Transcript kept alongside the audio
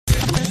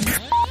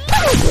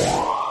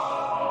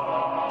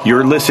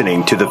You're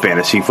listening to the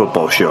Fantasy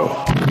Football Show.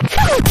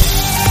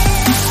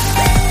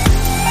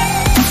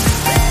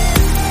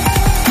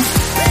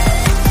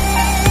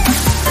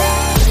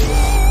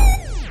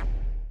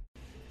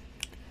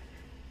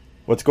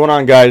 What's going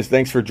on, guys?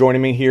 Thanks for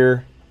joining me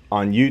here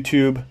on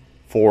YouTube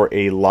for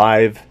a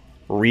live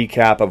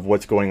recap of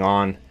what's going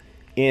on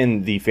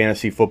in the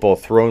Fantasy Football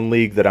Throne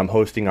League that I'm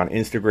hosting on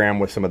Instagram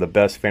with some of the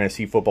best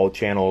fantasy football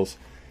channels,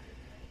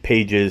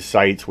 pages,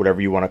 sites,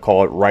 whatever you want to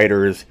call it,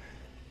 writers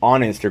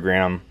on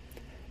Instagram.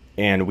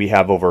 And we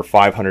have over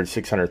 500,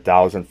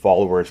 600,000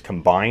 followers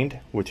combined,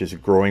 which is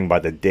growing by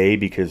the day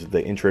because of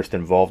the interest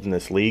involved in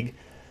this league.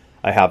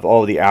 I have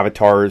all of the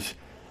avatars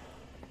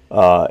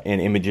and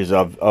images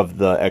of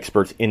the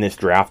experts in this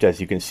draft.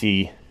 As you can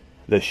see,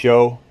 the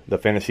show, the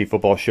Fantasy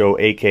Football Show,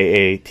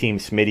 a.k.a. Team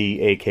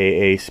Smitty,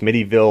 a.k.a.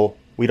 Smittyville.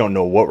 We don't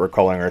know what we're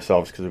calling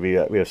ourselves because we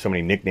have so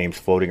many nicknames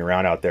floating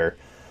around out there.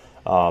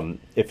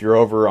 If you're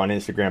over on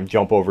Instagram,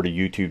 jump over to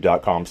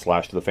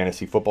youtube.com/The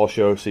Fantasy Football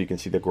Show so you can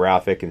see the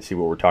graphic and see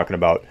what we're talking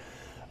about.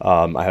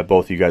 I have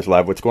both of you guys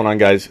live. What's going on,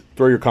 guys?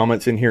 Throw your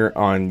comments in here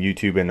on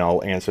YouTube and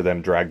I'll answer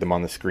them, drag them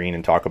on the screen,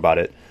 and talk about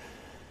it.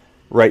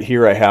 Right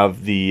here I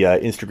have the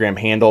Instagram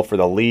handle for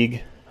the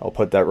league. I'll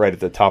put that right at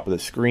the top of the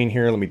screen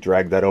here. Let me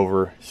drag that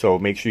over. So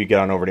make sure you get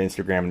on over to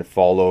Instagram and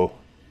follow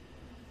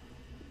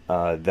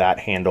that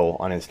handle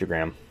on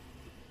Instagram.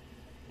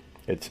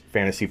 It's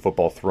Fantasy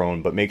Football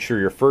Throne, but make sure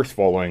you're first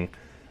following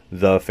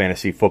the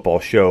Fantasy Football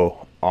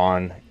Show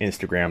on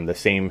Instagram, the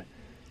same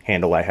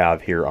handle I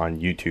have here on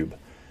YouTube.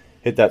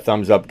 Hit that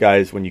thumbs up,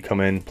 guys, when you come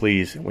in,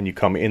 please, when you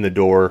come in the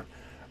door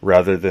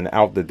rather than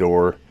out the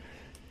door.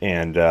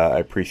 And I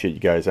appreciate you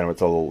guys. I know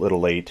it's a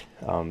little late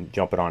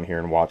jumping on here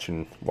and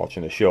watching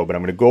the show, but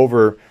I'm going to go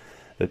over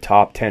the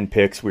top 10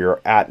 picks. We are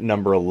at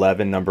number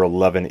 11. Number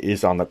 11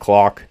 is on the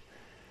clock.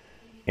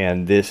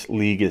 And this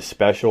league is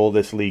special.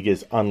 This league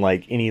is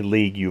unlike any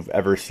league you've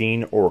ever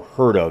seen or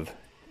heard of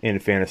in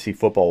fantasy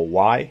football.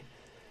 Why?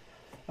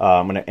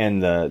 I'm going to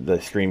end the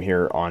stream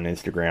here on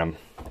Instagram.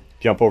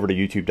 Jump over to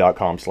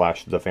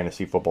youtube.com/The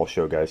Fantasy Football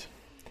Show, guys.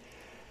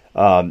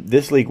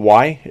 This league,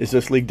 why is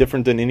this league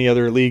different than any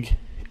other league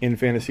in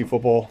fantasy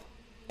football,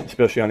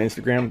 especially on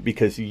Instagram?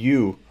 Because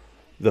you,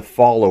 the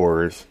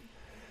followers,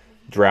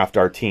 draft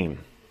our team.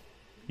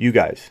 You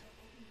guys.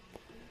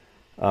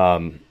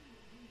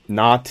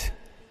 Not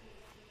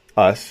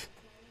us,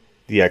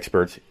 the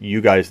experts, you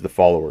guys, the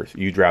followers.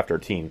 You draft our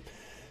team.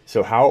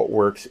 So how it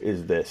works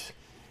is this.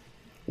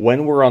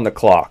 When we're on the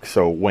clock,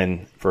 so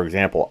when, for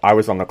example, I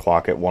was on the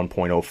clock at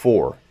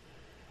 1.04,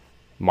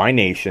 my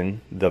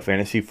nation, the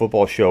Fantasy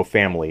Football Show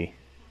family,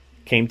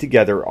 came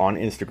together on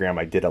Instagram.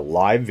 I did a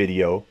live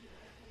video.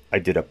 I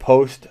did a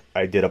post.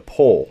 I did a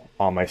poll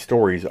on my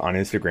stories on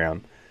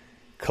Instagram.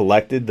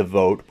 Collected the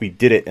vote. We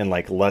did it in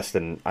like less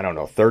than,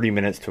 30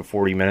 minutes to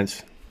 40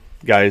 minutes.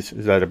 Guys,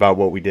 is that about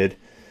what we did?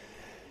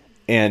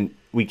 And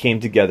we came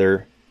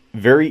together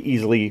very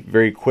easily,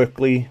 very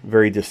quickly,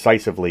 very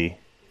decisively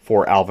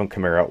for Alvin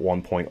Kamara at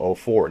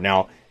 1.04.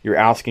 Now, you're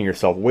asking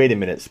yourself, wait a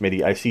minute,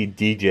 Smitty, I see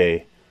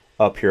DJ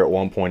up here at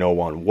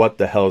 1.01. What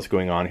the hell is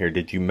going on here?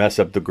 Did you mess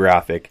up the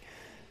graphic?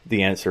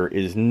 The answer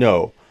is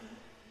no.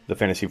 The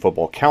Fantasy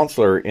Football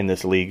Counselor in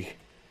this league,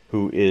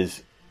 who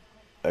is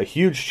a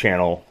huge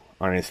channel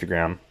on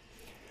Instagram,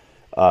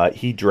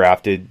 he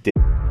drafted...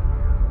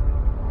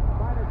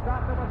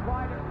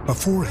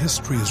 Before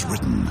history is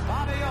written,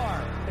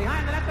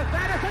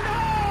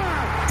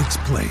 it's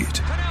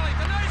played.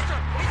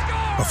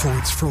 Before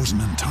it's frozen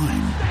in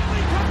time,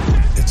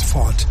 it's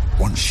fought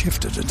one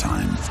shift at a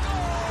time.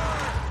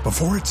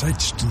 Before it's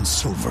etched in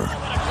silver,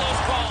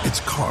 it's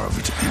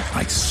carved in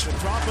ice.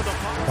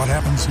 What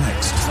happens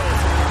next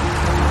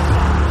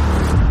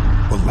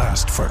will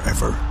last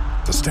forever.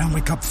 The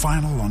Stanley Cup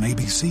Final on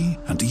ABC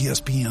and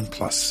ESPN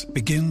Plus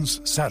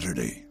begins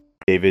Saturday.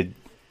 David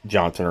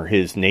Johnson, or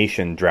his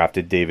nation,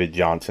 drafted David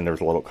Johnson. There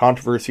was a little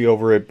controversy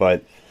over it,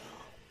 but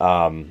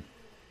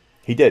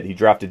he did. He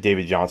drafted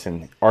David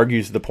Johnson.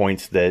 Argues the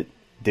points that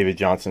David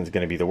Johnson is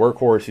going to be the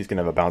workhorse. He's going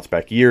to have a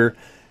bounce-back year.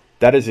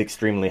 That is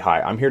extremely high.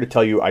 I'm here to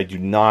tell you I do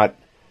not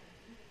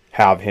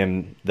have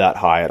him that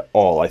high at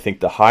all. I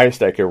think the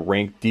highest I could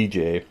rank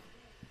DJ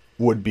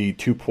would be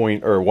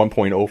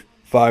 1.05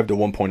 to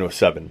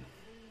 1.07.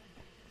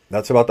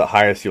 That's about the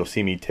highest you'll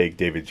see me take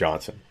David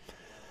Johnson.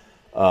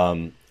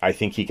 I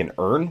think he can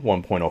earn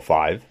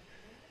 1.05.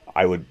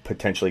 I would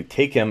potentially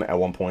take him at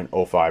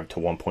 1.05 to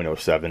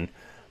 1.07,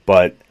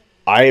 but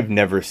I have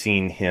never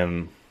seen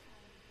him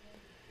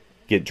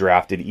get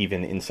drafted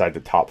even inside the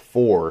top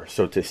 4.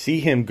 So to see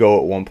him go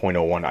at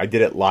 1.01, I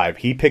did it live.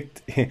 He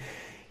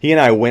and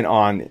I went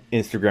on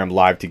Instagram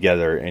live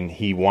together, and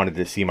he wanted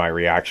to see my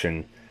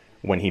reaction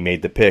when he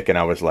made the pick, and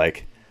I was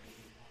like,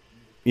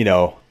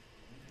 Goat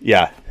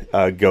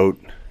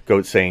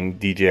saying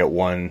DJ at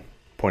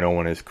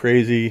 1.01 is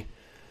crazy.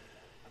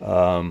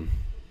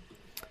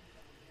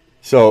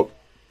 So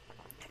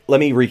let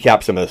me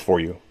recap some of this for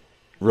you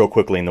real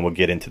quickly, and then we'll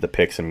get into the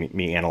picks and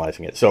me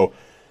analyzing it. So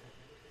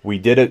We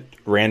did a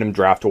random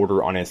draft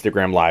order on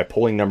Instagram Live,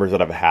 pulling numbers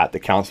out of a hat. The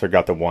counselor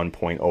got the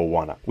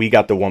 1.01. We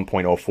got the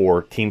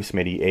 1.04. Team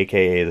Smitty,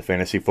 a.k.a. the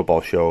Fantasy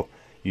Football Show.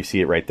 You see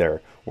it right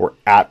there. We're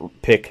at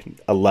pick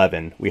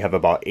 11. We have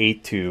about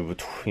 8 to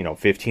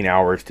 15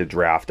 hours to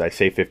draft. I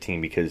say 15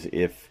 because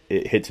if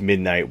it hits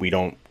midnight, we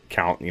don't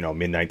count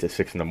midnight to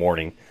 6 in the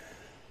morning.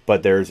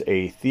 But there's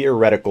a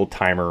theoretical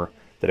timer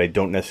that I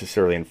don't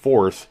necessarily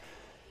enforce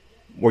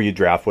where you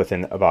draft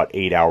within about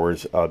 8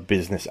 hours of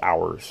business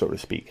hours, so to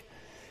speak.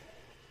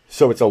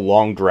 So it's a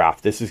long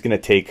draft. This is going to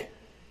take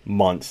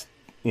months,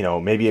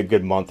 maybe a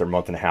good month or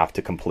month and a half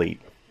to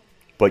complete.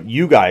 But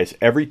you guys,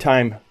 every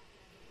time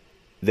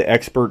the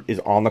expert is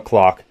on the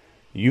clock,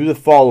 you, the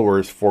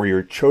followers, for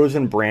your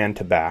chosen brand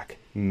to back,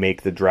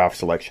 make the draft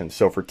selection.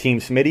 So for Team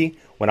Smitty,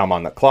 when I'm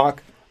on the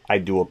clock, I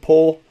do a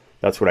poll.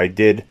 That's what I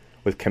did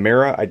with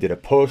Kamara. I did a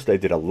post. I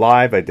did a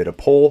live. I did a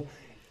poll.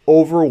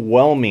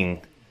 Overwhelming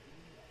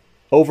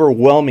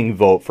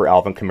vote for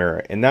Alvin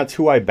Kamara. And that's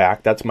who I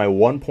back. That's my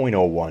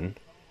 1.01.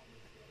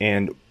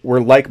 And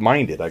we're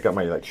like-minded. I got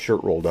my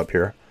shirt rolled up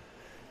here.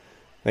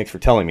 Thanks for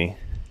telling me.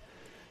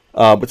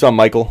 What's up,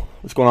 Michael?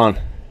 What's going on?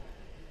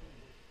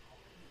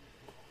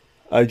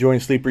 I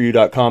joined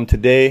SleeperU.com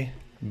today.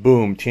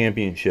 Boom,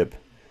 championship.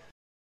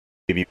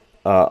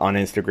 On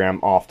Instagram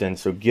often,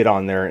 so get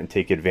on there and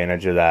take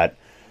advantage of that.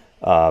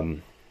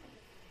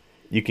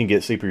 You can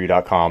get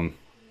SleeperU.com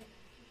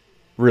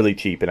really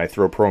cheap, and I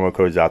throw promo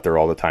codes out there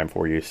all the time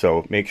for you,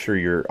 so make sure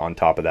you're on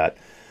top of that.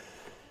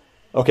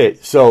 Okay,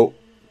 so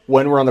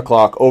when we're on the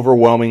clock,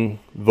 overwhelming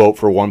vote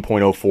for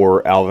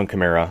 1.04 Alvin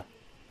Kamara.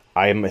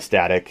 I am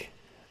ecstatic.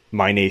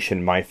 My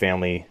nation, my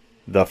family,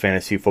 the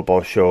Fantasy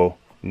Football Show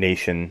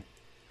nation,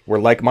 we're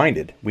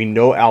like-minded. We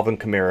know Alvin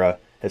Kamara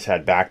has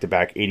had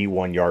back-to-back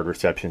 81-yard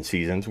reception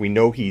seasons. We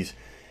know he's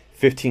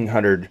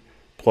 1,500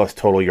 plus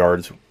total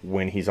yards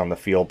when he's on the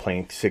field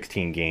playing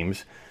 16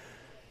 games.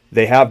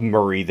 They have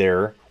Murray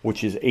there,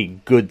 which is a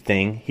good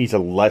thing. He's a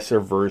lesser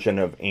version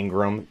of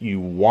Ingram.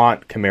 You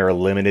want Kamara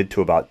limited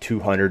to about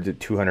 200 to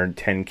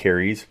 210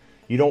 carries.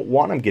 You don't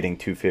want him getting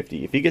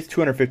 250. If he gets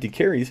 250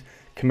 carries,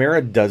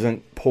 Kamara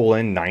doesn't pull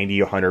in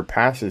 90, 100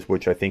 passes,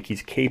 which I think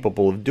he's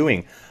capable of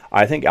doing.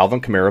 I think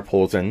Alvin Kamara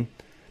pulls in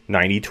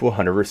 90 to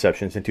 100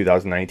 receptions in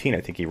 2019.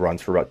 I think he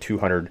runs for about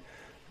 200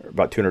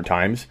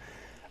 times.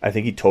 I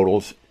think he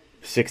totals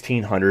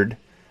 1,600,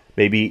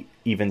 maybe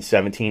even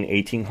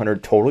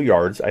 1,800 total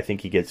yards. I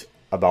think he gets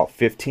about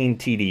 15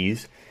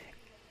 TDs.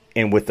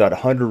 And with that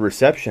 100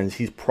 receptions,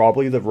 he's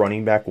probably the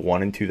running back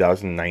one in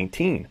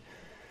 2019.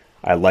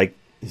 I like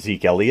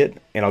Zeke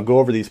Elliott, and I'll go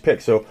over these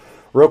picks. So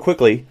real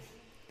quickly,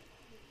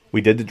 we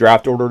did the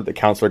draft order. The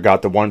counselor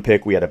got the one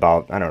pick. We had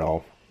about,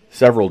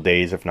 several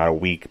days, if not a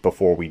week,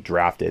 before we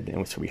drafted.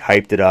 And so we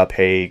hyped it up.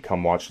 Hey,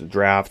 come watch the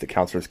draft. The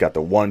counselor's got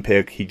the one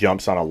pick. He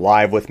jumps on a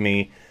live with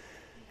me,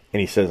 and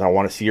he says, I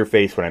want to see your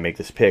face when I make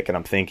this pick. And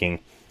I'm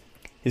thinking,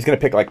 he's going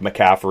to pick like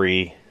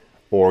McCaffrey,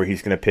 or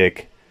he's going to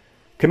pick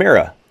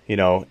Kamara,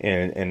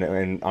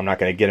 and I'm not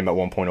going to get him at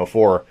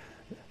 1.04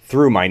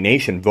 through my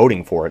nation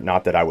voting for it.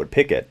 Not that I would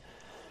pick it.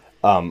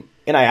 And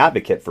I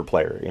advocate for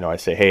player. I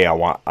say, hey, I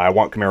want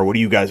Kamara. What do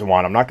you guys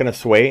want? I'm not going to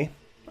sway.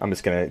 I'm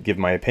just going to give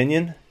my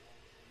opinion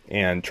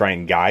and try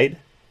and guide,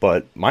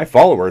 but my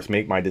followers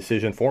make my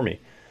decision for me.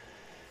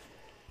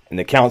 And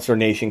the Counselor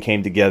Nation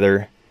came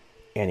together,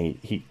 and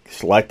he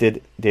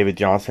selected David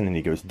Johnson, and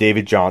he goes,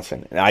 David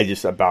Johnson. And I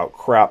just about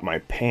crapped my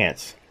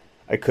pants.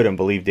 I couldn't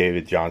believe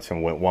David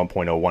Johnson went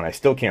 1.01. I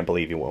still can't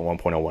believe he went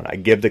 1.01. I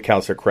give the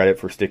Counselor credit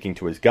for sticking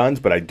to his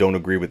guns, but I don't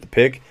agree with the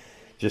pick.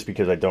 Just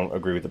because I don't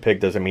agree with the pick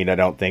doesn't mean I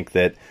don't think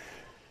that,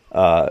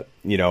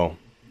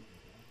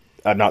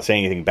 I'm not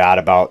saying anything bad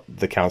about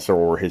the counselor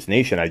or his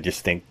nation. I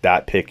just think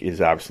that pick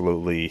is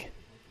absolutely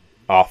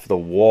off the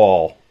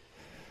wall.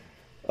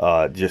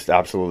 Just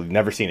absolutely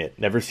never seen it.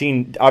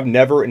 I've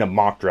never in a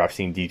mock draft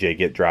seen DJ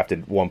get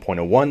drafted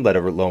 1.01, let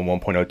alone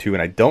 1.02,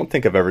 and I don't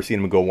think I've ever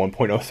seen him go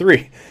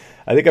 1.03.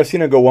 I think I've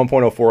seen him go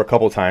 1.04 a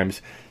couple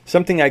times.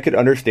 Something I could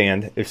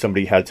understand if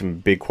somebody had some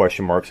big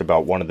question marks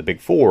about one of the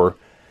big four,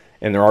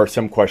 and there are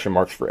some question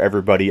marks for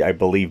everybody, I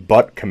believe,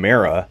 but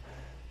Kamara.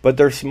 But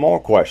they're small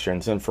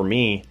questions, and for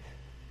me,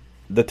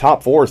 the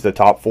top four is the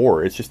top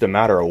four. It's just a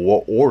matter of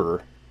what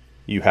order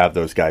you have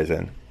those guys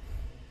in.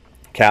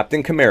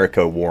 Captain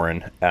Kamara,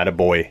 Warren,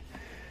 attaboy.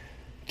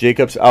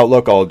 Jacob's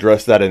outlook, I'll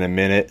address that in a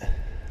minute.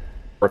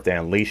 If they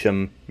unleash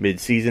him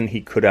mid-season,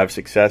 he could have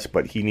success,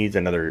 but he needs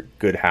another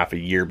good half a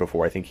year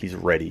before I think he's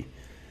ready.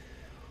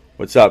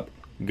 What's up,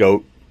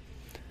 GOAT?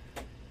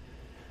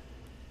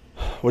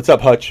 What's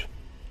up, Hutch?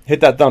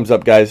 Hit that thumbs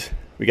up, guys.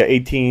 We got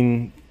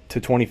 18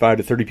 to 25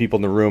 to 30 people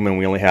in the room, and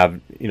we only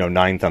have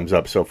 9 thumbs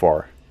up so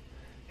far.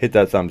 Hit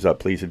that thumbs up,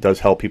 please. It does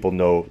help people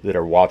know that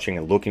are watching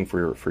and looking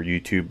for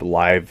YouTube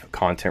live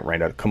content right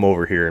now to come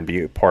over here and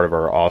be a part of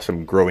our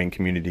awesome growing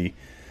community.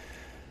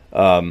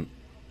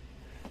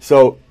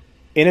 So,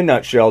 in a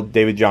nutshell,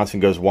 David Johnson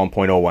goes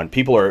 1.01.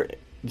 People are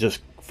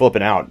just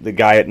flipping out. The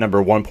guy at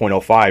number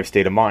 1.05,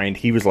 State of Mind,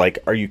 he was like,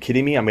 are you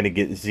kidding me? I'm going to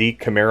get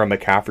Zeke, Kamara,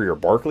 McCaffrey, or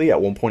Barkley at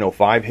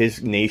 1.05.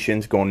 His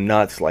nation's going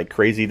nuts like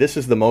crazy. This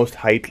is the most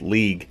hyped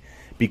league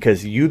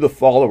because you, the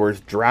followers,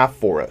 draft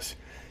for us.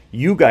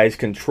 You guys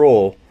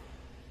control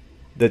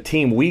the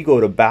team we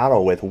go to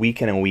battle with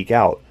week in and week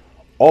out.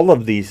 All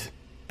of these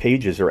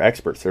pages are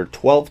experts. There are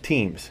 12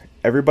 teams.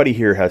 Everybody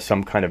here has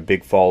some kind of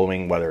big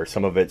following, whether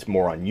some of it's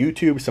more on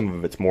YouTube, some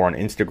of it's more on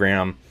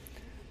Instagram.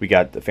 We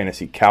got the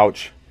Fantasy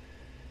Couch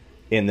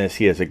in this.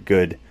 He has a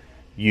good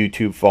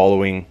YouTube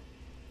following.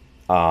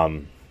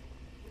 The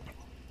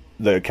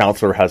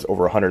Counselor has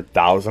over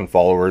 100,000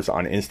 followers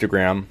on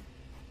Instagram.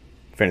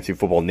 Fantasy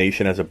Football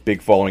Nation has a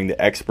big following. The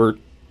Expert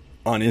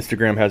on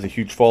Instagram has a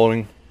huge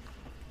following.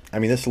 I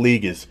mean, this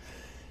league is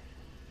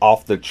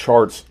off the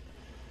charts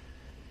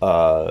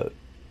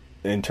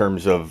in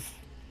terms of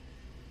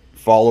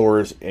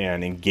followers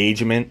and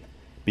engagement,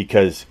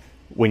 because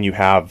when you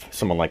have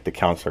someone like the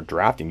Counselor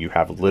drafting, you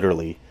have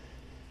literally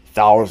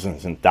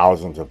thousands and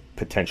thousands of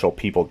potential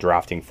people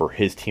drafting for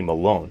his team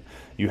alone.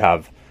 You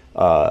have,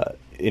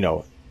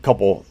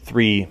 couple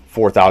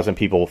 3,000-4,000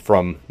 people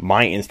from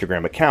my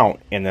Instagram account,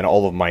 and then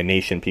all of my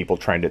Nation people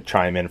trying to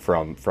chime in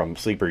from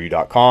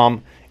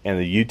sleeperu.com and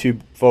the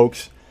YouTube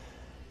folks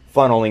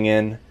funneling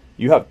in.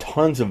 You have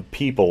tons of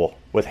people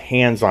with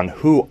hands on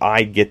who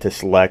I get to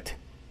select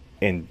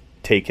and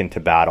take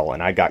into battle,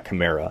 and I got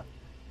Kamara,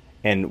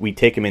 and we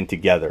take him in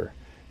together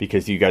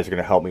because you guys are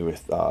going to help me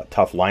with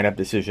tough lineup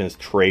decisions,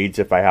 trades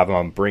if I have them.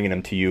 I'm bringing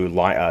them to you,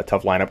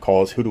 tough lineup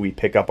calls. Who do we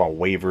pick up on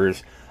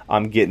waivers?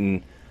 I'm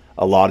getting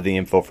a lot of the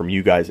info from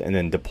you guys and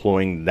then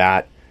deploying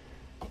that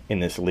in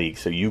this league.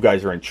 So you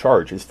guys are in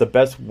charge. It's the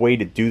best way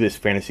to do this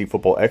Fantasy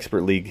Football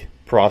Expert League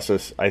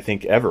process, I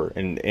think, ever.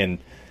 And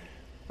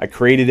I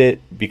created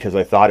it because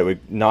I thought it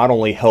would not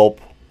only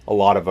help a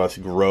lot of us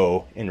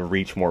grow and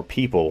reach more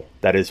people.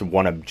 That is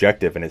one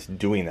objective, and it's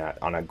doing that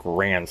on a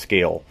grand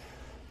scale.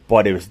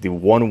 But it was the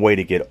one way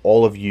to get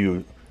all of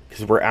you,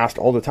 because we're asked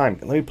all the time,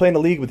 let me play in a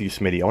league with you,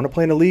 Smitty. I want to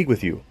play in a league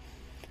with you.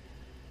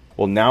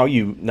 Well, now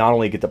you not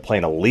only get to play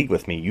in a league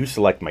with me, you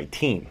select my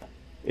team.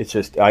 It's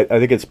just, I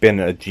think it's been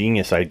a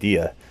genius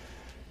idea,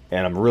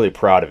 and I'm really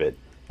proud of it.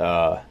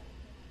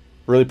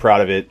 Really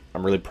proud of it.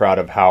 I'm really proud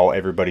of how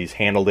everybody's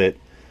handled it.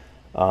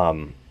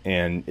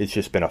 And it's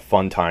just been a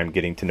fun time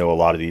getting to know a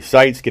lot of these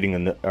sites,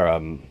 getting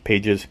the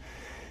pages,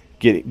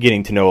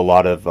 getting to know a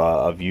lot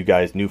of you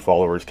guys, new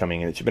followers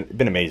coming in. It's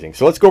been amazing.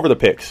 So let's go over the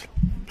picks.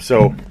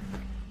 So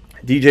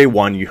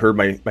DJ1, you heard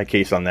my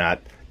case on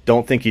that.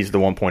 Don't think he's the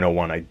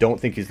 1.01. I don't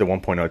think he's the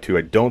 1.02.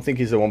 I don't think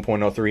he's the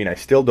 1.03, and I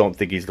still don't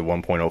think he's the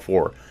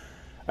 1.04.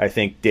 I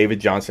think David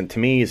Johnson, to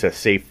me, is a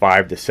safe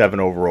 5 to 7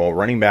 overall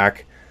running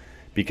back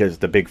because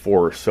the big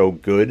four are so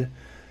good.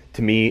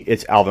 To me,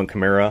 it's Alvin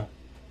Kamara,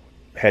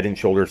 head and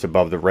shoulders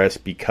above the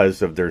rest,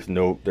 because of there's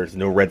no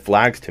red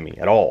flags to me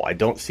at all. I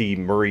don't see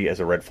Murray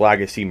as a red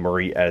flag. I see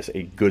Murray as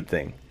a good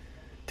thing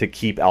to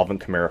keep Alvin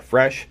Kamara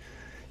fresh,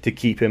 to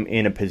keep him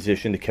in a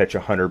position to catch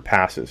 100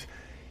 passes.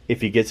 If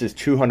he gets his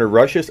 200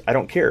 rushes, I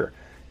don't care.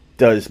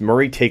 Does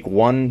Murray take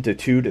 1 to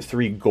 2 to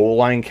 3 goal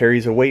line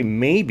carries away?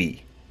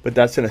 Maybe, but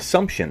that's an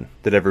assumption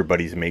that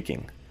everybody's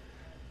making.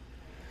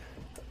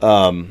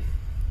 You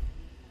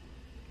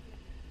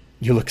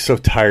look so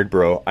tired,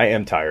 bro. I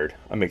am tired.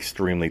 I'm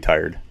extremely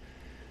tired.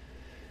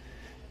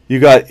 You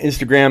got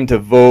Instagram to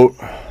vote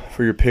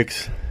for your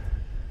picks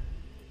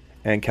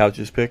and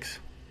Couch's picks.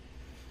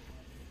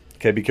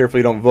 Okay, be careful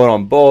you don't vote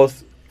on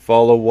both.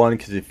 Follow one,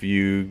 because if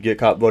you get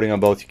caught voting on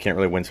both, you can't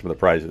really win some of the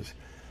prizes.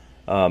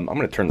 I'm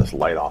going to turn this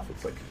light off.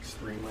 It's like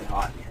extremely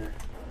hot in here.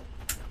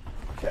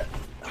 Okay.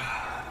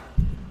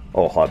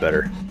 Oh, a lot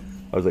better.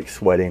 I was like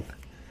sweating.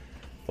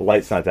 The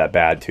light's not that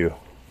bad, too.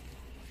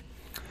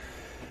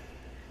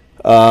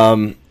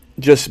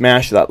 Just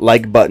smash that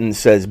like button,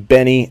 says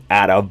Benny,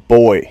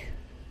 attaboy.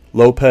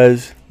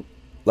 Lopez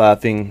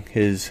laughing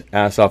his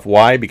ass off.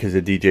 Why? Because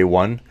of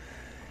DJ1.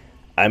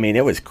 I mean,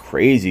 it was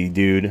crazy,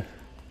 dude.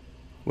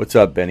 What's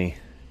up, Benny?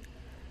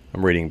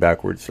 I'm reading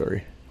backwards,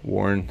 sorry.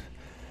 Warren.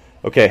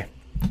 Okay.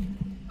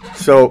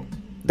 So,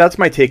 that's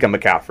my take on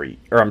McCaffrey.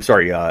 Or, I'm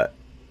sorry,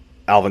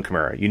 Alvin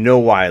Kamara. You know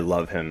why I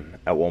love him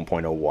at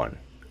 1.01.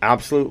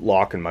 Absolute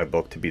lock in my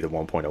book to be the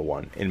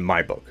 1.01, in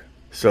my book.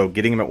 So,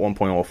 getting him at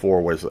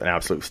 1.04 was an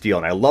absolute steal.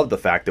 And I love the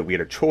fact that we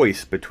had a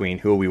choice between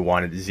who we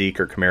wanted, Zeke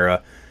or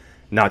Kamara.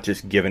 Not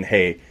just given,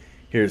 hey,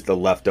 here's the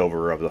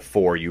leftover of the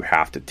 4, you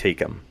have to take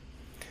him.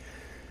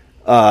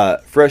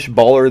 Fresh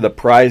Baller, the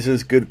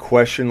prizes, good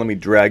question. Let me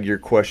drag your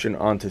question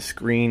onto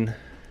screen.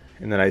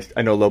 And then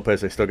I know,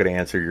 Lopez, I still got to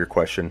answer your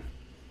question.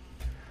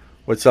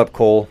 What's up,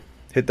 Cole?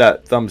 Hit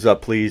that thumbs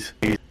up, please.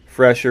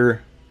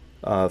 Fresher,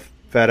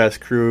 Fat Ass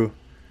Crew,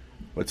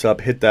 what's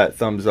up? Hit that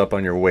thumbs up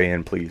on your way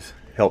in, please.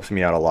 Helps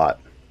me out a lot.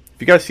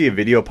 If you guys see a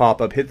video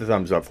pop up, hit the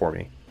thumbs up for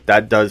me.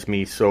 That does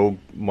me so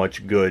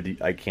much good,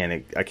 I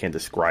can't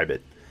describe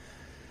it.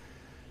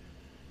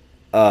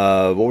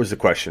 What was the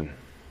question?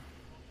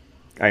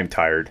 I am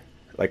tired.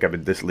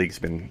 This league's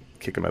been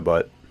kicking my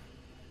butt.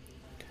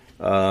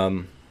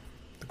 The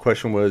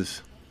question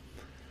was,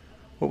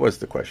 What was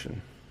the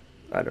question?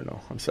 I don't know.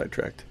 I'm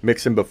sidetracked.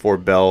 Mixon before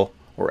Bell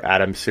or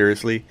Adams,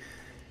 seriously?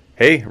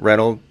 Hey,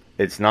 Reynolds,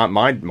 it's not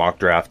my mock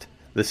draft.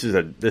 This is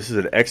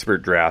an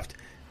expert draft.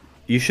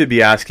 You should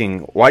be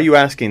asking, why are you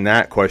asking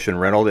that question,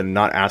 Reynolds, and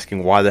not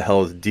asking why the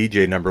hell is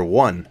DJ number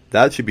 1?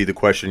 That should be the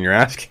question you're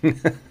asking.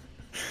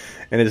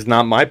 And it's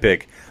not my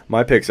pick.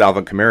 My pick's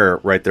Alvin Kamara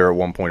right there at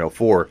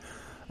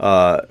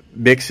 1.04.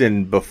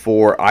 Mixon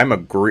before, I'm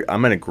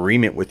in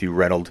agreement with you,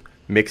 Reynolds.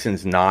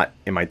 Mixon's not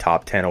in my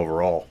top 10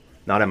 overall.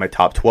 Not in my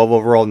top 12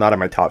 overall, not in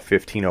my top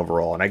 15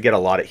 overall. And I get a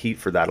lot of heat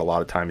for that a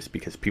lot of times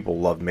because people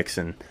love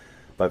Mixon.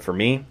 But for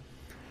me,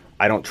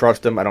 I don't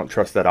trust him. I don't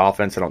trust that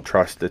offense. I don't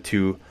trust the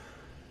two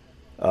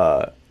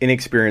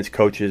inexperienced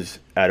coaches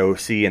at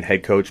OC and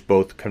head coach,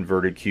 both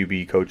converted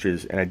QB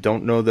coaches. And I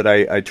don't know that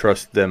I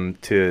trust them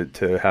to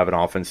have an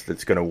offense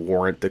that's going to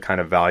warrant the kind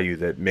of value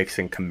that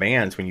Mixon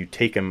commands when you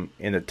take him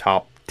in the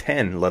top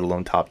 10, let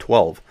alone top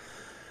 12.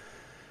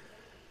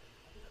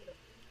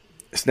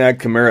 Snag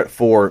Kamara at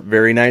 4.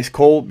 Very nice,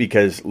 Cole,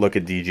 because look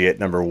at DJ at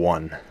number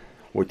 1,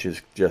 which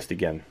is just,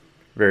 again,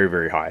 very,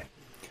 very high.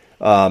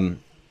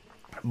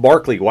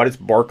 Barkley, why does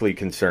Barkley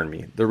concern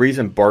me? The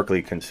reason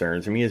Barkley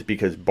concerns me is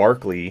because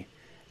Barkley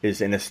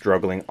is in a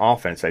struggling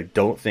offense. I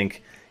don't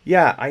think,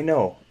 I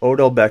know,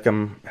 Odell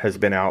Beckham has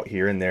been out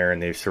here and there and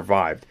they've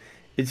survived.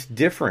 It's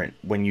different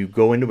when you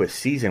go into a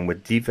season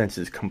with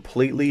defenses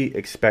completely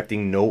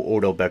expecting no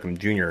Odell Beckham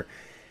Jr.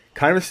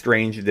 Kind of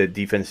strange that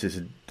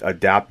defenses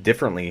adapt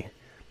differently,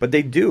 but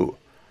they do.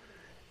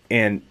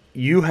 And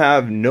you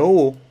have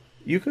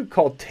you could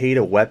call Tate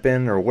a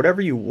weapon or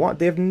whatever you want.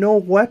 They have no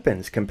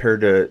weapons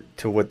compared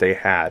to what they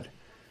had.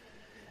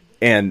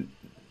 And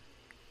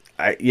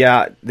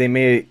they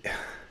may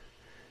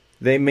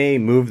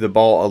move the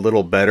ball a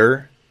little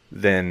better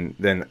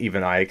than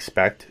even I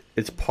expect.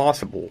 It's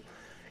possible.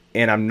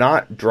 And I'm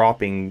not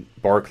dropping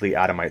Barkley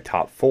out of my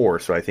top 4,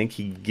 so I think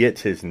he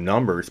gets his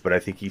numbers, but I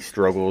think he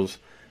struggles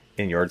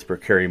in yards per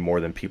carry more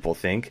than people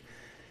think.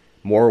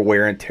 More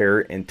wear and tear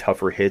and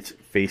tougher hits,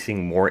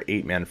 facing more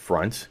 8-man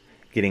fronts,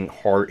 getting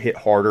hit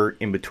harder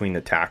in between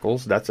the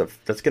tackles. That's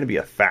going to be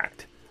a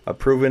fact, a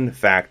proven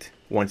fact.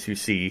 Once you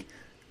see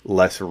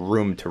less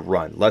room to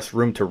run, less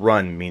room to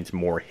run means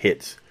more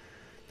hits.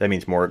 That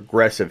means more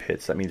aggressive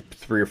hits. That means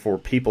 3 or 4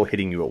 people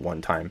hitting you at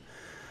one time.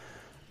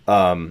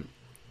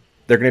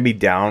 They're going to be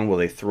down. Will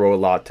they throw a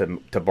lot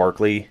to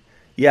Barkley?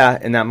 Yeah,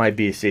 and that might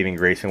be a saving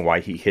grace in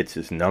why he hits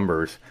his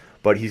numbers.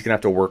 But he's going to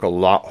have to work a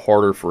lot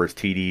harder for his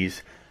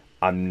TDs.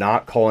 I'm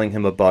not calling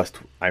him a bust.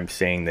 I'm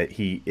saying that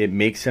it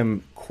makes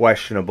him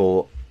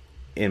questionable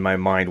in my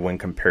mind when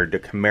compared to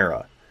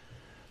Kamara.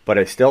 But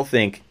I still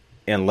think,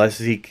 unless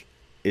Zeke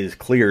is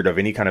cleared of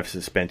any kind of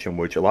suspension,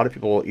 which a lot of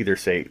people either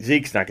say,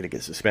 Zeke's not going to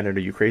get suspended,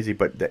 are you crazy?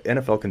 But the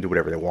NFL can do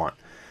whatever they want.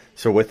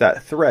 So with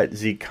that threat,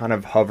 Zeke kind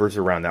of hovers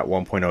around that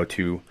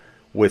 1.02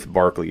 with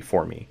Barkley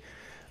for me.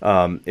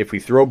 If we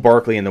throw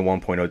Barkley in the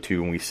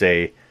 1.02 and we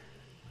say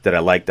that I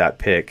like that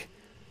pick,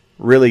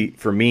 really,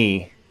 for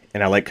me,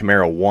 and I like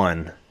Kamara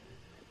 1,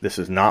 this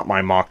is not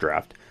my mock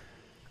draft.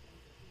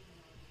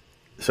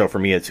 So for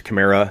me, it's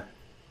Kamara.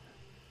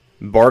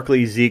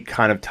 Barkley, Zeke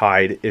kind of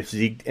tied. If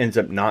Zeke ends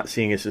up not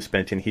seeing a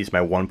suspension, he's my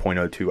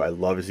 1.02. I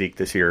love Zeke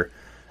this year.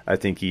 I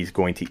think he's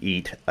going to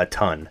eat a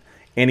ton.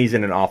 And he's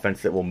in an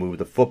offense that will move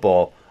the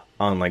football,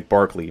 unlike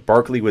Barkley.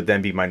 Barkley would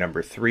then be my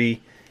number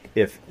 3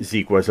 if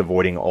Zeke was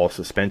avoiding all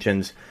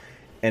suspensions.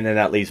 And then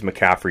that leaves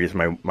McCaffrey as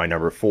my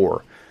number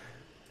 4.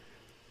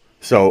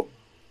 So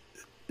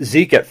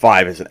Zeke at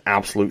 5 is an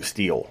absolute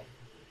steal.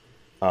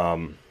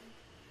 I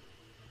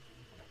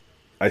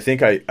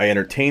think I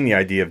entertain the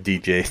idea of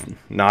DJ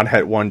not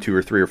at 1, 2,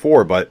 or 3, or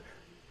 4, but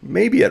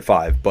maybe at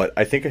 5. But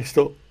I think I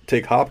still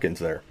take Hopkins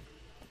there.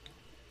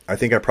 I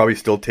think I probably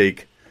still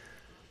take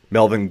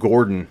Melvin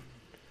Gordon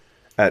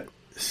at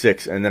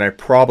 6, and then I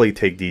probably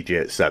take DJ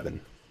at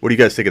 7. What do you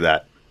guys think of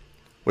that?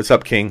 What's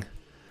up, King?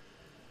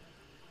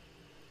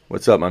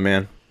 What's up, my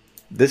man?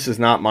 This is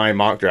not my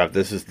mock draft.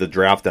 This is the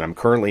draft that I'm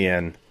currently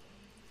in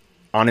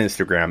on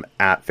Instagram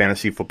at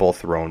Fantasy Football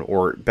Throne,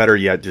 or better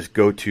yet, just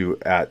go to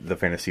at the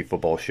Fantasy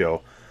Football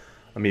Show.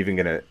 I'm even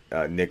going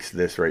to nix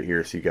this right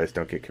here so you guys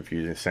don't get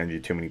confused and send you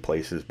too many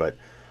places. But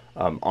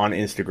on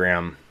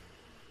Instagram,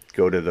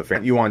 go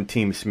to you on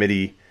Team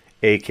Smitty,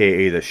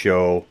 a.k.a. the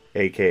show,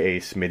 a.k.a.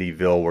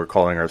 Smittyville. We're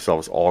calling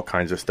ourselves all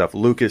kinds of stuff.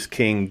 Lucas,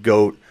 King,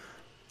 Goat,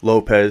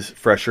 Lopez,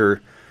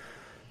 Fresher,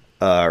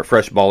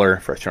 Fresh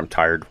Baller. Fresh, I'm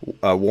tired.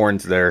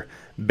 Warren's there.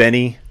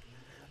 Benny,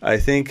 I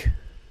think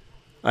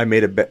I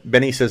made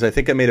Benny says, I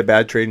think I made a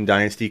bad trade in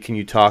Dynasty. Can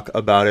you talk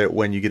about it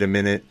when you get a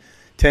minute?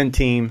 10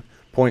 team,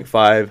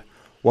 0.5,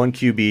 1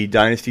 QB.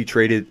 Dynasty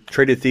traded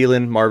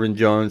Thielen, Marvin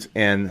Jones,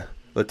 and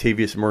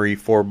Latavius Murray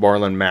for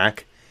Marlon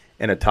Mack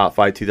and a top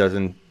 5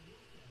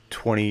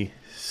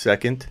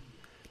 2022,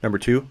 number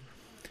 2.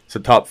 So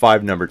top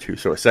 5, number 2.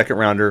 So a second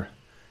rounder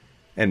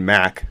and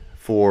Mack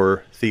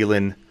for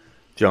Thielen,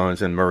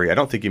 Jones, and Murray. I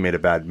don't think you made a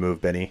bad move,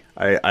 Benny.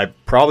 I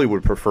probably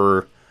would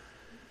prefer.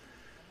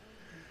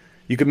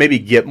 You could maybe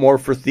get more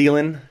for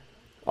Thielen.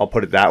 I'll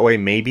put it that way,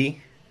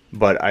 maybe.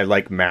 but I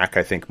like Mac,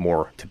 I think,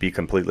 more, to be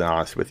completely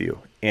honest with you.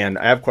 And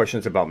I have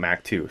questions about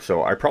Mac too.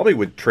 So I probably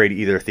would trade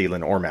either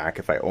Thielen or Mac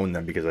if I own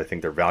them because I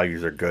think their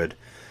values are good.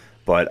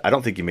 But I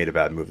don't think you made a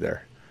bad move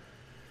there.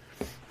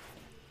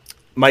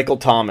 Michael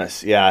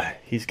Thomas, yeah,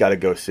 he's got to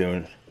go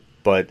soon.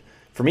 But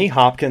for me,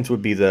 Hopkins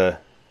would be the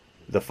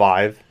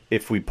 5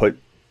 if we put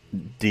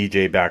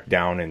DJ back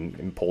down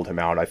and pulled him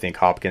out. I think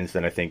Hopkins,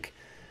 then I think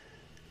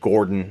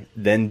Gordon,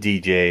 then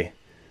DJ,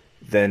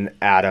 then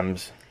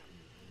Adams.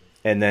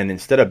 And then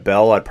instead of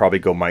Bell, I'd probably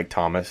go Mike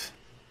Thomas.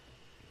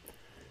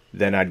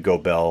 Then I'd go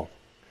Bell.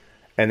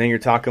 And then you're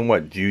talking,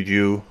 what,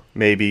 Juju,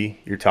 maybe?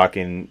 You're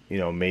talking,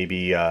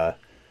 maybe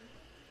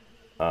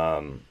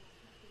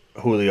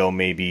Julio,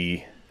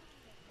 maybe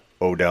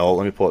Odell.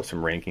 Let me pull up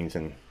some rankings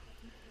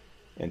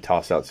and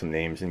toss out some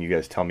names, and you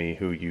guys tell me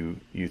who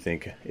you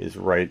think is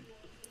right.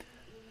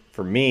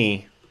 For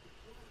me,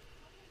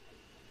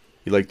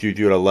 you like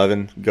Juju at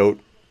 11, GOAT.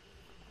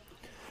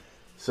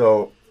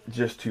 So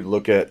just to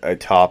look at a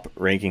top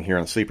ranking here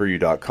on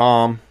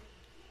sleeperu.com,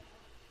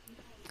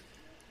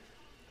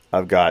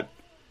 I've got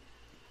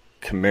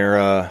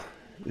Kamara,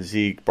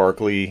 Zeke,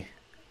 Barkley,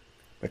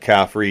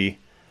 McCaffrey,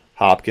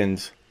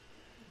 Hopkins,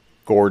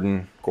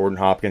 Gordon,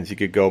 Hopkins. You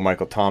could go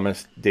Michael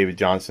Thomas, David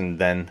Johnson,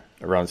 then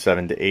around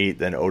 7 to 8.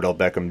 Then Odell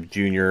Beckham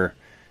Jr.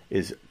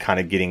 is kind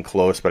of getting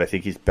close, but I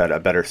think he's a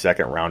better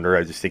second rounder.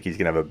 I just think he's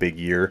going to have a big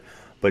year.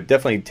 But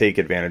definitely take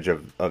advantage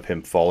of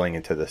him falling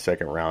into the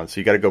second round. So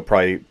you got to go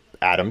probably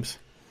Adams.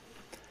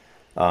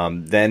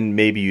 Then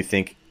maybe you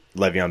think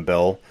Le'Veon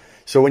Bell.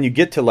 So when you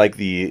get to like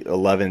the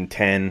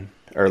 11-10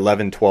 or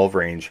 11-12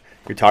 range,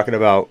 you're talking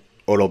about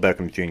Odell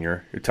Beckham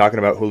Jr., you're talking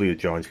about Julio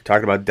Jones, you're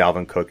talking about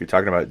Dalvin Cook, you're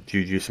talking about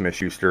Juju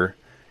Smith-Schuster,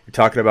 you're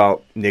talking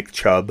about Nick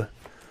Chubb.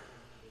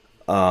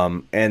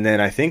 And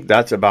then I think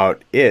that's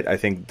about it. I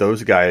think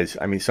those guys,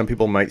 I mean, some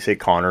people might say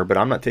Connor, but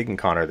I'm not taking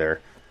Connor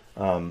there.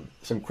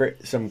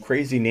 Some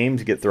crazy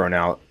names get thrown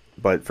out,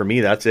 but for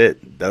me, that's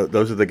it.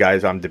 Those are the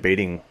guys I'm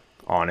debating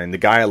on. And the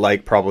guy I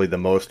like probably the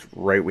most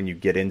right when you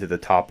get into the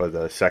top of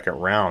the second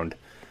round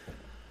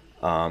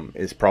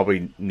is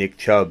probably Nick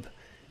Chubb,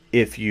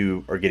 if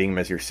you are getting him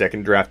as your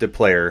second drafted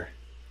player,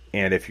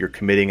 and if you're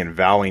committing and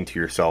vowing to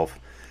yourself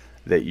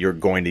that you're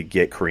going to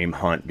get Kareem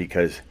Hunt,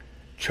 because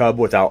Chubb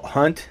without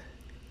Hunt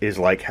is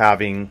like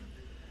having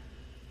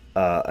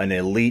an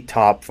elite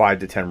top 5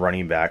 to 10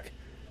 running back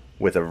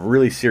with a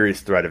really serious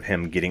threat of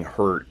him getting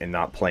hurt and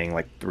not playing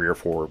like 3 or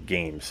 4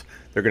 games.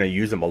 They're going to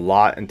use him a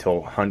lot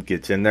until Hunt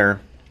gets in there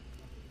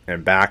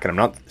and back. And I'm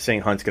not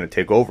saying Hunt's going to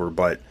take over,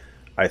 but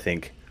I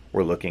think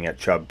we're looking at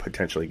Chubb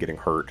potentially getting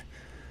hurt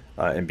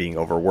and being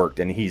overworked.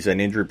 And he's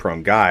an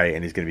injury-prone guy,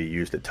 and he's going to be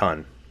used a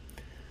ton.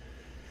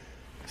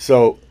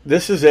 So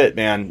this is it,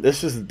 man.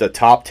 This is the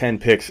top 10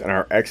 picks in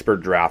our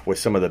expert draft with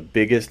some of the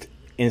biggest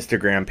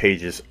Instagram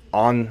pages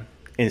on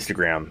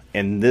Instagram.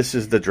 And this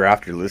is the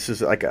draft. This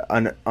is like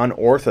an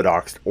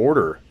unorthodox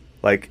order.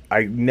 Like,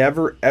 I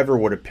never, ever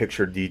would have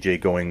pictured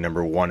DJ going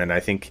number 1. And I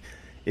think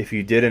if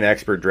you did an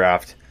expert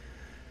draft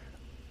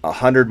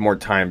 100 more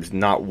times,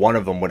 not one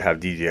of them would have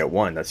DJ at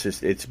 1. That's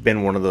just, it's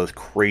been one of those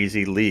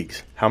crazy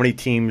leagues. How many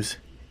teams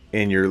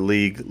in your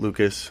league,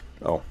 Lucas?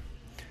 Oh,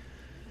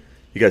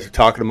 you guys are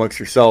talking amongst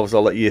yourselves.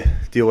 I'll let you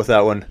deal with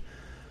that one.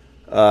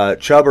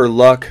 Chubb or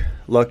Luck?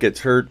 Luck gets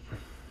hurt.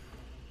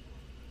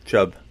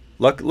 Chubb.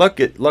 Luck's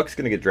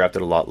going to get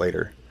drafted a lot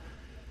later.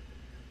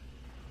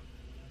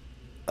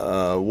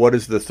 What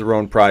is the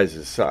Throne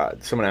prizes?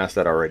 Someone asked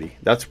that already.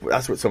 That's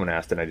what someone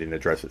asked, and I didn't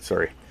address it.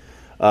 Sorry.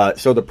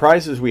 So the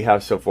prizes we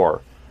have so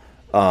far,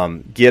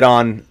 get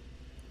on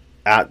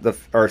at the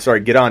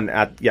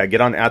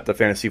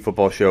Fantasy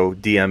Football Show,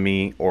 DM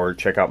me, or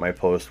check out my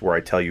post where I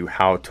tell you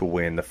how to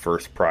win the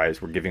first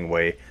prize. We're giving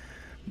away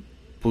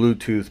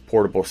Bluetooth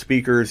portable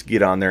speakers.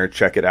 Get on there,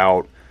 check it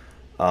out.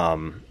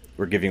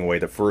 We're giving away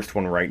the first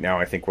one right now.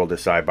 I think we'll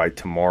decide by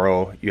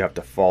tomorrow. You have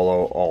to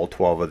follow all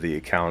 12 of the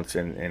accounts,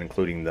 and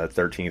including the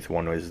 13th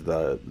one is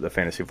the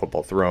Fantasy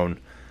Football Throne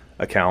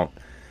account.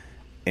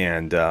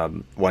 And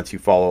once you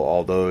follow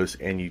all those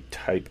and you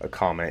type a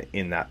comment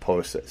in that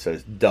post that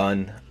says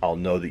done, I'll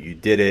know that you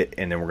did it.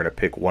 And then we're going to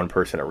pick one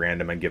person at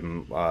random and give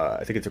them,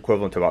 I think it's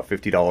equivalent to about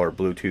 $50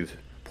 Bluetooth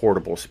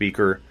portable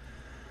speaker.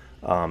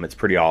 It's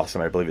pretty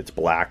awesome. I believe it's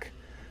black.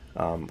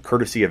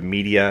 Courtesy of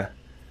Media,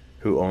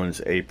 who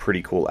owns a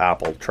pretty cool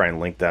app. I'll try and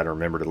link that, or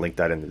remember to link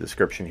that in the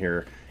description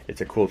here. It's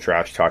a cool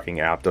trash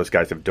talking app. Those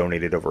guys have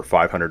donated over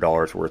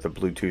 $500 worth of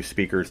Bluetooth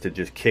speakers to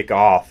just kick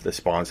off the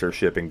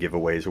sponsorship and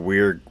giveaways.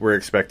 We're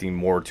expecting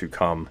more to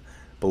come.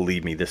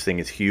 Believe me, this thing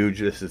is huge.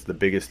 This is the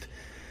biggest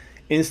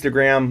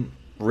Instagram,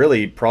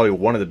 really probably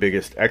one of the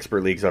biggest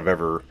expert leagues I've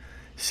ever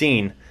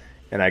seen.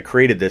 And I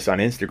created this on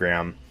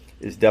Instagram.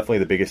 It's definitely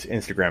the biggest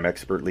Instagram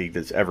expert league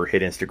that's ever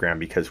hit Instagram,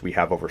 because we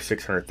have over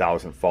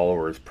 600,000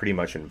 followers pretty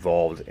much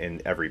involved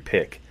in every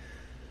pick.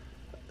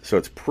 So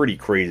it's pretty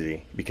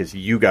crazy, because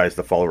you guys,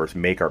 the followers,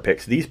 make our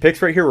picks. These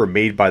picks right here were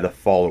made by the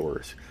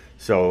followers.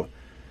 So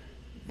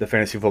the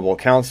Fantasy Football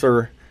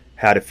Counselor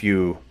had a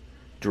few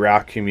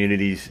draft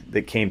communities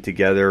that came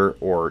together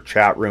or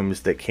chat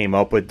rooms that came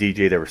up with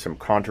DJ. There was some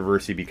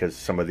controversy because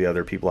some of the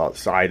other people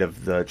outside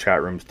of the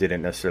chat rooms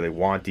didn't necessarily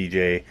want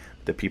DJ.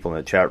 The people in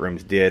the chat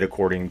rooms did,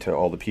 according to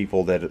all the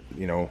people that,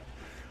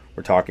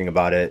 were talking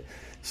about it.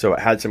 So it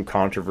had some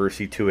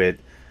controversy to it.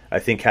 I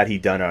think had he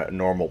done a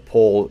normal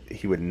poll,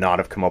 he would not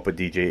have come up with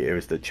DJ. It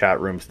was the chat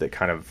rooms that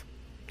kind of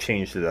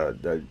changed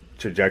the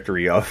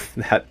trajectory of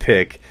that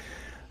pick.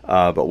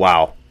 But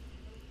wow.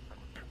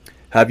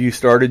 Have you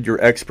started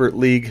your expert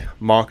league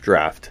mock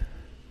draft?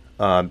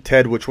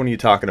 Ted, which one are you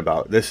talking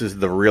about? This is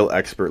the real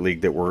expert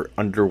league that we're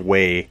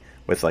underway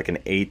with like an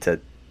 8 to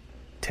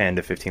 10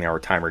 to 15 hour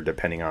timer,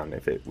 depending on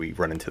if we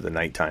run into the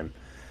nighttime.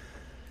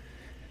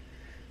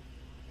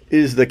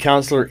 Is the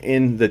counselor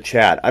in the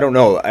chat? I don't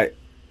know.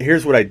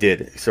 Here's what I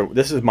did. So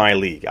this is my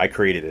league. I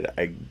created it.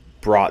 I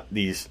brought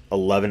these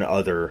 11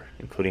 other,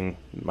 including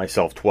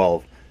myself,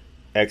 12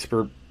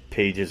 expert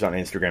pages on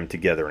Instagram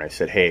together. And I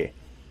said, hey,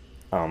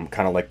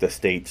 kind of like the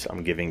states,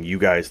 I'm giving you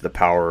guys the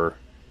power,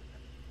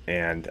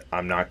 and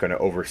I'm not going to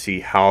oversee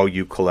how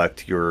you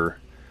collect your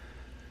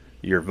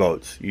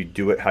votes. You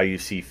do it how you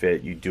see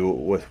fit. You do it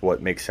with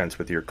what makes sense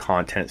with your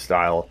content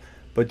style.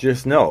 But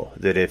just know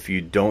that if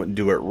you don't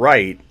do it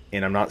right,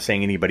 and I'm not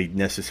saying anybody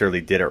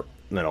necessarily did it,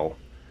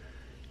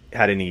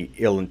 had any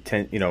ill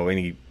intent,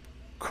 any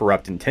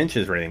corrupt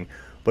intentions or anything,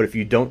 but if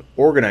you don't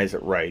organize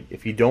it right,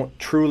 if you don't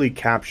truly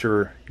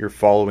capture your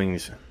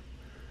following's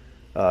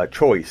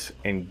choice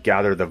and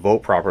gather the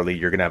vote properly,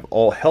 you're going to have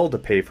all hell to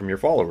pay from your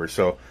followers.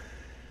 So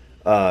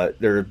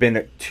there have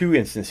been 2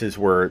 instances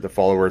where the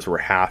followers were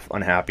half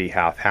unhappy,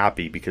 half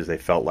happy because they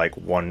felt like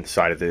one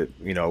side of the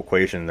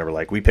equation. They were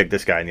like, we picked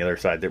this guy, and the other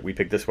side that we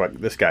picked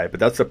this guy. But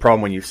that's the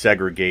problem when you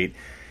segregate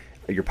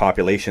your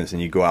populations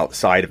and you go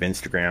outside of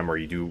Instagram, or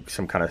you do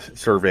some kind of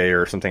survey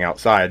or something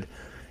outside.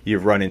 You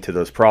run into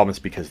those problems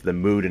because the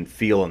mood and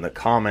feel in the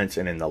comments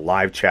and in the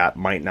live chat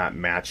might not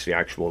match the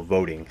actual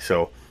voting.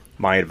 So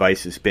my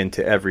advice has been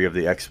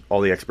to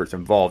all the experts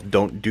involved,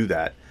 don't do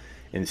that.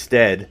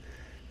 Instead,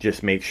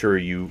 just make sure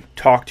you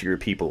talk to your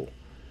people.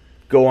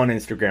 Go on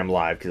Instagram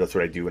Live, because that's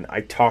what I do, and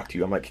I talk to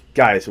you. I'm like,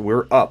 guys,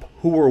 we're up.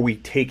 Who are we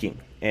taking?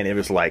 And it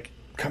was like,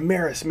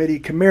 Kamara,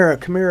 Smitty,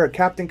 Kamara,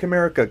 Captain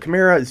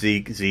Kamara,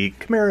 Zeke,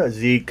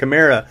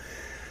 Kamara.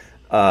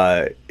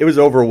 It was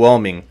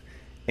overwhelming,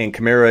 and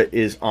Kamara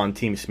is on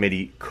Team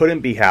Smitty.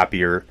 Couldn't be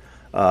happier.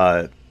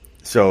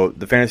 So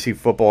the fantasy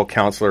football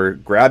counselor,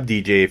 grab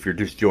DJ if you're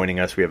just joining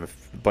us. We have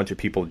a bunch of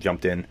people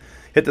jumped in.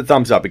 Hit the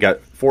thumbs up. We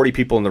got 40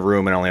 people in the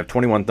room and I only have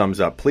 21 thumbs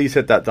up. Please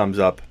hit that thumbs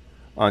up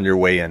on your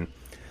way in.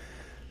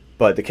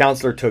 But the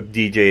counselor took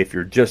DJ if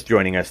you're just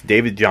joining us.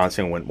 David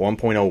Johnson went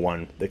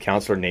 1.01. The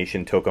counselor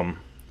nation took him.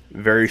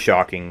 Very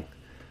shocking.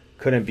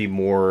 Couldn't be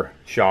more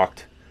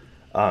shocked.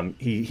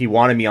 He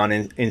wanted me on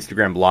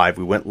Instagram Live.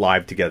 We went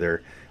live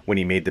together when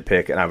he made the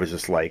pick, and I was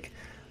just like,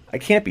 I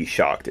can't be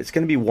shocked. It's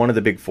going to be one of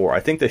the big 4. I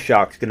think the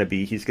shock's going to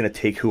be he's going to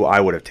take who I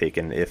would have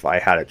taken if I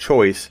had a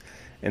choice,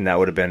 and that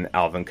would have been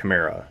Alvin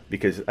Kamara,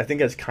 because I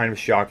think that's kind of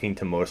shocking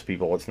to most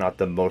people. It's not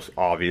the most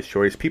obvious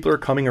choice. People are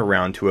coming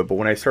around to it, but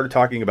when I started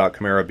talking about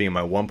Kamara being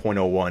my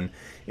 1.01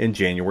 in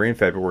January and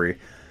February,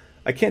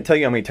 I can't tell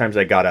you how many times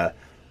I got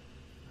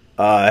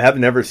I have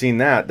never seen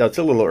that. That's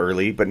a little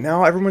early, but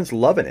now everyone's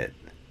loving it.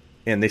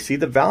 And they see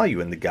the value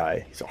in the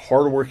guy. He's a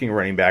hard-working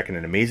running back and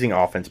an amazing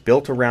offense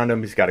built around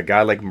him. He's got a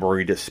guy like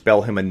Murray to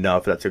spell him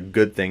enough. That's a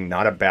good thing,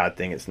 not a bad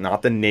thing. It's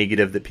not the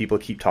negative that people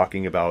keep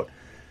talking about.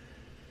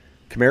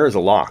 Kamara is a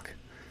lock.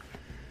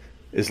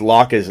 Is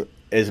lock as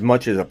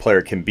much as a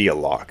player can be a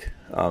lock.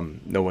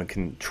 No one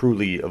can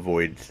truly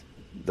avoid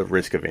the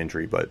risk of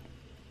injury, but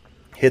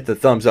hit the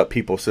thumbs up,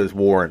 people, says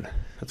Warren.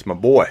 That's my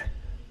boy.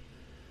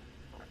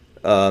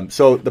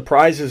 So the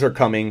prizes are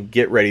coming.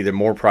 Get ready. There are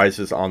more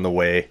prizes on the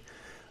way.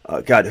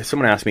 God,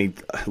 someone asked me,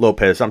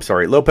 Lopez, I'm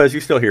sorry. Lopez, you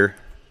still here?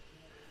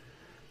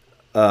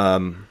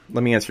 Let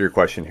me answer your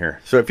question here.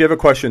 So if you have a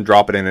question,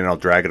 drop it in and I'll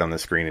drag it on the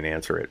screen and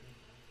answer it.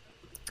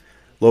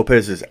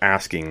 Lopez is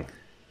asking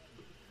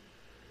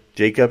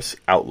Jacobs'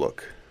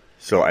 outlook.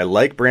 So I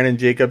like Brandon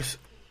Jacobs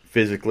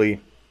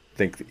physically.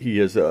 Think he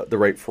has the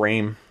right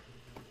frame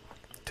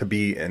to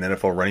be an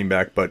NFL running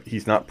back, but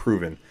he's not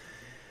proven.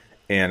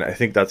 And I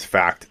think that's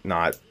fact,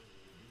 not,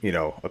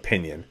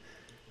 opinion.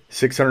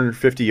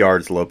 650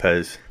 yards,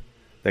 Lopez.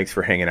 Thanks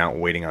for hanging out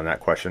and waiting on that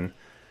question.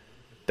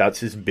 That's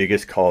his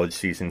biggest college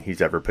season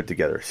he's ever put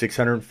together.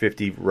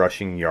 650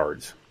 rushing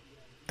yards.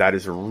 That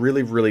is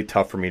really, really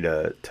tough for me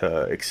to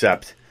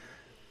accept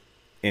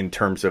in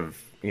terms of,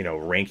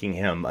 ranking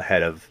him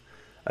ahead of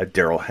a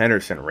Darrell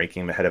Henderson,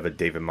 ranking him ahead of a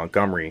David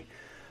Montgomery.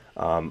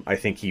 I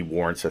think he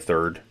warrants a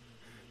third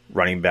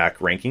running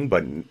back ranking,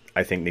 but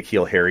I think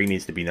N'Keal Harry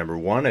needs to be number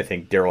 1. I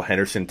think Darrell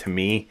Henderson, to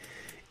me,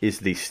 is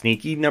the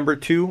sneaky number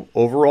 2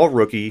 overall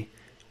rookie,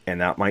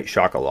 and that might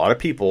shock a lot of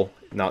people,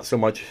 not so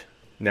much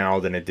now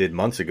than it did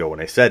months ago when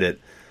I said it,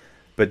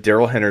 but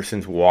Darrell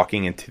Henderson's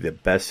walking into the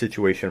best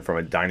situation from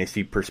a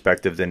dynasty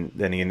perspective than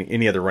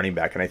any other running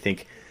back, and I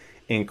think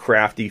in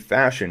crafty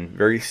fashion,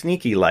 very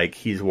sneaky like,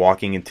 he's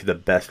walking into the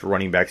best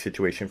running back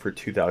situation for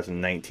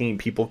 2019.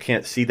 People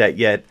can't see that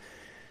yet.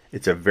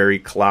 It's a very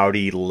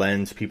cloudy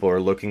lens people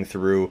are looking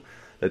through.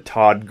 The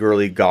Todd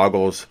Gurley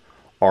goggles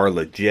are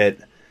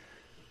legit.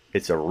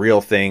 It's a real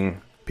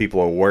thing.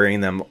 People are wearing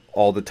them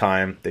all the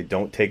time. They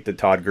don't take the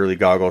Todd Gurley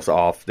goggles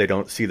off. They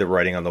don't see the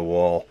writing on the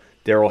wall.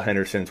 Darrell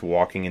Henderson's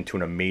walking into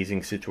an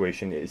amazing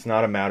situation. It's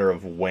not a matter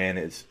of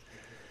when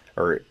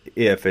or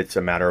if, it's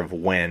a matter of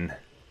when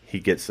he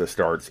gets the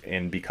starts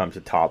and becomes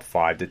a top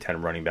 5 to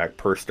 10 running back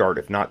per start,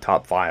 if not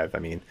top 5. I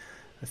mean,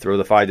 I throw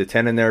the 5 to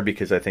 10 in there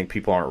because I think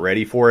people aren't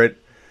ready for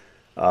it.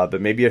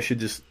 But maybe I should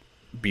just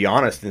be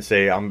honest and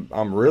say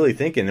I'm really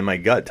thinking in my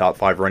gut top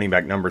 5 running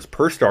back numbers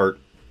per start.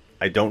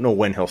 I don't know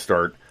when he'll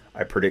start.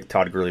 I predict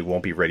Todd Gurley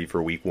won't be ready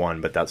for week 1,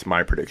 but that's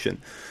my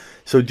prediction.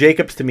 So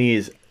Jacobs to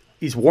me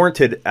he's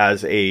warranted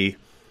as a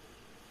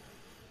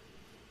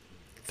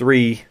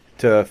 3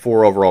 to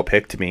 4 overall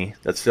pick to me.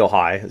 That's still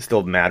high. It's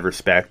still mad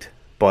respect.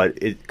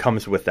 But it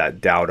comes with that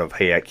doubt of,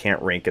 hey, I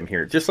can't rank him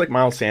here. Just like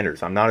Miles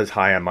Sanders. I'm not as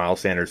high on Miles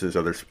Sanders as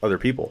other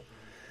people.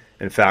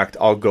 In fact,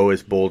 I'll go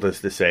as bold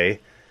as to say,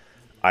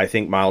 I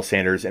think Miles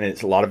Sanders, and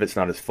a lot of it's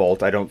not his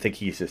fault, I don't think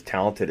he's as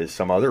talented as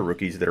some other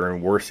rookies that are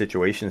in worse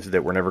situations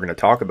that we're never going to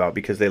talk about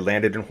because they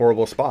landed in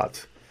horrible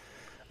spots.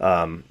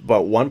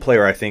 But one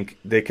player I think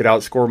they could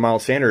outscore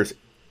Miles Sanders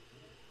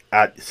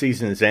at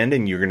season's end,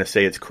 and you're going to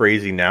say it's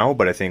crazy now,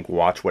 but I think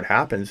watch what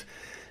happens.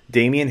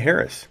 Damian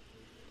Harris.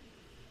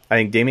 I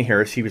think Damian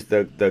Harris, he was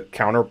the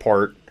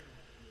counterpart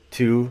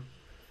to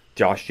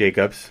Josh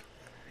Jacobs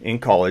in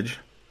college.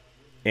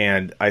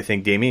 And I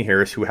think Damian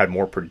Harris, who had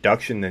more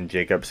production than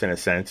Jacobs in a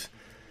sense,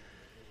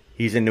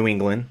 he's in New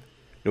England.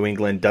 New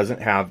England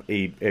doesn't have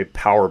a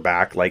power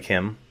back like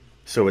him.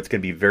 So it's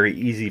going to be very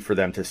easy for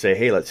them to say,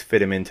 hey, let's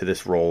fit him into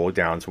this role.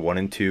 Downs 1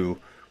 and 2.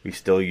 We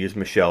still use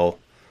Michelle.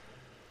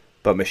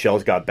 But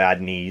Michelle's got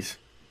bad knees.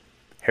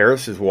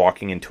 Harris is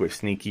walking into a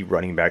sneaky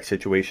running back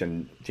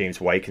situation. James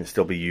White can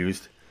still be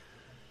used.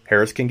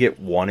 Harris can get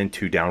 1 and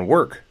 2 down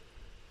work.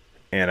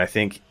 And I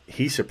think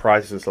he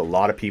surprises a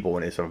lot of people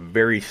and is a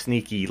very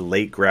sneaky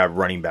late grab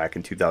running back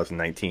in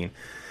 2019.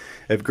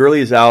 If Gurley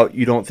is out,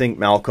 you don't think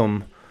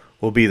Malcolm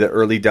will be the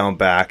early down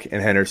back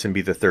and Henderson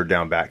be the third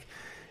down back.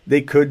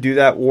 They could do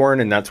that, Warren,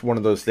 and that's one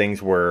of those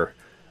things where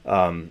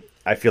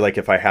I feel like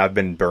if I have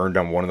been burned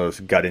on one of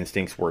those gut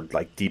instincts where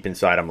like deep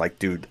inside I'm like,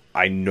 dude,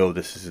 I know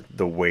this is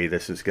the way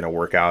this is going to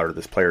work out, or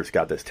this player's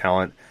got this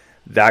talent.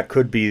 That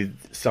could be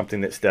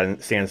something that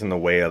stands in the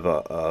way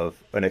of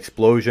an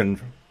explosion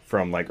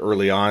from like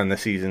early on in the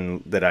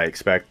season that I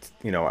expect.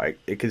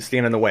 It could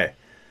stand in the way.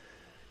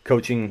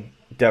 Coaching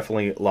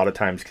definitely a lot of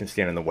times can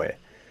stand in the way.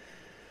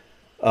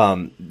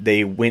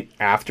 They went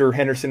after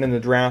Henderson in the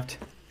draft.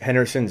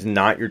 Henderson's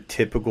not your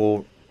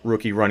typical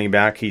rookie running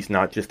back. He's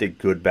not just a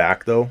good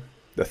back, though.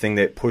 The thing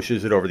that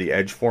pushes it over the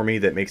edge for me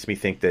that makes me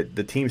think that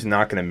the team's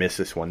not going to miss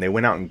this one. They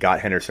went out and got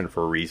Henderson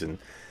for a reason.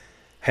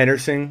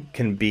 Henderson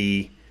can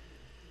be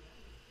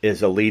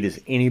as elite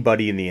as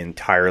anybody in the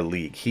entire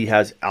league. He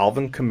has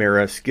Alvin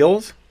Kamara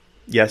skills.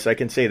 Yes, I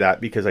can say that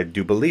because I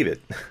do believe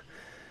it.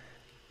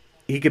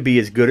 He could be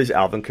as good as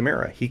Alvin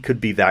Kamara. He could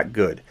be that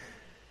good.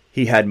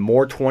 He had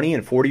more 20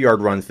 and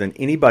 40-yard runs than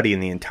anybody in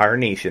the entire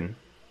nation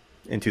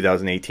in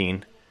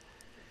 2018.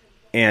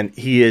 And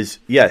he is,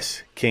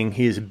 yes, King,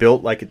 he is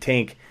built like a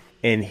tank,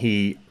 and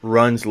he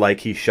runs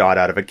like he's shot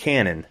out of a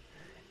cannon.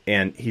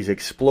 And he's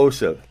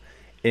explosive.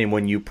 And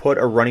when you put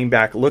a running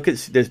back, look at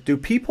this. Do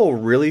people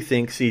really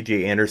think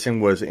C.J.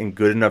 Anderson was in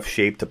good enough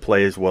shape to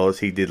play as well as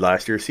he did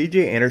last year?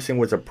 C.J. Anderson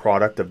was a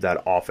product of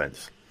that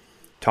offense.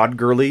 Todd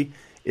Gurley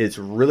is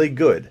really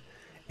good,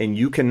 and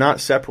you cannot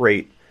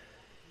separate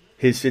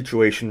his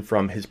situation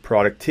from his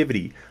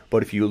productivity.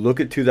 But if you look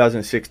at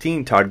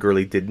 2016, Todd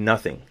Gurley did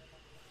nothing.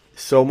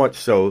 So much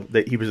so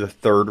that he was a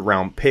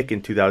third-round pick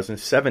in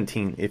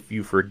 2017. If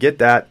you forget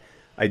that,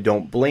 I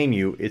don't blame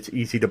you. It's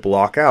easy to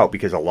block out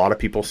because a lot of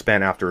people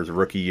spent after his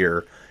rookie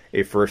year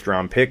a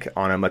first-round pick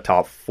on him, a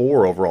top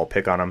 4 overall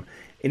pick on him,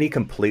 and he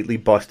completely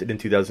busted in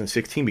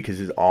 2016 because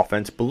his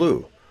offense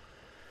blew.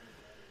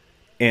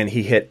 And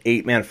he hit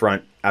 8-man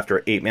front after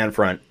 8-man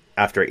front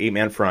after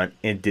 8-man front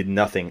and did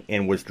nothing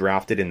and was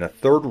drafted in the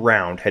 3rd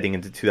round heading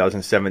into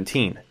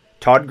 2017.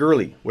 Todd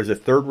Gurley was a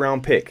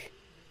 3rd-round pick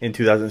in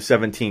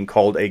 2017,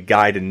 called a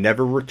guy to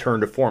never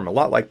return to form. A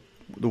lot like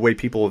the way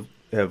people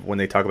have when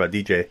they talk about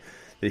DJ,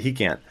 that he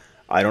can't.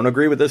 I don't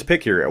agree with this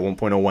pick here at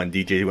 1.01.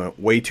 DJ went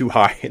way too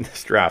high in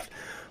this draft.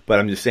 But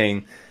I'm just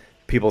saying,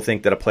 people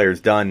think that a player's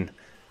done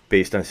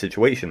based on a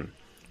situation.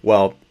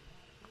 Well,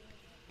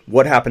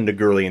 what happened to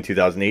Gurley in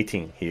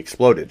 2018? He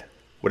exploded.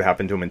 What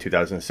happened to him in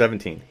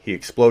 2017? He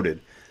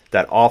exploded.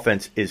 That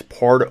offense is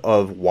part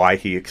of why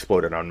he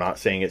exploded. I'm not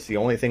saying it's the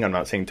only thing. I'm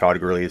not saying Todd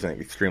Gurley isn't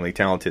extremely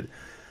talented.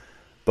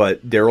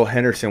 But Darrell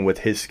Henderson, with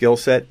his skill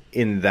set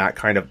in that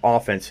kind of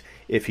offense,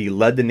 if he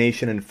led the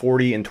nation in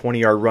 40 and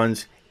 20-yard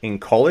runs in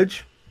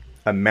college,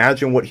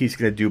 imagine what he's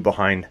going to do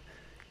behind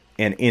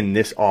and in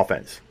this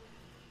offense.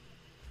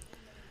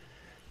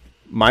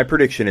 My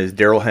prediction is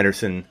Darrell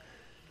Henderson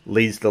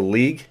leads the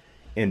league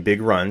in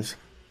big runs.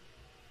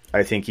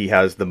 I think he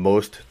has the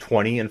most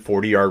 20 and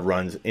 40-yard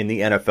runs in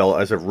the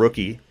NFL as a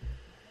rookie.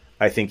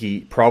 I think he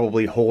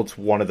probably holds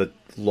one of the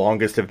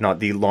longest, if not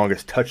the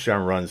longest,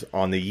 touchdown runs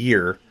on the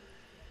year.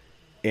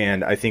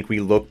 And I think we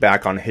look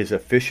back on his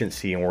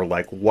efficiency and we're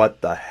like,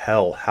 what the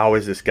hell? How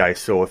is this guy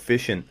so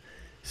efficient?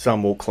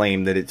 Some will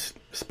claim that it's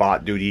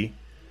spot duty,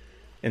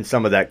 and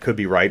some of that could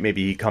be right.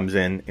 Maybe he comes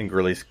in and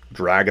Gurley's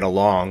dragging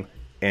along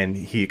and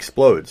he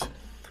explodes.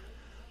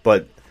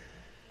 But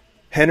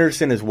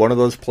Henderson is one of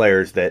those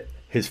players that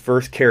his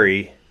first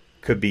carry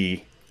could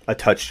be a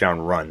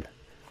touchdown run.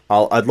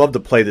 I'd love to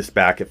play this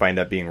back if I end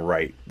up being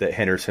right, that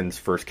Henderson's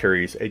first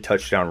carry is a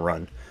touchdown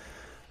run.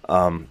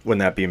 Wouldn't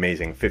that be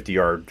amazing?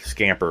 50-yard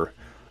scamper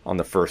on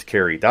the first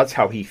carry. That's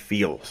how he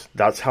feels.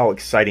 That's how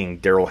exciting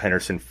Darrell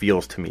Henderson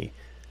feels to me.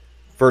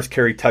 First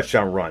carry,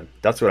 touchdown run.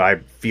 That's what I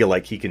feel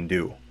like he can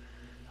do.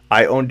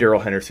 I own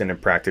Darrell Henderson in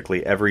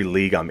practically every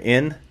league I'm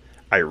in.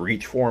 I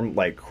reach for him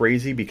like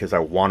crazy because I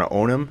want to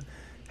own him.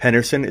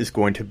 Henderson is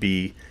going to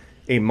be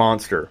a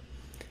monster.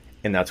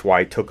 And that's why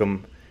I took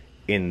him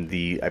in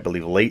the, I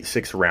believe, late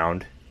 6th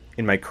round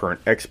in my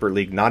current expert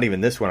league. Not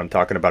even this one. I'm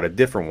talking about a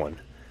different one,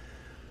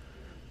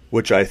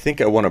 which I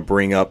think I want to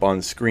bring up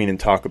on screen and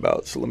talk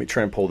about. So let me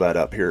try and pull that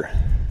up here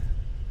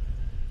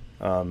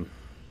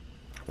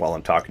while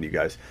I'm talking to you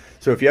guys.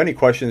 So if you have any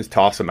questions,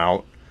 toss them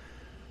out.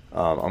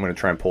 I'm going to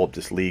try and pull up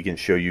this league and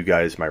show you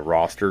guys my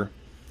roster.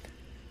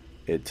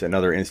 It's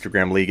another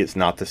Instagram league. It's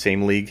not the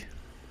same league.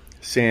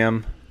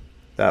 Sam,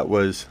 that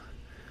was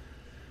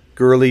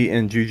Gurley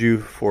and Juju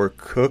for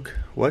Cook.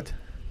 What?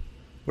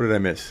 What did I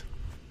miss?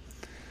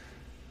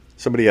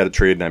 Somebody had a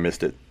trade and I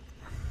missed it.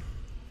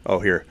 Oh,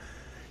 here.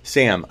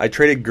 Sam, I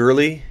traded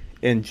Gurley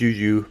and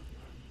Juju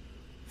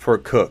for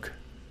Cook,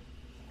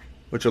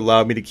 which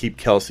allowed me to keep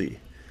Kelsey.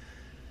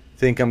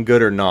 Think I'm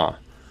good or not?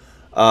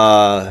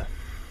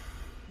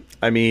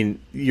 I mean,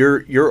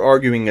 you're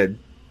arguing a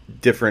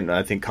different,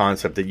 I think,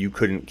 concept that you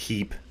couldn't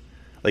keep.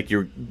 Like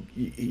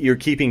you're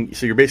keeping,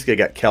 so you're basically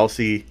got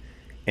Kelsey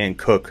and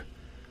Cook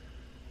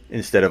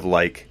instead of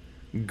like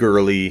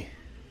Gurley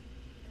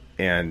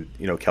and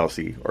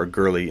Kelsey, or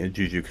Gurley and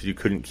Juju, because you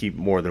couldn't keep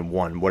more than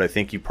one. What I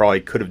think you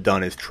probably could have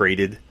done is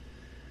traded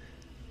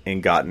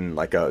and gotten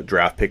like a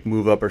draft pick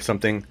move up or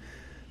something,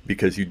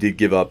 because you did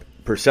give up,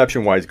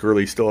 perception-wise,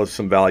 Gurley still has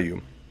some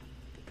value.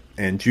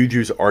 And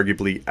Juju's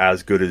arguably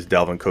as good as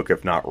Dalvin Cook,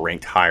 if not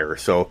ranked higher.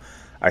 So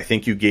I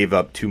think you gave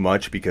up too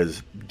much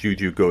because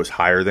Juju goes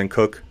higher than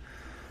Cook.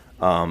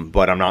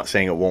 But I'm not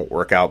saying it won't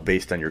work out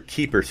based on your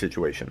keeper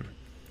situation.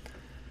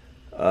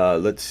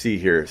 Let's see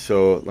here.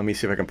 So let me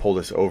see if I can pull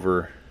this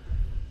over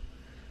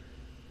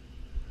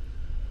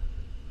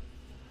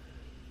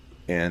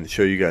and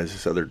show you guys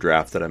this other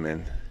draft that I'm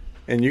in.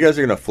 And you guys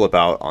are going to flip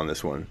out on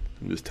this one.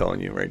 I'm just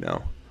telling you right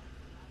now.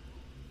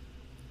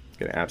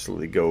 Going to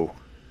absolutely go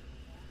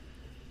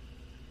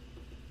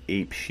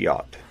ape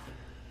shot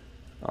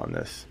on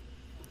this.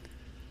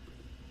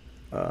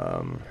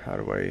 How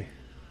do I...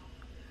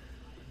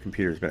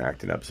 Computer's been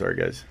acting up. Sorry,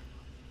 guys.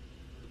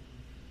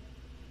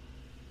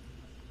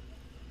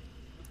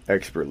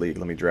 Expert league.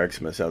 Let me drag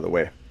some of this out of the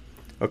way.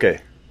 Okay.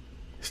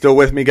 Still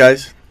with me,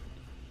 guys?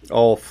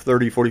 All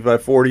 30,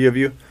 45, 40 of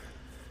you?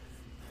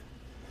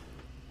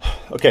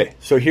 Okay,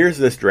 so here's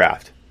this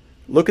draft.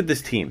 Look at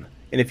this team.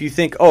 And if you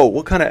think, oh,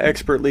 what kind of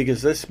expert league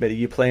is this, Smitty?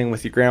 You playing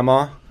with your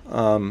grandma?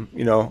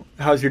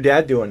 How's your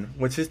dad doing?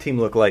 What's his team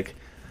look like?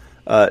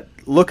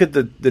 Look at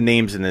the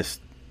names in this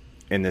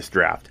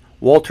draft.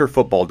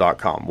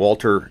 WalterFootball.com.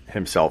 Walter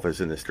himself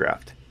is in this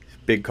draft. He's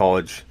a big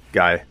college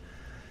guy.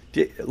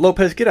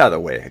 Lopez, get out of the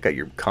way. I got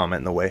your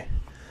comment in the way.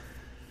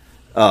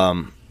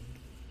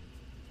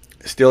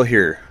 Still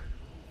here,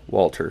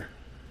 Walter.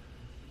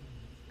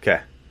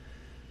 Okay.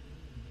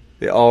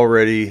 They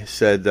already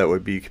said that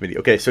would be committee.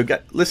 Okay, so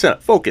listen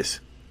up.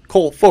 Focus.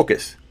 Cole,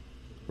 focus.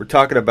 We're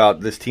talking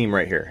about this team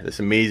right here. This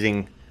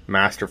amazing,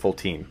 masterful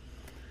team.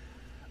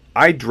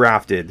 I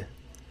drafted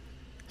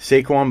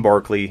Saquon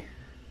Barkley.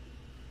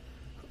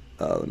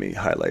 Let me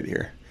highlight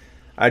here.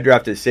 I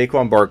drafted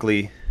Saquon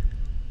Barkley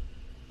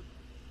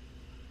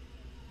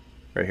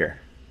right here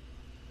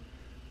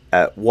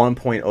at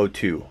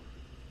 1.02.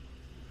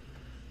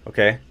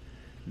 Okay?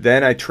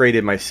 Then I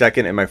traded my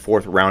second and my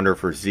fourth rounder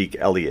for Zeke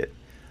Elliott.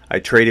 I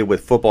traded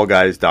with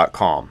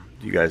footballguys.com.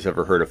 You guys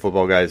ever heard of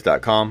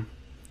footballguys.com?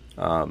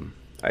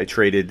 I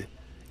traded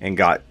and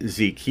got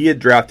Zeke. He had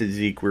drafted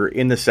Zeke. We were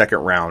in the second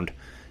round.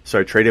 So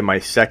I traded my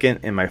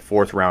second and my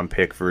fourth round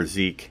pick for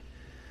Zeke.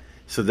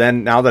 So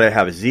then now that I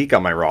have Zeke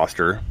on my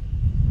roster,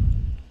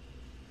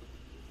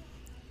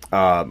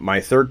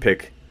 my third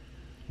pick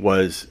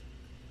was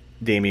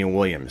Damian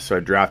Williams. So I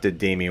drafted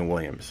Damian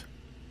Williams.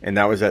 And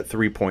that was at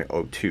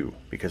 3.02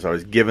 because I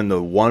was given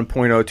the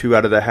 1.02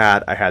 out of the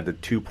hat. I had the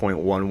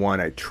 2.11.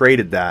 I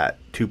traded that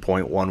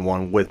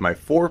 2.11 with my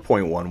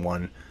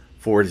 4.11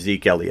 for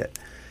Zeke Elliott.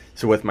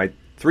 So with my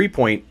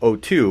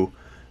 3.02,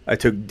 I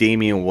took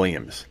Damian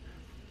Williams.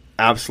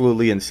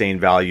 Absolutely insane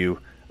value.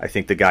 I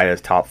think the guy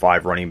has top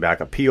 5 running back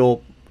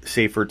appeal.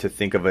 Safer to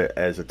think of it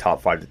as a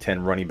top 5 to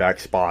 10 running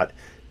back spot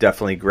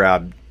definitely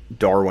grab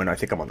Darwin. I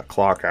think I'm on the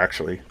clock,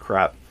 actually.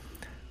 Crap.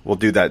 We'll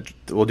do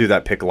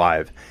that pick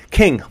live.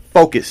 King,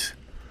 focus.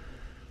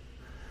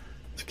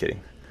 Just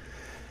kidding.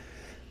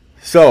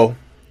 So,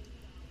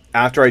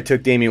 after I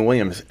took Damian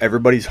Williams,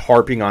 everybody's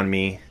harping on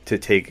me to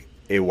take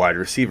a wide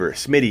receiver.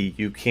 Smitty,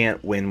 you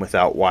can't win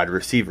without wide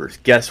receivers.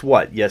 Guess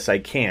what? Yes, I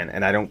can,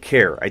 and I don't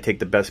care. I take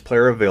the best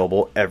player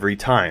available every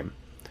time.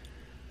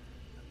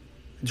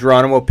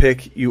 Geronimo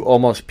pick, you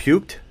almost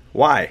puked?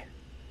 Why?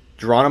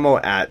 Geronimo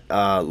at,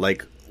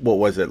 what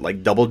was it,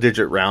 like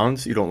double-digit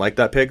rounds? You don't like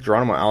that pick?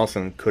 Geronimo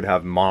Allison could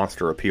have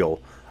monster appeal.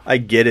 I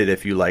get it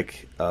if you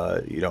like,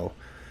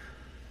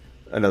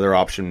 another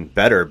option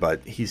better,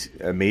 but he's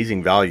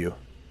amazing value.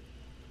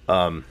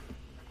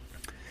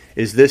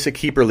 Is this a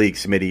keeper league,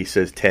 Smitty,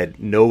 says Ted.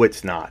 No,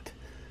 it's not.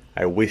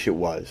 I wish it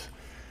was.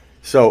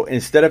 So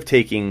instead of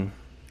taking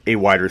a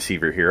wide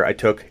receiver here, I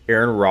took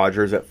Aaron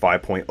Rodgers at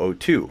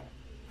 5.02.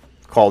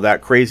 Call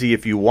that crazy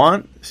if you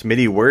want.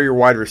 Smitty, where are your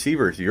wide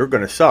receivers? You're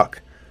going to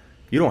suck.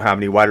 You don't have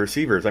any wide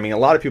receivers. I mean, a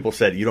lot of people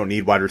said you don't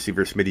need wide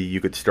receivers, Smitty.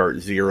 You could start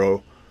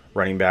 0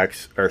 running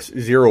backs or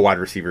 0 wide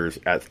receivers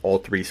at all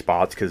 3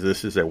 spots because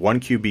this is a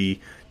 1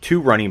 QB,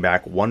 2 running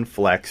back, 1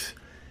 flex,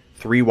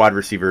 3 wide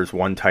receivers,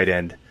 1 tight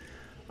end,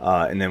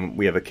 and then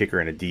we have a kicker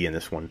and a D in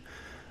this one.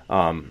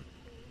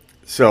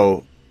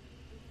 So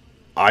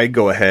I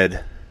go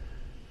ahead.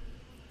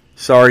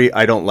 Sorry,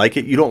 I don't like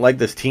it. You don't like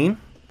this team,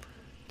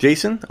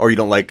 Jason? Or you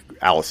don't like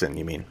Allison,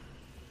 you mean?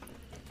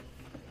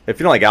 If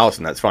you don't like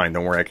Allison, that's fine.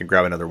 Don't worry, I can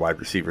grab another wide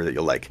receiver that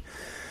you'll like.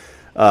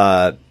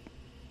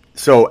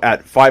 So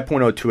at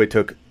 5.02, I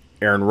took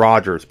Aaron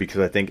Rodgers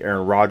because I think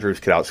Aaron Rodgers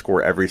could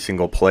outscore every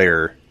single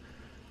player.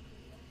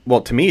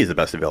 Well, to me, he's the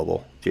best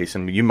available.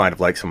 Jason, you might have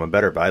liked someone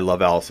better, but I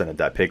love Allison at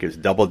that pick. It's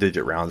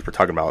double-digit rounds. We're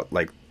talking about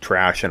like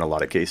trash in a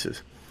lot of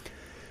cases.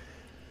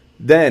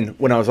 Then,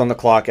 when I was on the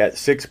clock at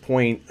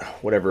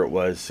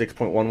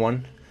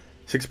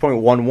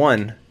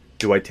 6.11,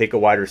 do I take a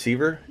wide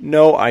receiver?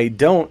 No, I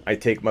don't. I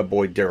take my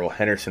boy Darrell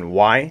Henderson.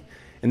 Why?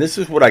 And this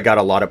is what I got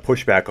a lot of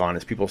pushback on,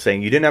 is people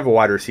saying, you didn't have a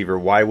wide receiver.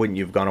 Why wouldn't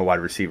you have gone a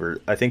wide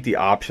receiver? I think the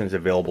options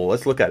available.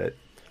 Let's look at it.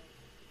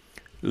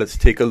 Let's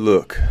take a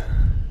look.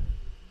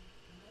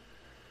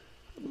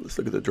 Let's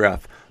look at the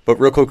draft. But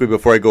real quickly,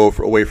 before I go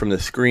away from the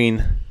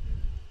screen.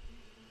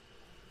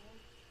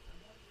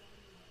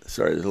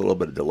 Sorry, there's a little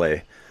bit of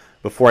delay.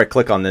 Before I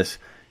click on this,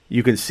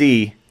 you can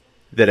see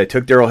that I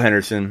took Darrell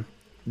Henderson.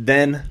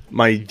 Then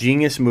my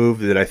genius move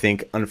that I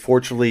think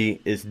unfortunately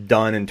is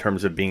done in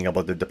terms of being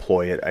able to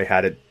deploy it. I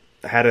had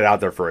it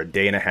out there for a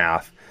day and a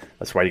half.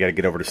 That's why you got to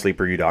get over to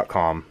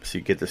sleeperu.com so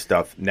you get this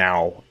stuff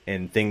now,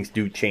 and things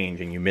do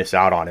change and you miss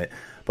out on it.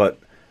 But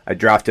I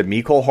drafted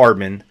Mecole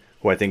Hardman,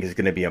 who I think is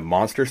going to be a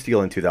monster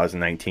steal in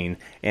 2019,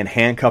 and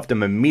handcuffed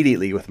him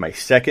immediately with my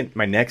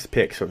next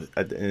pick. So in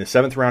the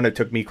 7th round, I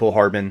took Mecole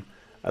Hardman.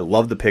 I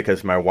love the pick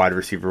as my wide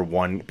receiver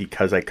 1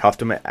 because I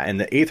cuffed him in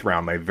the 8th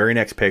round, my very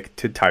next pick,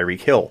 to Tyreek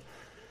Hill.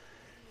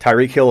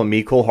 Tyreek Hill and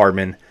Mecole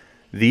Hardman,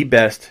 the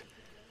best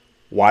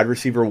wide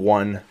receiver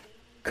 1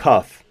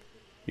 cuff.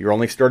 You're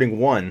only starting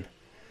 1.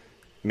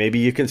 Maybe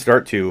you can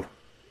start 2.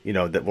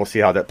 That we'll see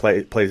how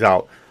that plays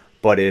out.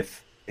 But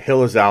if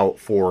Hill is out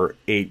for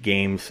 8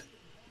 games,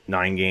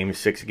 9 games,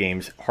 6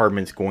 games,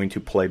 Hardman's going to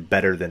play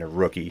better than a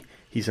rookie.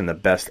 He's in the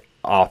best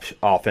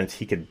offense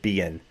he could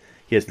be in.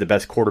 He has the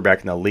best quarterback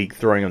in the league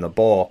throwing him the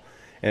ball.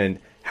 And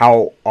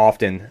how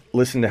often,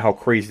 listen to how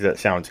crazy that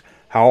sounds,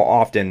 how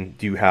often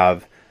do you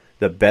have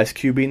the best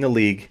QB in the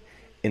league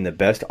in the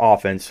best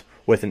offense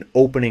with an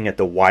opening at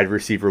the wide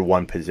receiver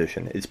 1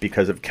 position? It's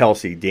because of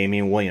Kelsey,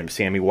 Damian Williams,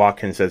 Sammy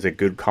Watkins as a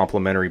good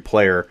complementary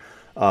player.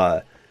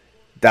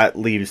 That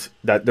leaves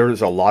that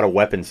there's a lot of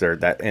weapons there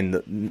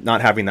and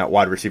not having that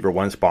wide receiver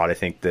 1 spot, I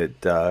think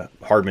that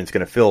Hardman's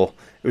going to fill.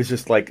 It was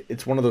just like,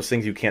 it's one of those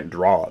things you can't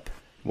draw up.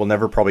 We'll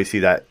never probably see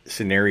that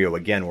scenario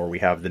again where we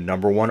have the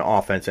number 1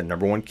 offense and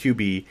number 1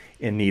 QB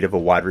in need of a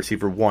wide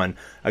receiver 1,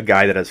 a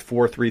guy that has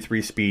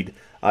 4.33 speed,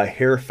 a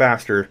hair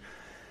faster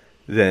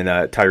than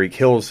Tyreek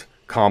Hill's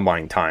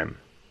combine time.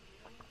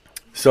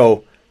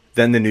 So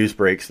then the news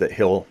breaks that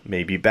Hill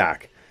may be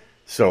back.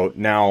 So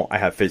now I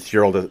have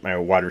Fitzgerald as my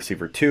wide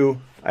receiver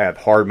 2. I have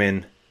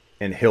Hardman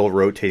and Hill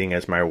rotating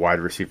as my wide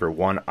receiver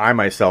 1. I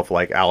myself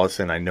like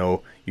Allison. I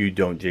know you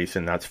don't,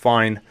 Jason. That's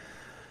fine.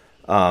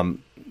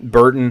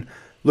 Burton.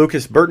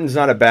 Lucas, Burton's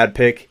not a bad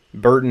pick.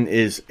 Burton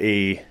is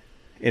in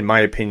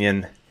my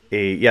opinion,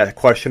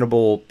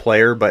 questionable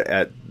player, but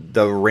at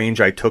the range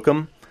I took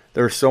him,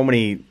 there are so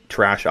many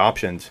trash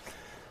options.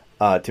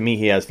 To me,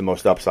 he has the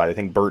most upside. I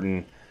think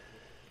Burton,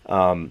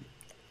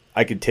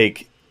 I could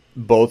take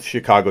both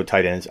Chicago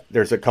tight ends.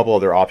 There's a couple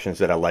other options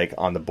that I like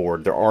on the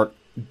board. There aren't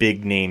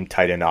big name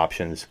tight end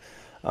options.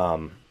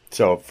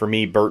 So for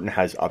me, Burton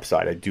has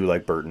upside. I do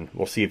like Burton.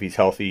 We'll see if he's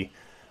healthy.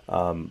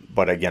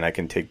 But again, I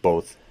can take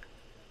both.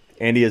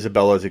 Andy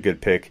Isabella is a good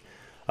pick.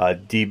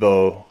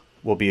 Debo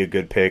will be a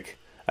good pick.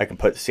 I can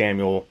put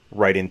Samuel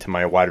right into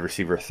my wide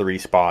receiver 3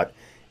 spot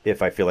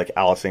if I feel like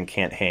Allison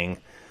can't hang.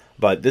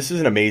 But this is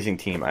an amazing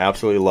team. I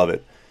absolutely love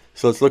it.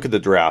 So let's look at the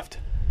draft.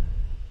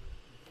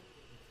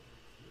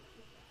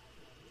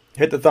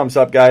 Hit the thumbs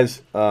up,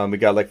 guys. We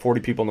got like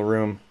 40 people in the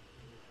room.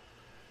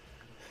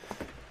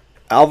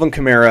 Alvin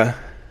Kamara,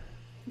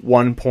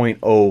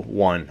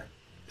 1.01.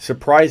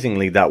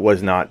 Surprisingly, that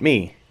was not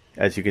me.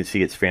 As you can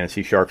see, it's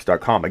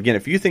fantasysharks.com. Again,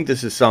 if you think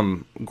this is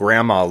some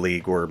grandma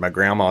league where my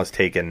grandma's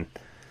taken,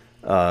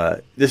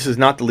 this is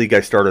not the league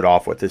I started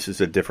off with. This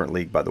is a different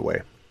league, by the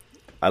way.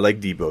 I like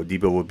Debo.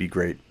 Debo would be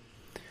great.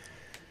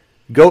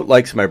 Goat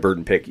likes my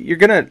Burton pick. You're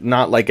going to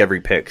not like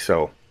every pick,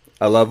 so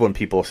I love when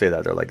people say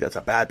that. They're like, that's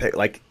a bad pick.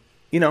 Like,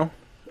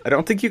 I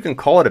don't think you can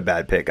call it a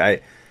bad pick.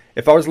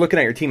 If I was looking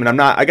at your team,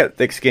 and I got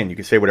thick skin, you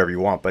can say whatever you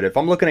want, but if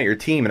I'm looking at your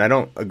team and I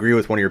don't agree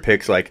with one of your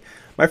picks, like,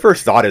 my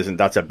first thought isn't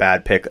that's a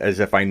bad pick, as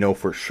if I know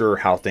for sure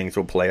how things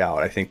will play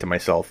out. I think to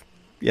myself,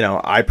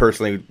 I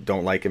personally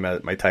don't like him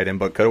at my tight end,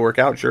 but could it work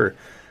out? Sure.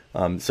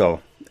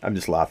 So I'm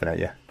just laughing at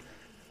you.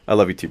 I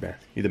love you too, man.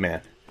 You're the man.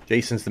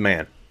 Jason's the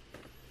man.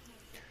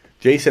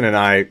 Jason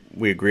and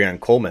we agree on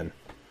Coleman.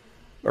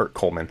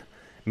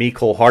 Me,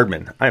 Cole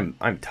Hardman.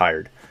 I'm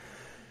tired.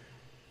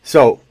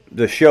 So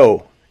the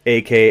show,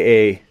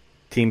 a.k.a.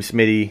 Team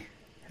Smitty.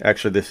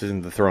 Actually, this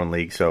isn't the Throne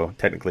League, so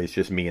technically it's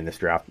just me in this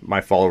draft.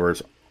 My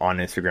followers on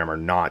Instagram are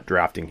not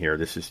drafting here.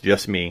 This is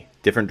just me.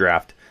 Different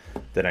draft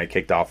than I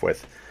kicked off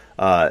with.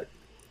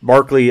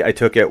 Barkley, I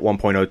took at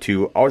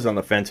 1.02. I was on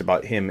the fence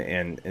about him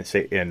and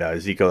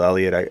Ezekiel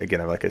Elliott.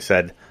 Again, like I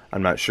said,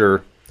 I'm not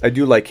sure. I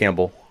do like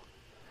Campbell.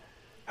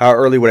 How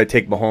early would I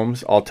take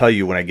Mahomes? I'll tell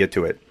you when I get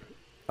to it.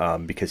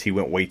 Because he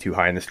went way too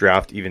high in this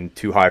draft, even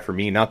too high for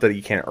me. Not that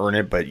he can't earn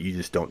it, but you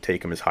just don't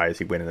take him as high as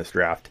he went in this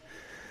draft.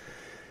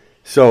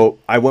 So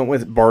I went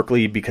with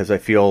Barkley because I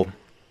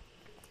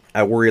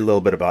worry a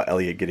little bit about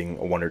Elliott getting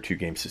a 1 or 2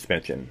 game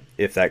suspension.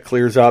 If that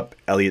clears up,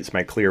 Elliott's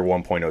my clear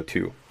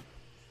 1.02.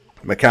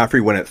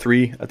 McCaffrey went at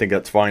 3. I think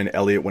that's fine.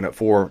 Elliott went at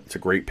 4. It's a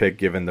great pick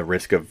given the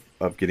risk of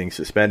getting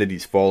suspended.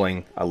 He's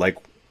falling. I like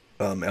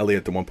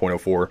Elliott to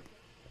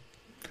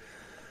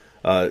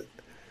 1.04.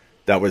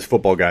 That was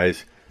Football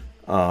Guys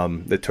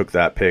that took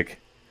that pick,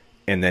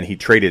 and then he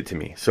traded to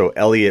me. So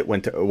Elliott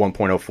went to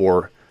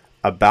 1.04.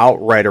 About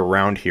right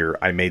around here,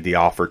 I made the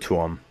offer to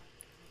him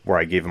where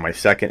I gave him my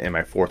second and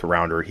my fourth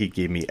rounder. He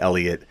gave me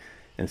Elliott,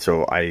 and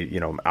so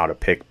I'm out of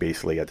pick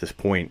basically at this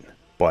point.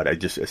 But I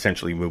just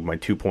essentially moved my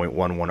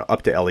 2.11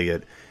 up to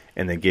Elliott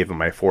and then gave him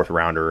my fourth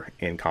rounder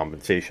in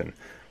compensation,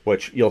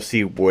 which you'll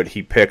see what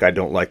he picked. I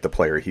don't like the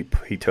player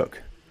he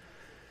took.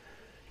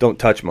 Don't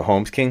touch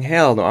Mahomes. King,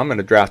 hell no, I'm going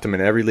to draft him in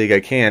every league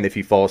I can if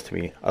he falls to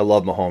me. I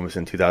love Mahomes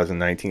in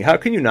 2019. How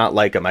can you not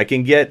like him? I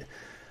can get,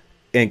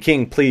 and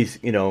King, please,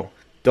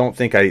 don't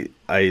think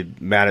I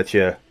mad at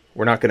you.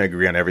 We're not going to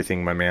agree on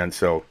everything, my man,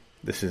 so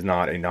this is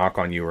not a knock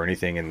on you or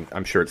anything, and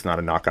I'm sure it's not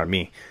a knock on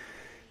me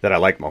that I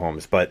like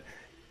Mahomes, but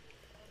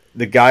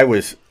the guy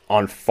was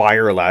on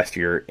fire last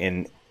year,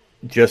 and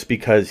just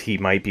because he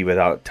might be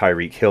without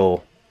Tyreek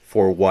Hill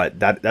for what?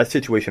 That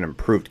situation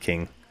improved,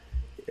 King.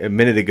 A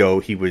minute ago,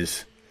 he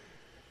was,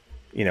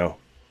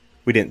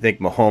 we didn't think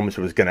Mahomes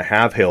was going to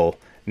have Hill.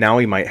 Now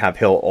he might have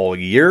Hill all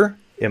year.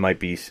 He might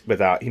be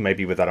without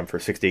him for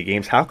 6 to 8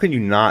 games. How can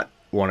you not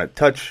want to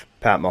touch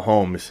Pat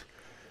Mahomes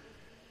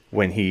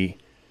when he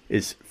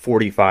is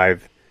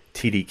 45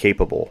 TD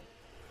capable?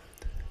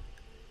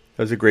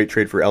 That was a great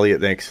trade for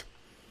Elliott. Thanks.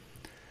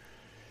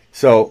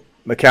 So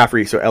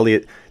McCaffrey, so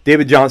Elliott.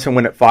 David Johnson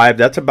went at 5.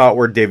 That's about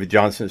where David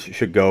Johnson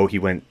should go. He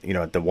went,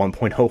 at the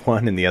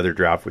 1.01 in the other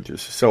draft, which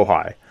is so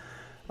high.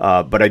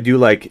 But I do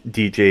like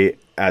DJ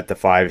at the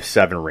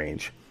 5-7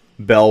 range.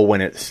 Bell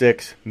went at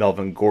 6.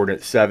 Melvin Gordon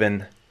at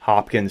 7.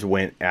 Hopkins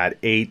went at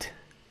 8.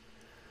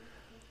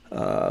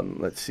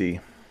 Let's see.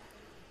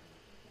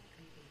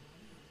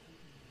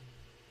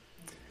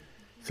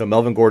 So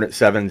Melvin Gordon at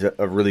 7 is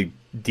a really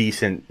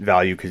decent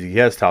value because he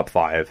has top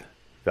 5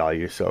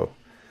 value. So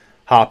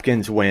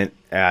Hopkins went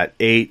at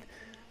 8.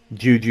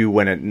 Juju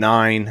went at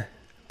 9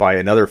 by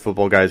another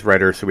Football Guys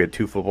writer. So we had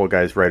 2 Football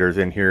Guys writers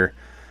in here.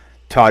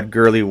 Todd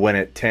Gurley went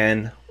at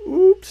 10.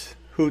 Oops.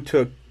 Who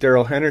took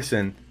Darrell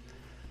Henderson?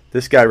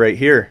 This guy right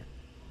here.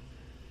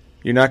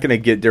 You're not going to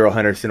get Darrell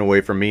Henderson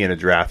away from me in a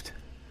draft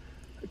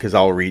because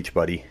I'll reach,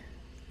 buddy.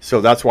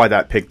 So that's why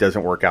that pick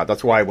doesn't work out.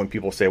 That's why when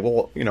people say,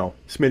 well,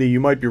 Smitty, you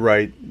might be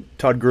right.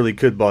 Todd Gurley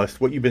could bust.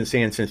 What you've been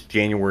saying since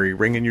January,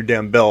 ringing your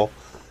damn bell.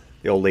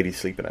 The old lady's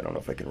sleeping. I don't know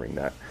if I can ring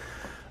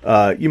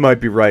that. You might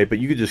be right, but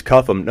you could just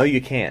cuff them. No,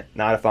 you can't.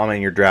 Not if I'm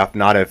in your draft.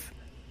 Not if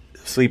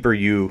Sleeper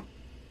U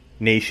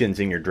Nation's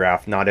in your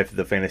draft. Not if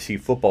the Fantasy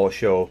Football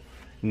Show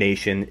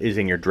Nation is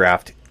in your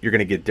draft. You're going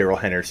to get Darrell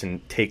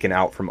Henderson taken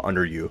out from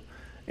under you,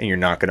 and you're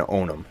not going to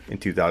own him in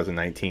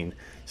 2019.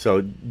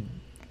 So,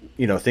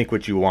 think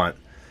what you want.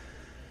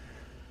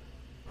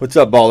 What's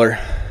up, baller?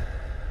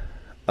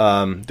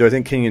 Do I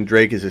think Kenyon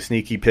Drake is a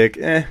sneaky pick?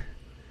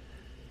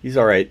 He's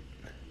all right.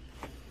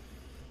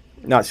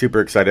 Not super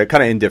excited.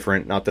 Kind of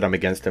indifferent. Not that I'm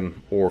against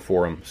him or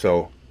for him.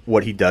 So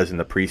what he does in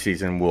the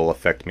preseason will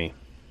affect me.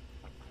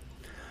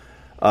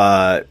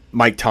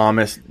 Mike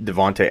Thomas,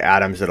 Devontae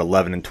Adams at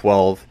 11 and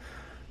 12.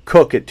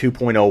 Cook at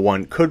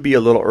 2.01 could be a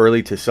little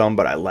early to some,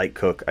 but I like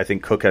Cook. I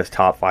think Cook has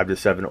top 5 to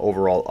 7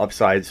 overall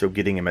upside, so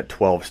getting him at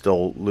 12,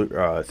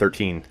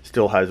 13,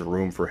 still has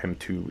room for him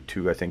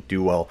to I think,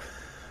 do well.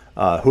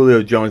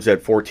 Julio Jones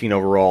at 14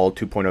 overall,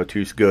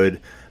 2.02 is good.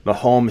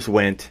 Mahomes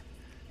went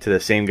to the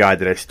same guy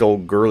that I stole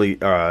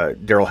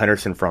Darrell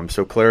Henderson from,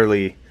 so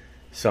clearly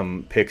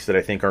some picks that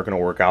I think aren't going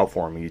to work out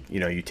for him.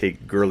 You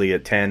take Gurley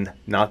at 10.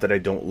 Not that I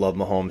don't love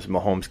Mahomes.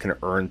 Mahomes can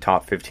earn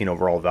top 15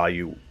 overall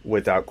value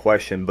without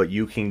question, but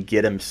you can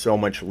get him so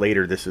much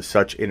later. This is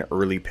such an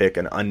early pick,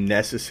 an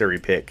unnecessary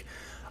pick.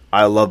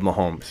 I love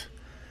Mahomes,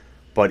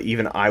 but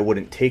even I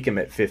wouldn't take him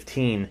at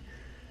 15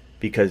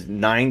 because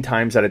 9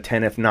 times out of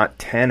 10, if not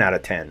 10 out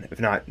of 10, if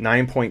not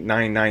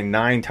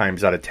 9.999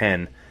 times out of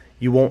 10,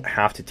 you won't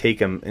have to take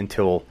him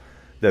until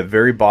the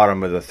very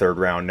bottom of the third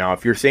round. Now,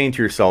 if you're saying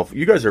to yourself,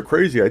 you guys are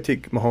crazy, I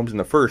take Mahomes in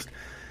the first,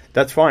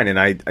 that's fine, and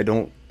I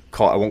won't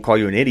call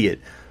you an idiot,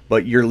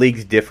 but your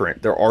league's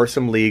different. There are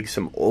some leagues,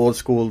 some old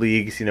school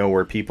leagues,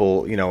 where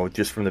people,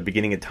 just from the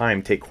beginning of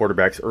time take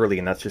quarterbacks early,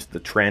 and that's just the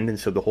trend, and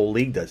so the whole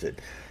league does it.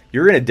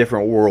 You're in a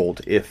different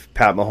world if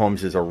Pat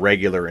Mahomes is a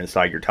regular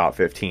inside your top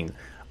 15.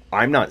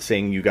 I'm not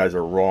saying you guys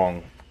are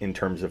wrong in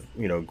terms of,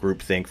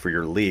 groupthink for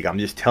your league. I'm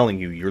just telling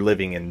you, you're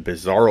living in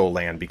bizarro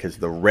land because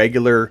the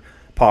regular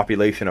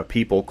population of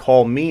people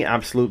call me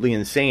absolutely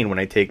insane when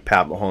I take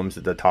Pat Mahomes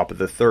at the top of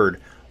the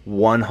third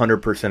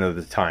 100% of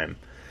the time.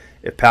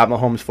 If Pat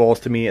Mahomes falls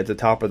to me at the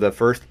top of the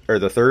first or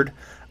the third,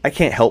 I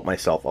can't help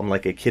myself. I'm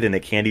like a kid in a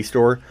candy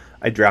store.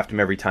 I draft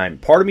him every time.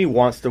 Part of me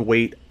wants to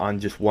wait on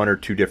just 1 or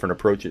 2 different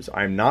approaches.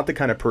 I'm not the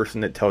kind of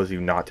person that tells you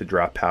not to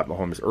draft Pat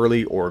Mahomes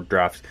early or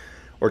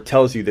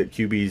tells you that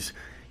QB's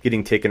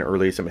getting taken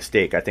early is a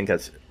mistake. I think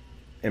that's,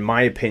 in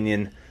my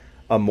opinion,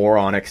 a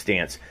moronic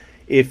stance.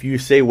 If you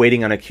say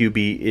waiting on a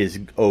QB is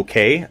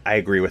okay, I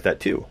agree with that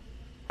too.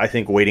 I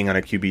think waiting on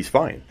a QB is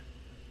fine.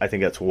 I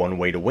think that's one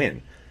way to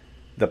win.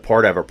 The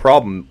part I have a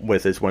problem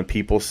with is when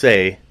people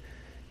say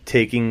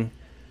taking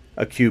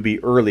a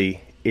QB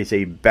early is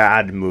a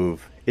bad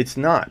move. It's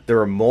not.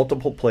 There are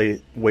multiple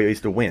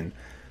ways to win.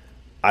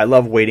 I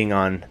love waiting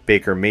on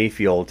Baker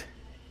Mayfield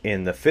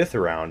in the 5th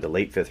round, the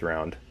late 5th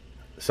round,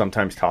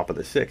 sometimes top of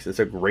the 6th. It's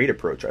a great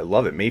approach. I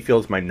love it.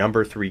 Mayfield's my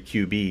number 3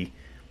 QB,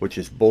 which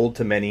is bold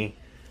to many.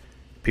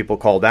 People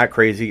call that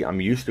crazy. I'm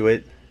used to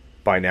it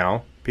by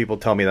now. People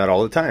tell me that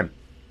all the time.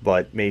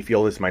 But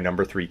Mayfield is my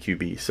number 3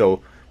 QB.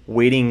 So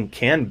waiting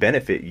can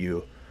benefit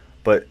you,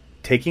 but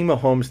taking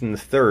Mahomes in the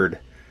 3rd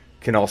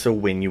can also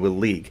win you a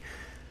league.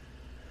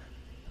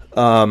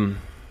 Baller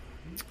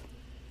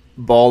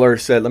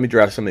said, let me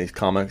draft some of these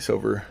comics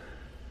over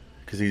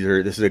because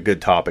this is a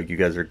good topic. You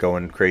guys are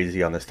going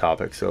crazy on this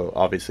topic, so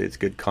obviously it's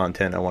good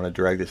content. I want to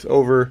drag this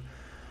over.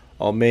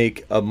 I'll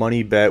make a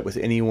money bet with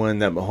anyone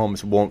that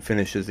Mahomes won't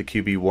finish as the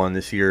QB1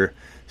 this year.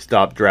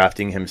 Stop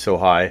drafting him so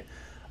high.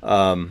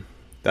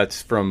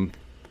 That's from...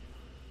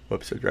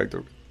 Whoops, I dragged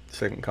the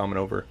second comment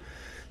over.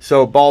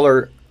 So,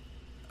 Baller,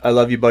 I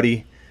love you,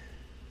 buddy.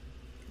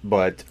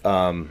 But,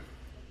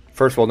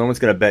 first of all, no one's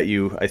going to bet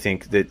you, I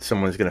think, that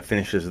someone's going to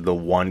finish as the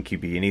 1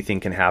 QB. Anything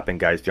can happen.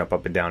 Guys jump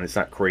up and down. It's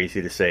not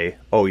crazy to say,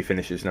 oh, he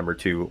finishes number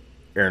 2.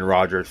 Aaron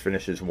Rodgers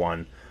finishes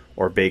 1.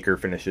 Or Baker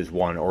finishes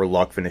 1. Or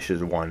Luck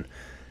finishes 1.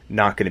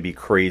 Not going to be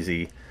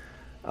crazy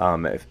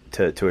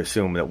to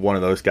assume that one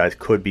of those guys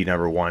could be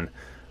number 1.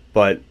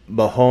 But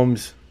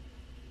Mahomes,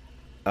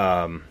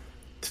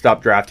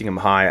 stop drafting him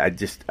high.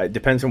 It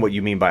depends on what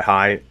you mean by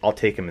high. I'll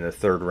take him in the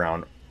 3rd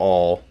round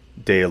all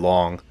day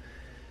long.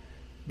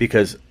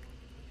 Because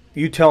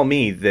you tell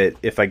me that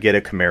if I get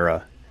a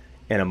Kamara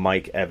and a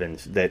Mike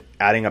Evans, that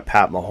adding a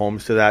Pat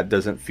Mahomes to that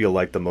doesn't feel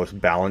like the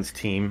most balanced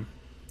team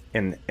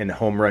and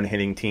home run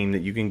hitting team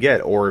that you can get.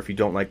 Or if you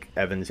don't like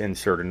Evans,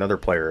 insert another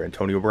player,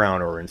 Antonio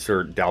Brown, or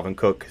insert Dalvin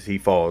Cook because he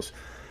falls.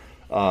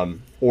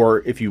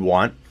 Or if you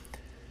want,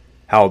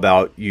 how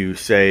about you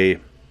say,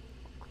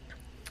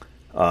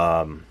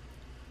 I'm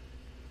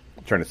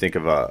trying to think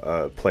of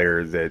a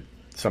player that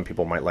some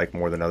people might like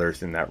more than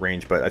others in that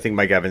range, but I think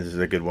Mike Evans is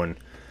a good one.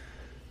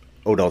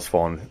 Odell's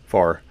fallen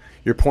far.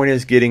 Your point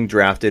is getting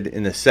drafted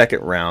in the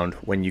 2nd round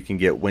when you can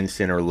get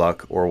Winston or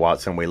Luck or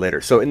Watson way later.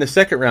 So in the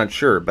 2nd round,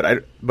 sure,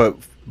 but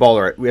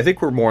Baller, I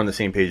think we're more on the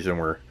same page than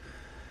we're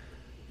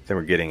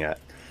getting at.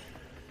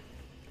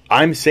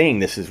 I'm saying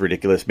this is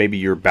ridiculous. Maybe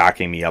you're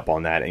backing me up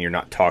on that, and you're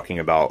not talking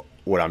about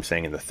what I'm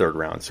saying in the 3rd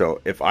round.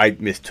 So if I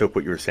mistook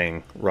what you were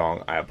saying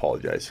wrong, I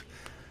apologize.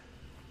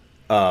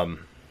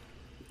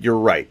 You're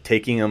right.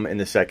 Taking him in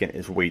the 2nd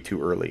is way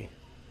too early.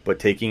 But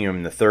taking him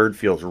in the 3rd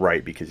feels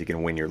right because he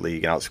can win your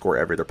league and outscore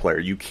every other player.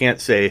 You can't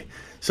say...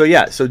 So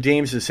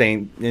James is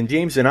saying... And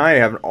James and I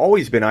haven't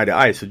always been eye to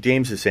eye. So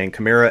James is saying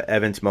Kamara,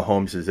 Evans,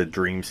 Mahomes is a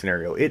dream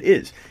scenario. It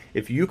is.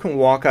 If you can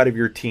walk out of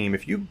your team,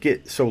 if you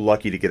get so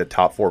lucky to get a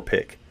top 4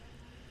 pick...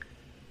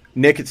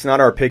 Nick, it's not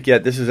our pick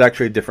yet. This is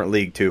actually a different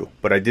league too.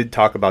 But I did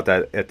talk about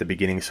that at the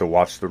beginning, so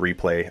watch the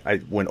replay.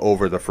 I went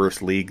over the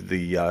first league,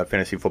 the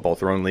Fantasy Football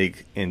Throne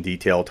League, in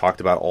detail.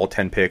 Talked about all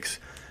 10 picks.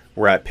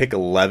 We're at pick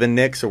 11,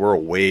 Nick, so we're a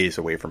ways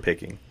away from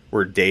picking.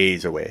 We're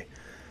days away.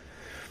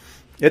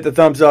 Hit the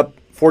thumbs up.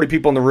 40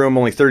 people in the room,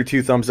 only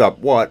 32 thumbs up.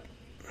 What?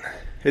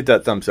 Hit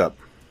that thumbs up.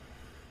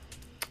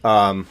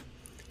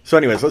 So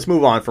anyways, let's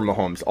move on from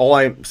Mahomes. All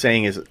I'm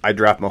saying is I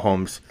draft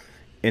Mahomes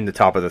in the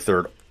top of the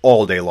third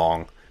all day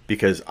long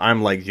because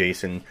I'm like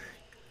Jason.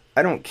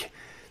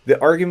 The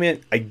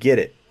argument, I get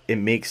it. It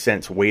makes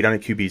sense. Wait on a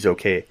QB is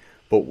okay.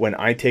 But when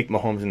I take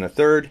Mahomes in the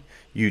third,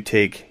 you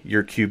take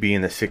your QB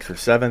in the 6th or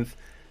 7th,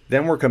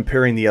 then we're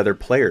comparing the other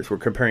players. We're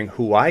comparing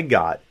who I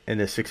got in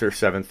the 6th or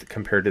 7th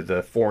compared to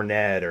the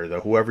Fournette or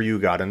the whoever you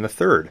got in the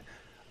third.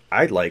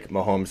 I like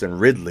Mahomes and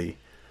Ridley.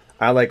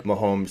 I like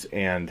Mahomes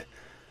and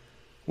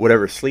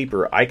whatever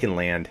sleeper I can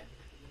land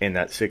in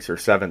that 6th or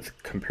 7th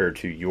compared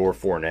to your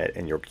Fournette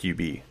and your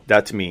QB.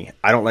 That's me.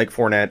 I don't like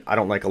Fournette. I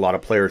don't like a lot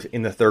of players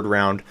in the third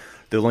round.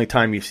 The only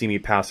time you see me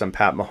pass on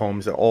Pat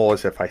Mahomes at all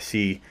is if I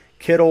see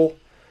Kittle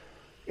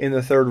in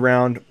the third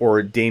round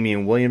or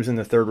Damian Williams in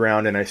the third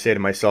round, and I say to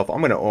myself, I'm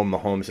going to own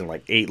Mahomes in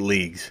like 8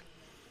 leagues.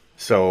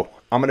 So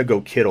I'm going to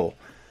go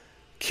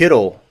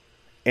Kittle,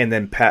 and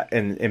then Pat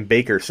and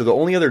Baker. So the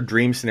only other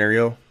dream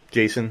scenario,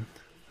 Jason,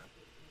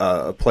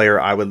 a player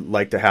I would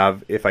like to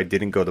have if I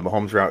didn't go the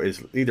Mahomes route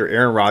is either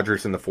Aaron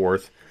Rodgers in the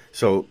 4th.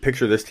 So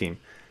picture this team: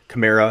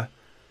 Kamara,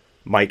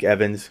 Mike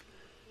Evans,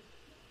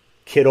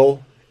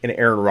 Kittle, and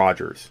Aaron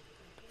Rodgers.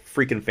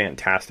 Freaking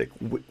fantastic.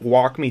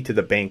 Walk me to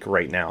the bank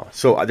right now.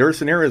 So there are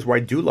scenarios where I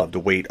do love to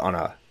wait on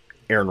a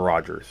Aaron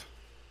Rodgers,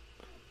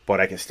 but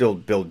I can still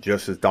build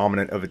just as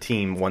dominant of a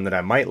team, one that I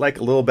might like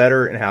a little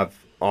better and have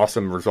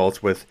awesome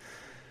results with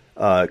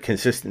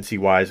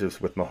consistency-wise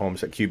is with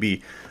Mahomes at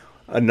QB.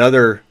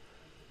 Another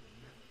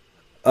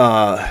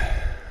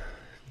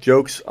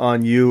joke's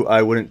on you.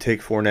 I wouldn't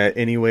take Fournette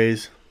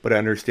anyways, but I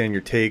understand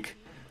your take.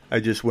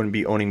 I just wouldn't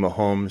be owning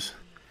Mahomes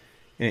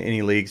in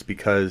any leagues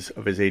because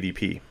of his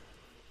ADP.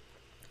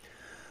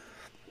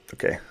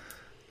 Okay.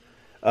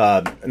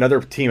 Another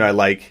team I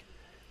like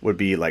would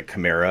be like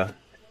Kamara,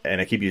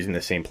 and I keep using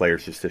the same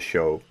players just to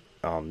show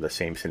the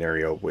same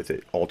scenario with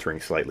it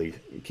altering slightly,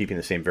 keeping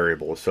the same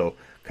variables. So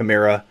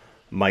Kamara,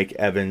 Mike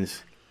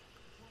Evans,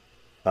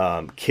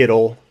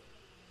 Kittle,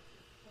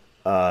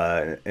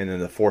 and in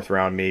the 4th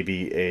round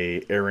maybe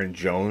a Aaron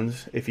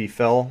Jones if he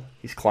fell.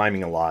 He's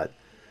climbing a lot.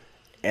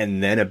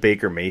 And then a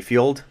Baker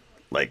Mayfield.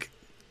 Like,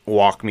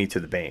 walk me to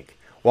the bank.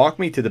 Walk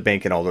me to the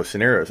bank in all those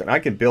scenarios, and I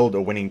can build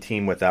a winning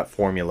team with that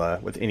formula,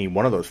 with any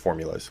one of those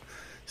formulas.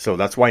 So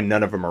that's why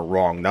none of them are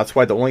wrong. That's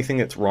why the only thing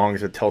that's wrong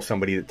is to tell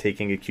somebody that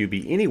taking a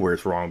QB anywhere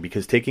is wrong,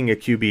 because taking a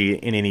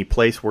QB in any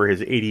place where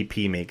his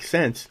ADP makes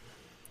sense,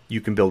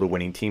 you can build a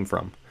winning team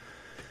from.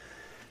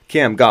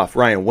 Cam, Goff,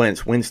 Ryan,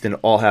 Wentz, Winston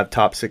all have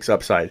top 6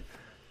 upside.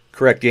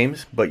 Correct,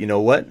 James, but you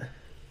know what?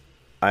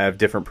 I have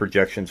different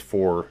projections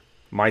for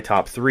my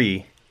top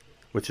 3,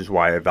 which is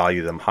why I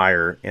value them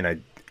higher,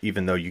 and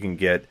even though you can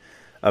get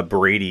a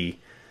Brady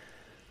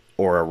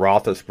or a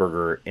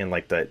Roethlisberger in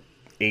like the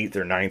 8th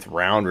or 9th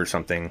round or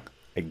something,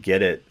 I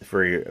get it. It's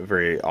very,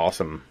 very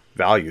awesome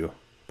value,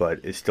 but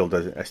it still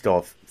doesn't. I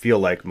still feel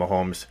like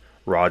Mahomes,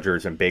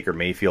 Rodgers, and Baker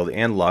Mayfield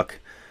and Luck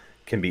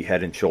can be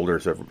head and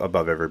shoulders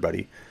above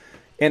everybody.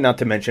 And not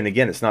to mention,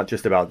 again, it's not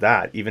just about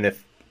that. Even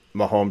if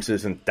Mahomes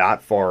isn't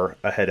that far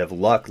ahead of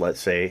Luck,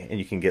 let's say, and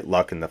you can get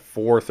Luck in the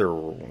 4th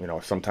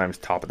or sometimes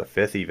top of the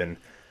 5th even,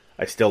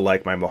 I still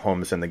like my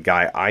Mahomes and the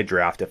guy I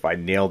draft if I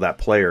nail that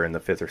player in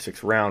the 5th or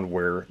 6th round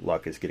where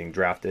Luck is getting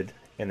drafted.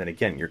 And then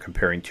again, you're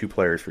comparing 2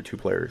 players for 2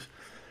 players.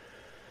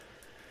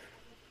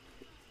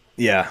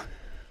 Yeah.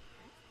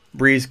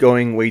 Breeze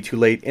going way too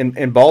late. And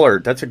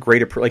Baller, that's a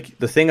great approach. Like,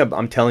 the thing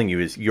I'm telling you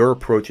is your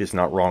approach is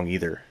not wrong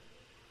either.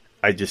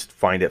 I just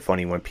find it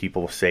funny when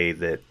people say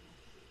that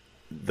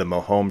the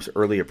Mahomes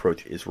early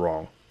approach is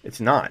wrong. It's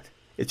not.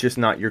 It's just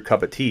not your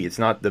cup of tea. It's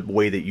not the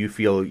way that you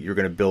feel you're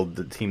going to build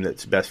the team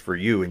that's best for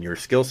you and your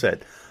skill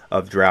set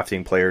of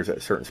drafting players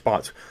at certain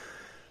spots.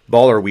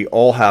 Baller, we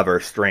all have our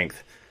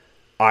strength.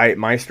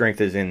 My strength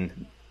is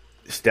in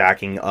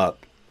stacking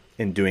up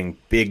and doing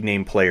big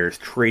name players,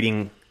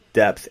 trading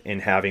depth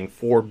and having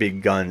 4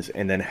 big guns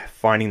and then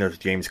finding those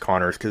James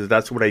Connors, because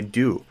that's what I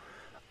do.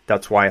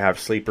 That's why I have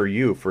Sleeper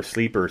U for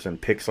sleepers and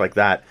picks like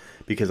that,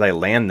 because I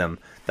land them.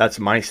 That's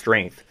my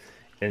strength.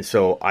 And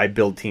so I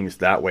build teams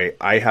that way.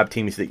 I have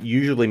teams that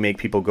usually make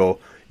people go,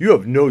 you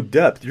have no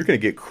depth, you're going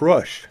to get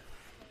crushed.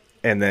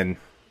 And then,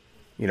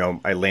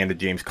 I land a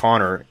James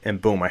Conner,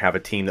 and boom, I have a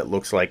team that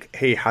looks like,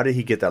 hey, how did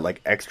he get that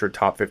like extra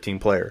top 15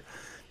 player?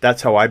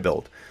 That's how I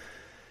build.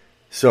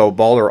 So,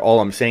 Baller, all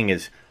I'm saying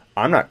is,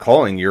 I'm not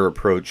calling your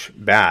approach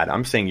bad.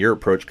 I'm saying your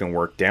approach can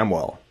work damn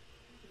well.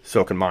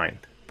 So can mine.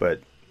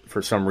 But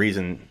for some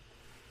reason,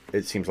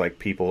 it seems like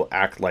people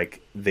act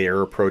like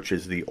their approach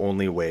is the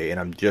only way. And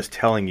I'm just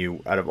telling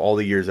you, out of all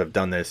the years I've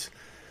done this,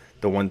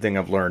 the one thing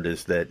I've learned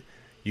is that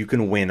you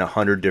can win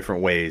 100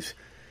 different ways.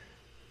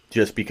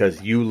 Just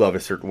because you love a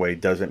certain way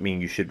doesn't mean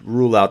you should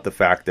rule out the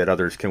fact that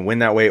others can win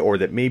that way, or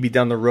that maybe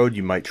down the road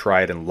you might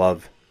try it and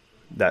love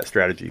that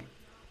strategy.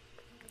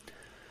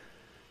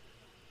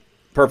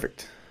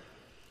 Perfect.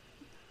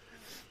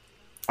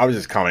 I was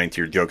just commenting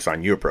to your jokes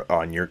on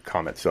your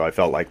comments, so I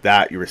felt like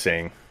that you were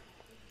saying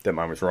that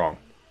mine was wrong.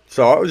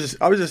 So I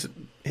was just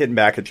hitting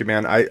back at you,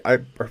 man. I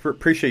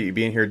appreciate you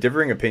being here.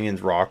 Differing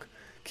opinions rock.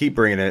 Keep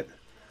bringing it,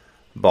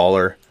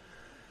 baller.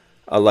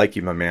 I like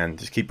you, my man.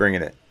 Just keep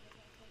bringing it.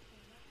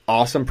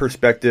 Awesome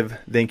perspective.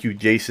 Thank you,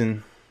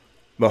 Jason.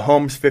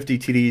 Mahomes' 50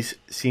 TDs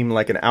seem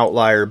like an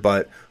outlier,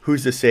 but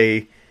who's to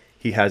say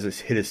he hasn't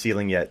hit his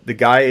ceiling yet? The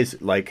guy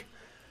is like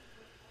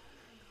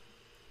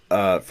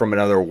from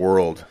another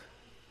world,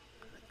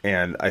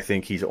 and I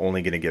think he's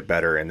only going to get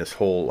better. And this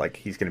whole, like,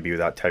 he's going to be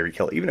without Tyreek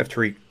Hill. Even if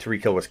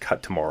Tyreek Hill was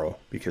cut tomorrow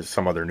because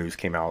some other news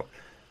came out,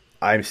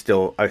 I've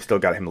still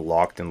got him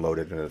locked and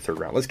loaded in the third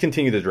round. Let's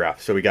continue the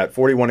draft. So we got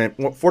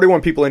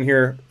 41 people in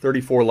here,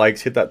 34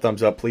 likes. Hit that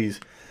thumbs up, please,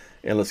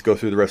 and let's go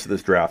through the rest of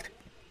this draft.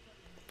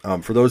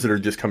 For those that are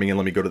just coming in,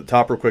 let me go to the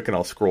top real quick, and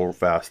I'll scroll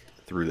fast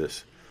through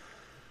this.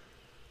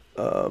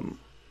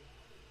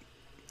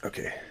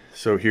 Okay,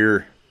 so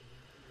here.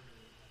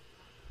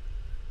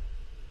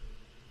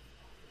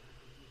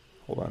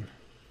 Hold on.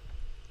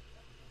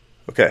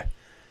 Okay,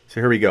 so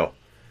here we go.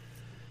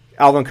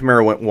 Alvin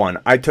Kamara went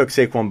 1. I took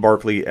Saquon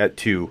Barkley at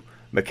 2.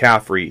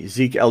 McCaffrey,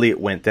 Zeke Elliott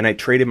went. Then I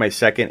traded my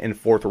second and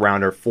fourth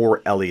rounder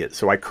for Elliott.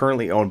 So I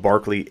currently own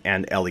Barkley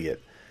and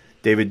Elliott.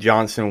 David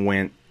Johnson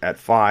went at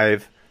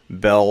 5.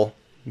 Bell,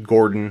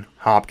 Gordon,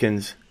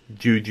 Hopkins,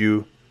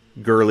 Juju,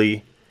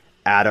 Gurley,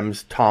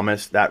 Adams,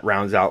 Thomas. That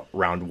rounds out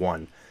round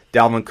 1.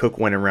 Dalvin Cook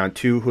went in round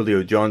 2.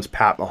 Julio Jones,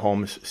 Pat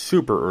Mahomes,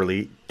 super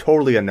early.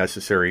 Totally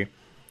unnecessary.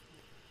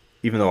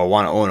 Even though I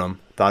want to own him.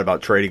 Thought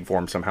about trading for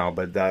him somehow,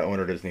 but that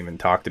owner doesn't even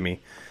talk to me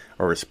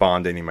or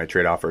respond to any of my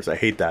trade offers. I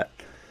hate that.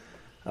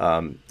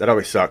 That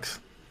always sucks.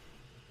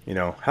 You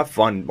know, have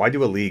fun. Why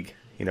do a league,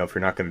 you know, if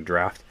you're not going to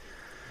draft?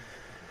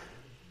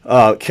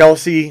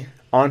 Kelsey,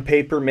 on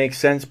paper, makes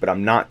sense, but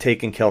I'm not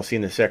taking Kelsey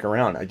in the second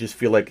round. I just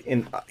feel like,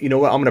 you know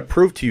what, I'm going to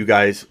prove to you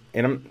guys,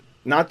 and I'm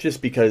not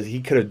just because he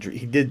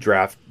did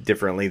draft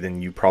differently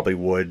than you probably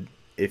would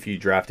if you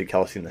drafted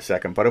Kelsey in the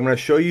second, but I'm going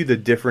to show you the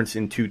difference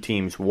in two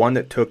teams. One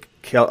that took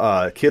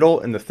Kittle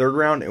in the third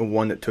round and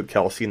one that took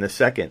Kelsey in the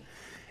second.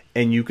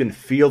 And you can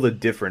feel the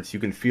difference. You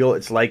can feel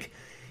it's like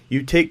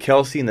you take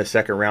Kelsey in the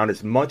second round,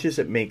 as much as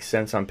it makes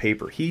sense on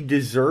paper. He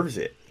deserves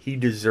it. He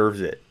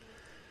deserves it.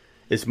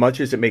 As much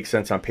as it makes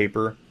sense on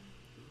paper,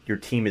 your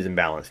team is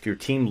imbalanced. Your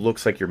team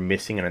looks like you're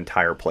missing an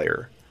entire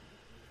player.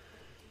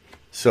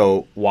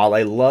 So while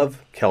I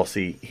love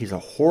Kelsey, he's a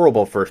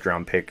horrible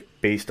first-round pick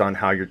based on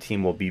how your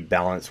team will be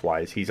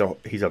balance-wise. He's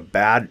a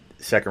bad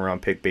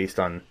second-round pick based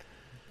on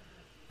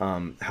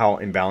how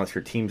imbalanced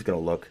your team's going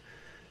to look.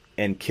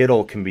 And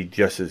Kittle can be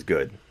just as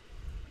good.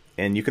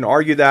 And you can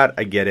argue that.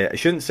 I get it. I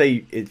shouldn't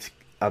say it's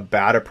a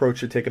bad approach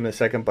to take him in the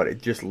second, but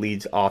it just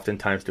leads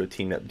oftentimes to a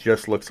team that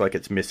just looks like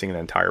it's missing an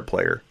entire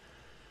player.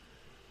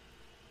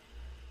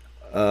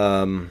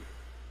 Baller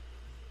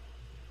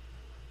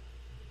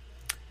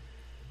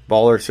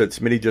said,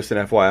 Smitty, just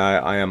an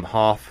FYI, I am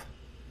Hoff.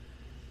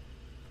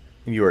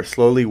 You are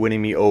slowly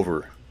winning me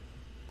over.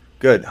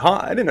 Good.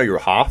 Huh? I didn't know you were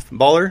Hoff,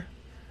 Baller.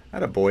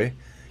 Attaboy.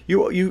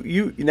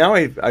 You now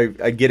I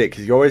get it,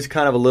 because you're always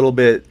kind of a little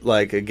bit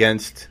like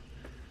against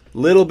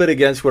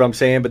what I'm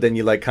saying, but then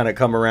you like kind of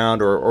come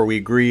around or we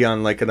agree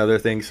on like another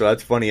thing. So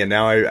that's funny. And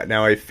now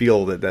I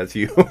feel that that's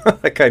you.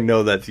 Like I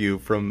know that's you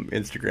from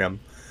Instagram.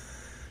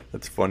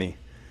 That's funny.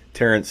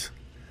 Terrence,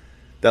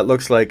 that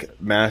looks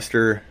like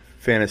Master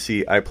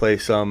Fantasy. I play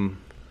some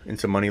in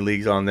some money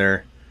leagues on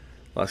there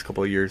last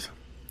couple of years.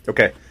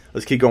 Okay,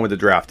 let's keep going with the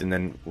draft, and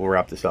then we'll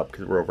wrap this up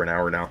because we're over an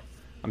hour now.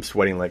 I'm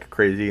sweating like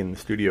crazy in the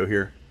studio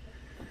here.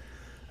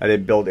 I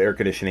did build air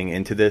conditioning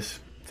into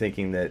this,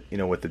 thinking that, you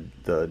know, with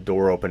the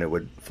door open it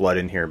would flood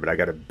in here, but I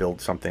got to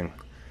build something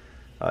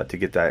to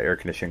get that air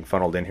conditioning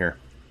funneled in here.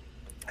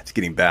 It's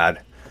getting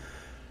bad.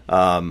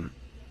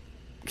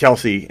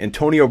 Kelsey,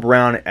 Antonio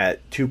Brown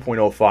at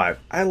 2.05.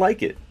 I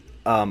like it.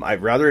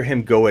 I'd rather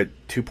him go at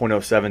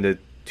 2.07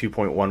 to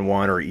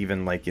 2.11, or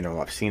even like, you know,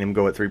 I've seen him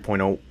go at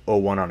 3.01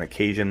 on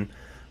occasion,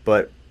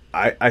 but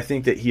I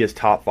think that he has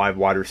top 5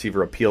 wide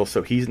receiver appeal,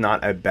 so he's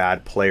not a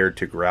bad player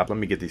to grab. Let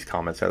me get these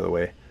comments out of the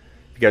way.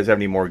 If you guys have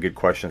any more good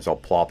questions, I'll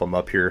plop them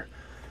up here.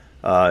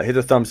 Hit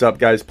the thumbs up,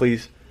 guys,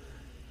 please.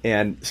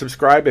 And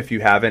subscribe if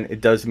you haven't.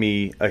 It does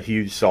me a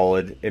huge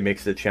solid. It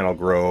makes the channel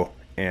grow,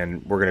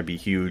 and we're going to be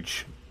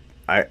huge.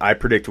 I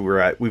predict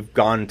we've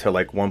gone to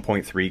like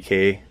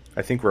 1.3K.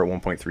 I think we're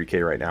at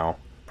 1.3K right now.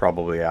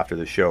 Probably after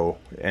the show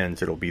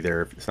ends, it'll be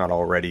there if it's not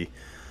already.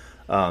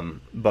 But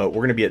we're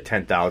going to be at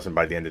 10,000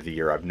 by the end of the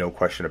year. I have no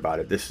question about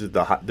it. This is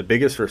the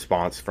biggest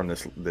response from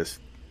this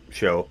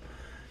show.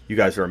 You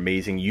guys are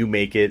amazing. You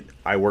make it.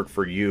 I work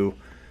for you.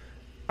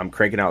 I'm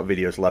cranking out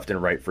videos left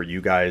and right for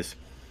you guys,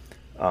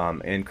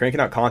 and cranking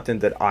out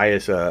content that I,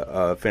 as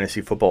a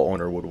fantasy football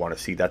owner, would want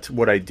to see. That's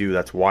what I do.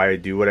 That's why I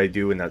do what I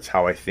do, and that's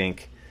how I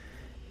think.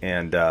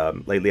 And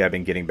lately I've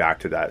been getting back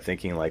to that,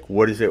 thinking like,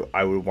 what is it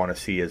I would want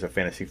to see as a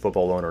fantasy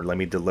football owner? Let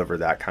me deliver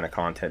that kind of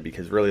content,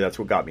 because really that's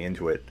what got me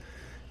into it.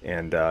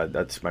 And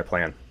that's my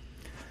plan,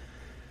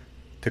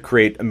 to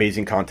create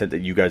amazing content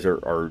that you guys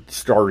are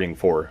starving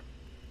for.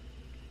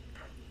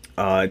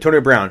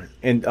 Antonio Brown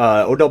and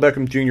Odell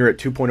Beckham Jr. at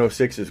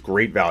 2.06 is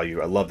great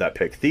value. I love that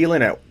pick.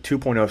 Thielen at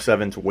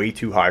 2.07 is way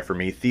too high for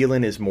me.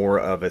 Thielen is more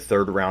of a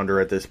third rounder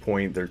at this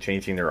point. They're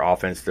changing their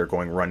offense. They're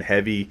going run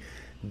heavy.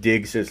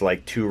 Diggs is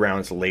like 2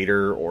 rounds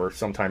later or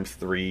sometimes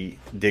 3.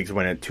 Diggs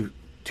went at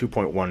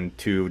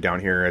 2.12 down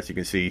here, as you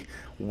can see,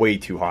 way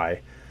too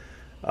high.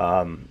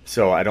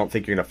 So I don't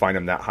think you're going to find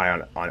him that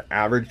high on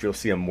average. You'll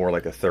see him more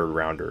like a third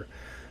rounder.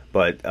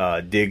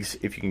 But Diggs,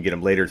 if you can get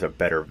him later, is a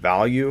better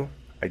value.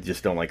 I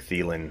just don't like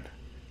Thielen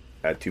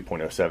at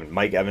 2.07.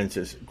 Mike Evans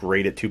is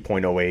great at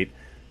 2.08.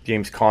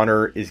 James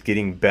Conner is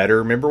getting better.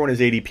 Remember when his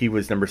ADP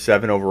was number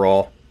 7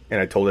 overall, and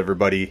I told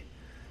everybody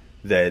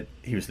that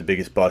he was the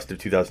biggest bust of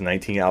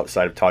 2019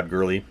 outside of Todd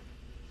Gurley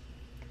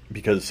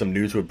because some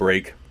news would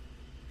break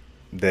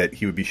that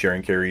he would be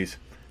sharing carries,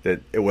 that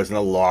it wasn't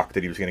a lock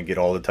that he was going to get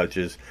all the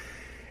touches.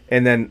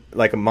 And then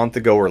like a month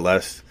ago or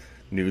less,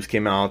 news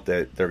came out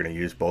that they're going to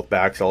use both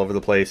backs all over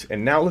the place.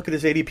 And now look at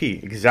his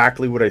ADP.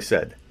 Exactly what I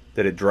said,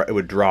 that it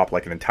would drop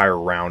like an entire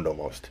round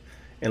almost.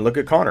 And look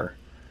at Connor.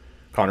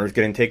 Connor's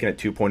getting taken at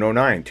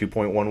 2.09,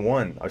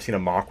 2.11. I've seen a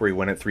mock where he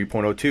went at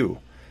 3.02.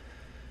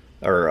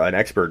 Or an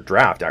expert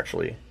draft,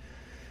 actually.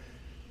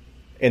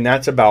 And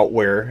that's about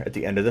where, at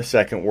the end of the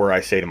second, where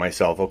I say to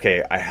myself,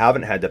 okay, I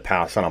haven't had to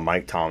pass on a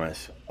Mike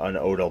Thomas, an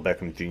Odell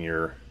Beckham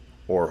Jr.,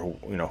 or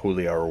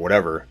Julio or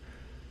whatever,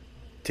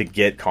 to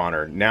get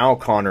Connor. Now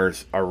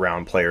Connor's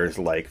around players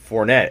like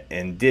Fournette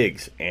and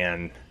Diggs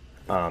and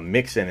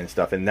Mixon and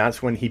stuff, and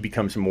that's when he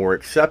becomes more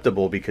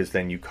acceptable because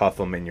then you cuff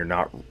him and you're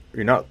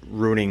not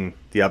ruining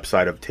the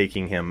upside of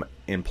taking him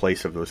in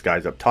place of those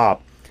guys up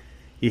top.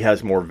 He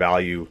has more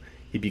value.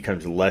 He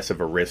becomes less of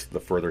a risk the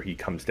further he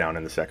comes down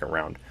in the second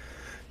round.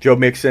 Joe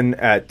Mixon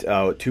at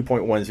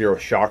 2.10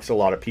 shocks a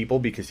lot of people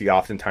because he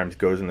oftentimes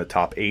goes in the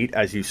top 8,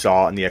 as you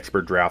saw in the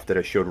expert draft that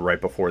I showed right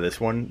before this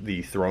one,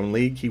 the Throne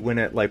League. He went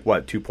at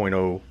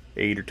 2.08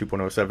 or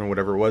 2.07,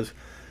 whatever it was.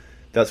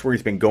 That's where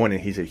he's been going, and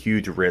he's a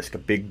huge risk, a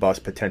big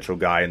bust potential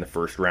guy in the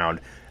first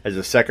round. As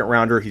a second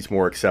rounder, he's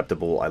more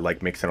acceptable. I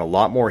like Mixon a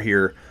lot more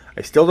here.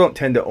 I still don't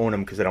tend to own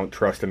him because I don't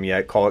trust him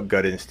yet. Call it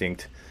gut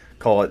instinct.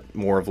 Call it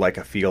more of like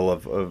a feel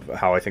of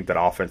how I think that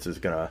offense is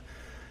going to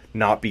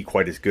not be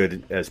quite as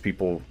good as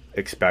people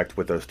expect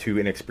with those two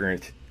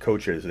inexperienced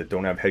coaches that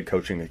don't have head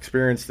coaching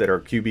experience, that are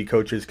QB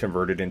coaches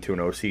converted into an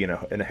OC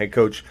and a head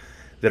coach,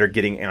 that are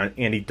getting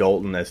Andy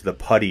Dalton as the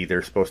putty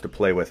they're supposed to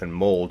play with and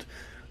mold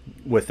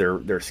with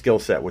their skill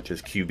set, which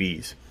is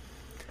QBs.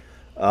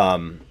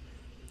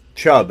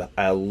 Chubb,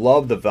 I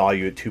love the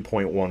value at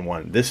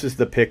 2.11. This is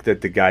the pick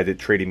that the guy that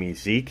traded me,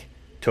 Zeke,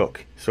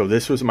 took. So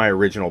this was my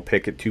original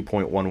pick at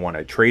 2.11.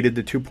 I traded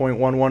the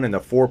 2.11 and the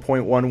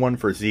 4.11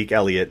 for Zeke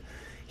Elliott.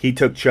 He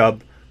took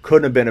Chubb.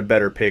 Couldn't have been a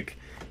better pick.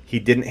 He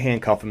didn't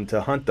handcuff him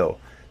to Hunt, though.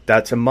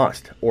 That's a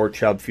must. Or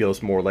Chubb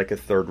feels more like a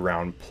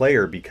third-round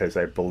player because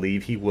I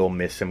believe he will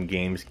miss some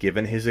games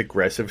given his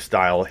aggressive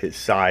style, his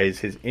size,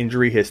 his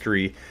injury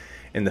history,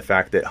 and the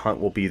fact that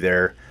Hunt will be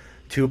there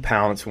to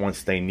pounce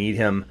once they need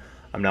him.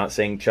 I'm not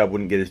saying Chubb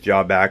wouldn't get his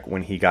job back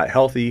when he got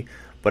healthy,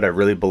 but I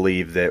really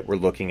believe that we're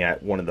looking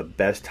at one of the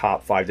best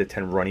top 5 to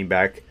 10 running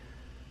back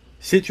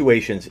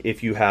situations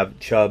if you have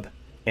Chubb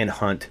and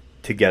Hunt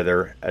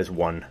together as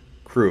one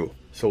crew.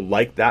 So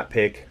like that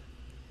pick,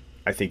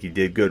 I think he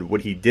did good.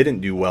 What he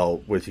didn't do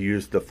well was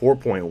use the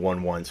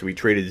 4.11. So he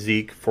traded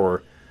Zeke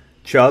for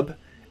Chubb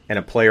and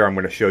a player I'm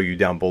going to show you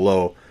down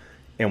below.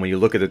 And when you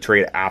look at the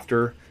trade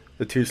after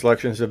the two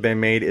selections have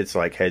been made, it's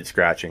like head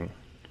scratching.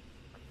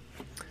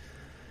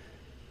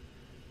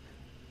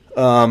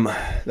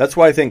 That's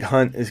why I think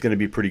Hunt is going to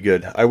be pretty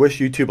good. I wish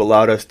YouTube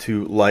allowed us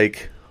to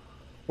like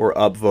or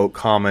upvote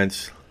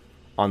comments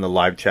on the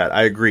live chat.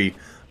 I agree.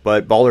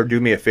 But Baller,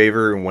 do me a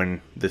favor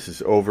when this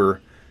is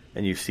over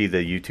and you see the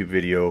YouTube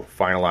video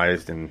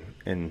finalized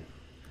and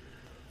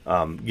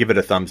give it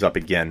a thumbs up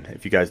again.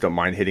 If you guys don't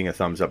mind hitting a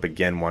thumbs up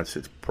again once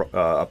it's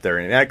up there.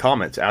 And add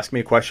comments. Ask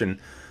me a question.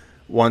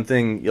 One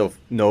thing you'll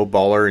know,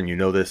 Baller, and you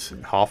know this,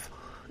 Hoff,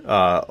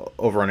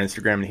 over on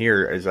Instagram and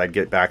here, is I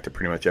get back to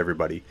pretty much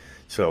everybody.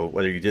 So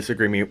whether you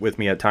disagree with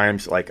me at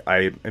times, like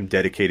I am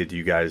dedicated to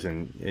you guys,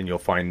 and you'll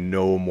find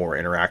no more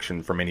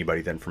interaction from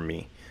anybody than from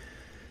me.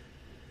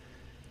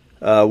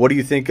 What do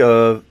you think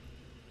of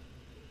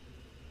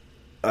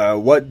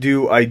what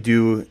do I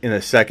do in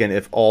a second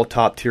if all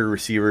top-tier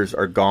receivers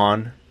are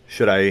gone?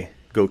 Should I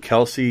go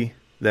Kelsey,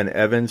 then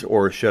Evans,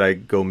 or should I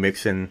go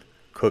Mixon,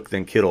 Cook,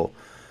 then Kittle?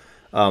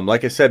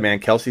 Like I said, man,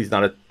 Kelsey's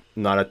not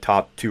a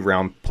top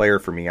 2-round player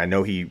for me. I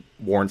know he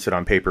warrants it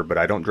on paper, but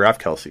I don't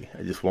draft Kelsey.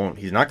 I just won't.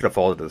 He's not going to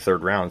fall to the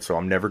third round, so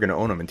I'm never going to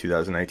own him in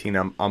 2019.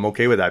 I'm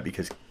okay with that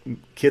because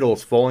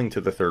Kittle's falling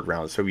to the third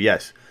round. So,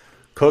 yes,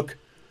 Cook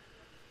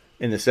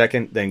in the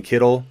second, then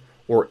Kittle,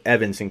 or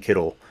Evans and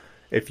Kittle.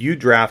 If you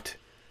draft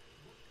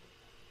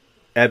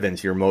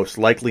Evans, you're most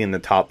likely in the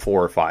top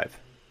 4 or 5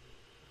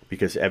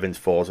 because Evans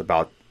falls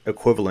about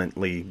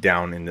equivalently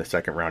down in the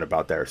second round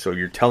about there. So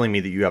you're telling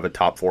me that you have a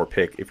top 4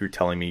 pick if you're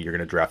telling me you're going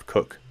to draft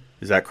Cook.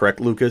 Is that correct,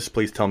 Lucas?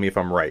 Please tell me if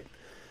I'm right.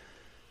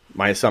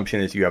 My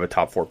assumption is you have a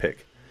top 4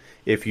 pick.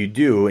 If you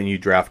do and you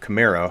draft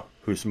Kamara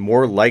who's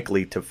more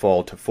likely to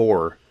fall to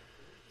 4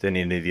 than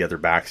any of the other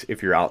backs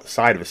if you're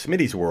outside of a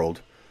Smitty's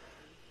world,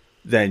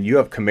 then you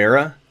have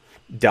Kamara,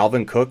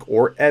 Dalvin Cook,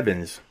 or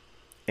Evans,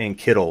 and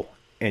Kittle,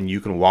 and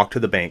you can walk to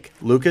the bank.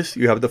 Lucas,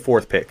 you have the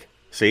 4th pick.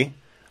 See?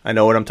 I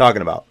know what I'm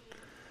talking about.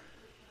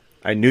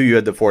 I knew you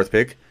had the 4th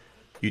pick.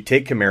 You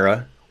take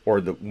Kamara, or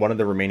one of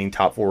the remaining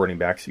top 4 running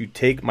backs. You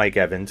take Mike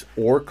Evans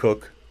or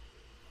Cook.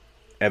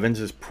 Evans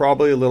is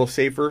probably a little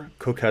safer.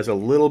 Cook has a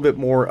little bit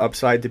more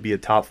upside to be a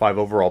top 5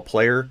 overall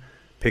player.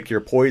 Pick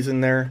your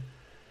poison there.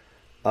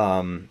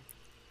 And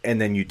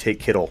then you take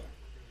Kittle.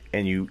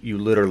 And you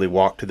literally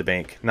walk to the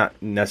bank. Not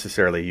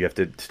necessarily. You have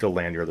to still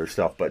land your other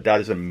stuff. But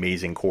that is an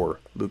amazing core.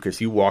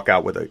 Lucas, you walk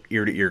out with an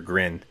ear-to-ear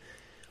grin.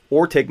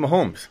 Or take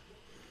Mahomes.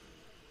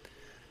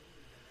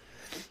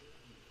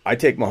 I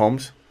take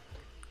Mahomes.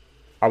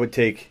 I would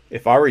take,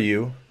 if I were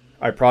you,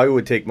 I probably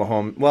would take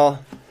Mahomes.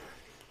 Well,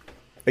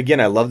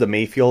 again, I love the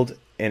Mayfield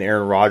and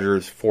Aaron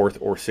Rodgers 4th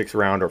or 6th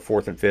round or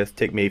 4th and 5th.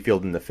 Take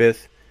Mayfield in the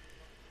 5th.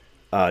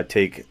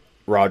 Take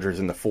Rodgers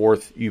in the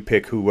 4th. You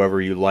pick whoever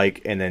you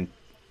like, and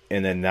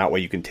then that way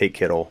you can take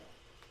Kittle.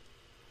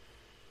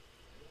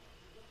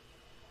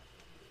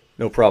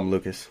 No problem,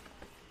 Lucas.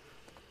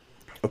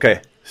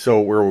 Okay, so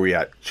where were we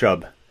at?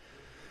 Chubb.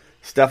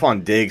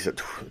 Stephon Diggs at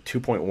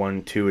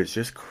 2.12 is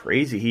just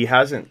crazy. He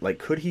hasn't,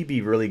 could he be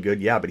really good?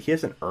 Yeah, but he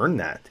hasn't earned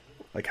that.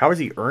 How has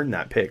he earned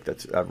that pick?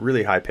 That's a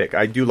really high pick.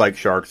 I do like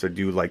Sharks. I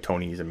do like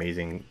Tony. He's an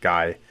amazing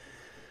guy.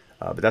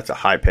 But that's a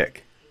high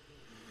pick.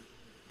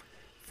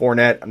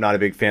 Fournette, I'm not a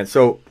big fan.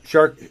 So,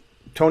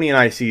 Tony and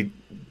I see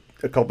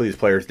a couple of these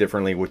players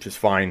differently, which is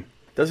fine.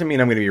 Doesn't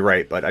mean I'm going to be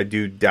right, but I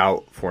do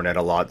doubt Fournette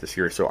a lot this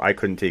year, so I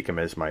couldn't take him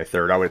as my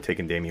 3rd. I would have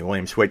taken Damian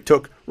Williams, who I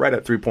took right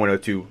at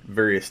 3.02.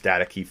 Very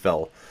ecstatic he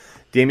fell.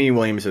 Damian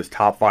Williams is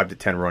top 5 to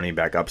 10 running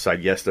back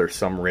upside. Yes, there's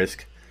some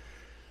risk.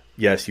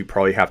 Yes, you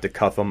probably have to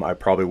cuff him. I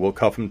probably will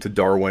cuff him to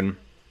Darwin.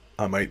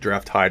 I might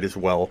draft Hyde as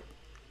well.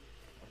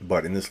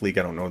 But in this league,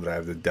 I don't know that I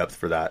have the depth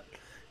for that.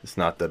 It's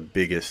not the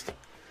biggest.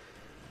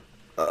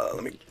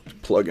 Let me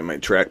plug in my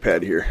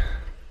trackpad here.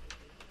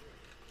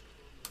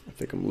 I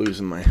think I'm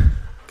losing my...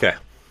 Okay.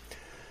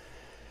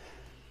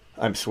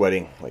 I'm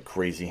sweating like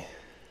crazy.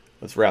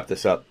 Let's wrap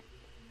this up.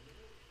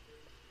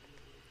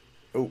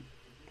 Oh,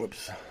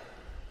 whoops.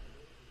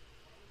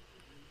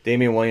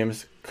 Damian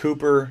Williams,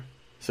 Cooper.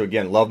 So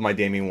again, love my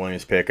Damian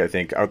Williams pick. I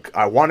think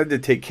I wanted to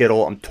take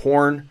Kittle. I'm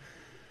torn.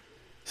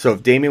 So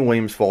if Damian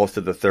Williams falls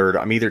to the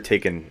 3rd, I'm either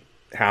taking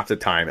half the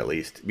time at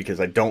least because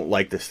I don't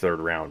like this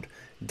 3rd round.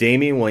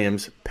 Damian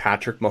Williams,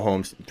 Patrick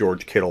Mahomes,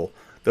 George Kittle.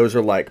 Those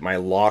are my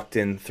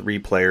locked-in 3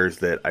 players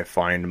that I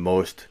find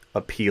most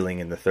appealing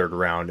in the 3rd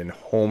round and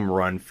home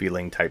run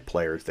feeling type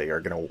players. They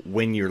are going to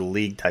win your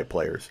league type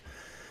players.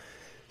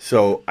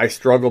 So I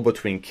struggle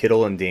between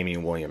Kittle and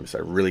Damian Williams. I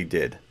really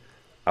did.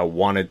 I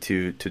wanted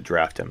to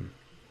draft him.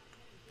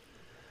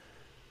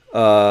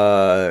 What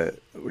are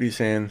you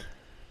saying?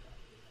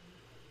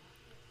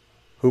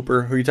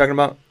 Hooper? Who are you talking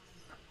about?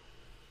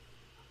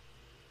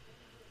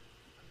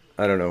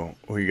 I don't know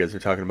who you guys are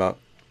talking about.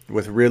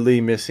 With Ridley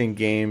missing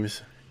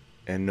games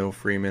and no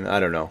Freeman, I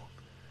don't know.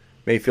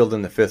 Mayfield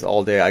in the 5th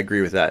all day. I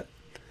agree with that.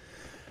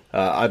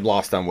 I'm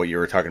lost on what you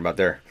were talking about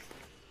there.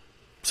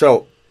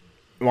 So,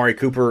 Amari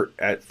Cooper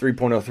at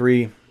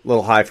 3.03, a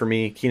little high for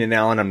me. Keenan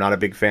Allen, I'm not a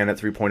big fan at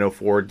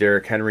 3.04.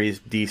 Derrick Henry's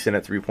decent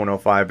at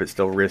 3.05, but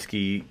still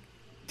risky.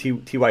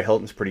 T.Y.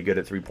 Hilton's pretty good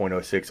at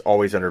 3.06,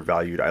 always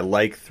undervalued. I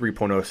like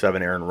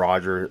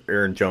 3.07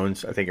 Aaron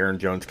Jones. I think Aaron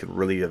Jones could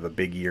really have a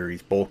big year.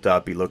 He's bulked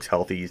up. He looks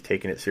healthy. He's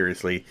taking it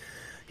seriously.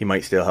 He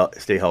might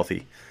stay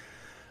healthy.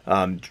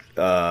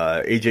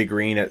 AJ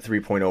Green at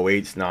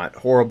 3.08 is not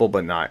horrible,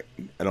 but I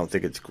don't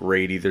think it's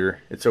great either.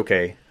 It's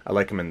okay. I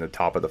like him in the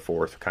top of the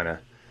 4th, kind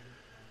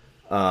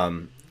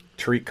of.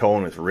 Tariq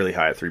Cohen was really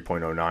high at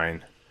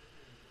 3.09.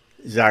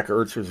 Zach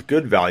Ertz was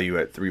good value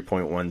at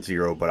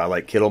 3.10, but I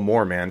like Kittle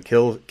more, man.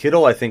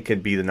 Kittle, I think,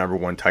 could be the number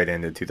 1 tight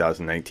end in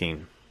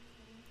 2019.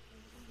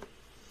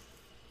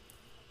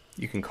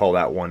 You can call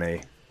that one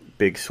a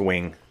big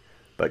swing,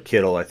 but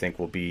Kittle, I think,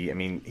 will be...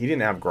 he didn't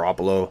have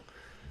Garoppolo.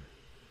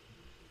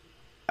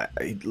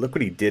 Look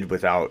what he did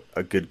without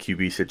a good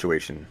QB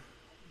situation.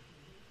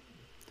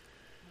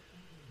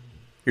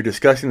 You're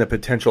discussing the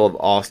potential of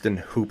Austin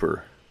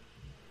Hooper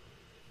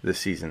this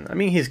season.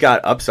 He's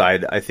got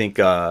upside. I think...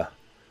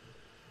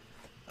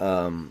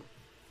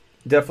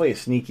 definitely a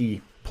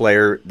sneaky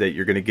player that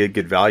you're going to get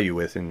good value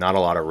with and not a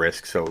lot of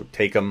risk, so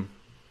take him.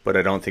 But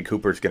I don't think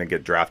Hooper's going to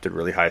get drafted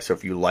really high. So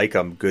if you like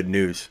him, good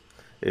news.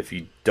 If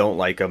you don't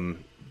like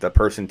him, the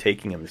person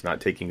taking him is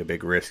not taking a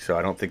big risk. So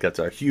I don't think that's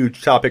a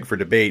huge topic for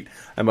debate.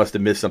 I must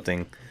have missed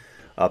something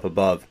up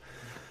above.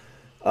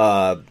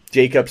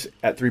 Jacobs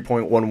at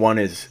 3.11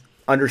 is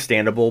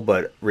understandable,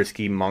 but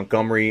risky.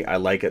 Montgomery, I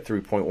like at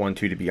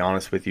 3.12, to be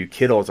honest with you.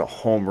 Kittle is a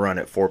home run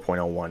at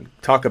 4.01.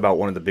 Talk about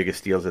one of the biggest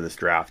steals of this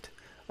draft.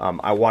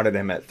 I wanted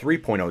him at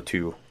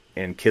 3.02,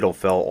 and Kittle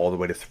fell all the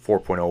way to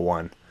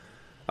 4.01.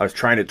 I was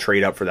trying to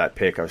trade up for that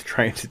pick. I was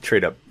trying to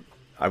trade up.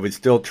 I would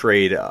still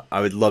trade.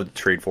 I would love to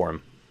trade for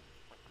him.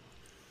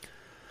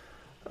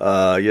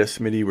 Yes,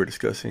 Smitty, we're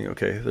discussing.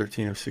 Okay,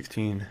 13 of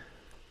 16.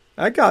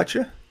 I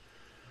gotcha.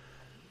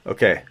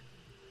 Okay.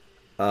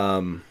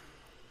 I'm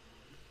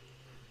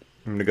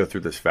going to go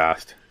through this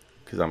fast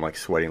because I'm like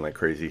sweating like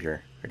crazy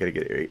here. I got to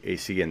get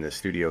AC in the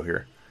studio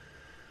here.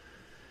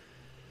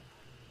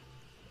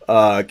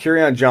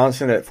 Kerryon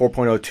Johnson at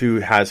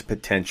 4.02 has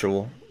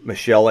potential.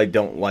 Michelle, I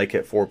don't like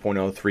at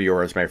 4.03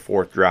 or as my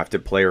fourth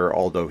drafted player,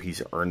 although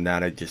he's earned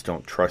that. I just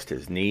don't trust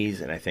his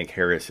knees, and I think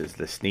Harris is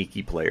the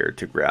sneaky player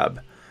to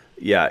grab.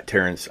 Yeah,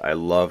 Terrence, I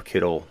love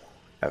Kittle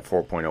at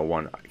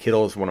 4.01.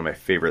 Kittle is one of my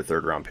favorite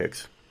third-round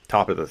picks.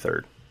 Top of the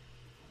third.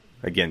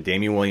 Again,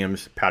 Damian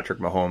Williams, Patrick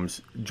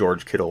Mahomes,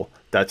 George Kittle.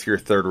 That's your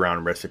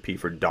third-round recipe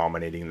for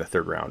dominating the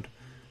third round.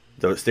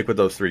 Stick with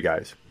those three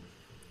guys.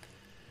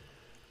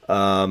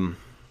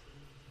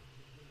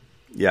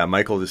 Yeah,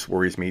 Michael just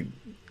worries me.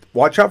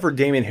 Watch out for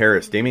Damian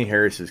Harris. Damian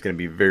Harris is going to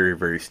be very,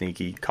 very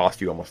sneaky.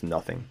 Cost you almost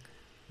nothing.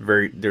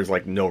 There's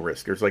like no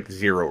risk. There's like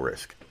zero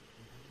risk.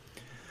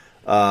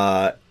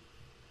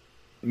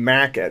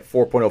 Mac at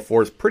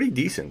 4.04 is pretty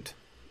decent.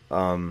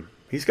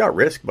 He's got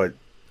risk, but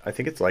I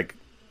think it's like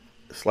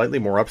slightly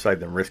more upside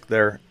than risk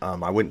there.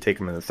 I wouldn't take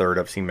him in the third.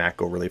 I've seen Mac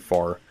go really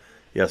far.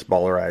 Yes,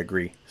 Baller, I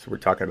agree. So we're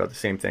talking about the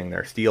same thing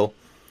there. Steele.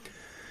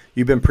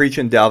 You've been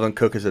preaching Dalvin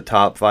Cook as a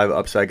top 5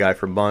 upside guy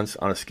for months.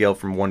 On a scale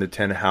from 1 to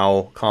 10,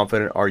 how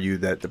confident are you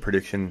that the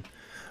prediction...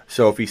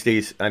 So if he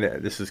stays...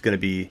 this is going to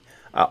be...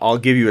 I'll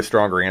give you a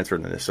stronger answer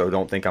than this, so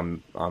don't think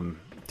I'm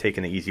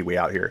taking the easy way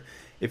out here.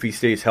 If he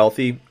stays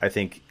healthy, I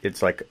think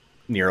it's like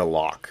near a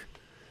lock.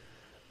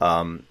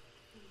 The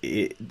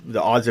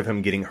odds of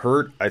him getting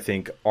hurt, I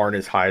think, aren't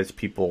as high as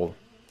people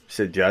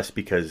suggest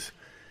because...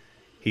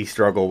 He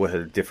struggled with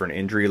a different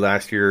injury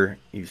last year.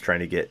 He was trying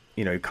to get,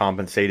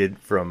 compensated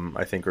from,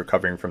 I think,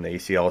 recovering from the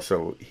ACL.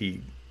 So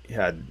he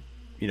had,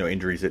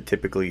 injuries that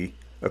typically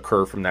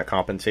occur from that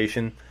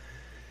compensation.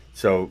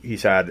 So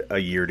he's had a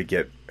year to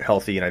get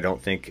healthy, and I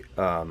don't think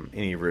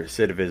any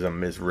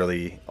recidivism is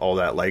really all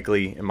that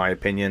likely, in my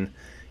opinion.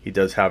 He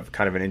does have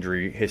kind of an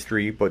injury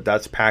history, but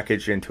that's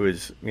packaged into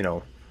his,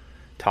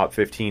 top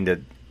 15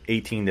 to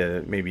 18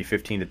 to maybe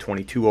 15 to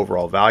 22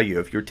 overall value.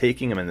 If you're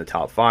taking him in the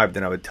top 5,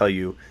 then I would tell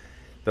you,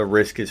 the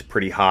risk is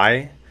pretty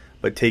high,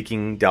 but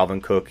taking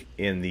Dalvin Cook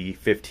in the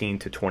 15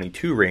 to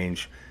 22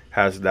 range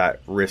has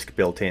that risk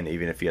built in,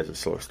 even if he has a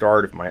slow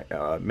start.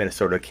 If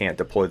Minnesota can't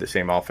deploy the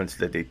same offense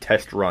that they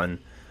test run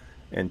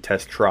and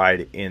test tried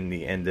at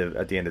the end of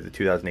the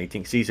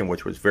 2018 season,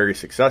 which was very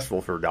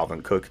successful for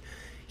Dalvin Cook,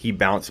 he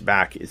bounced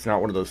back. It's not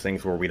one of those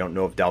things where we don't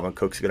know if Dalvin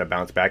Cook's going to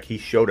bounce back. He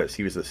showed us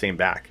he was the same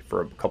back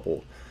for a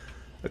couple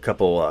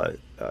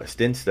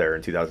stints there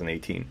in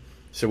 2018.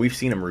 So we've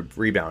seen him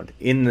rebound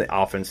in the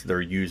offense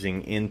they're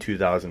using in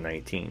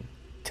 2019.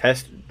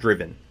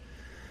 Test-driven,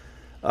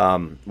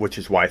 which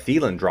is why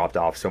Thielen dropped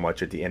off so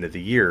much at the end of the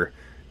year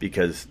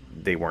because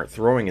they weren't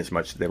throwing as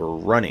much as they were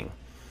running.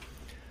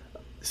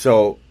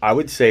 So I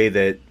would say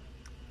that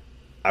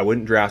I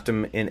wouldn't draft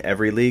him in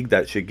every league.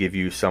 That should give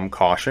you some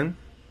caution.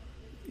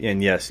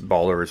 And yes,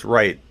 Baller is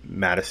right.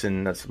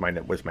 Madison, was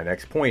my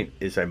next point,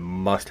 is a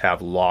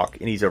must-have lock,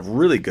 and he's a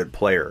really good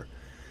player.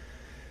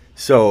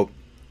 So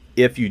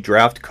if you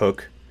draft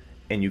Cook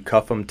and you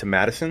cuff him to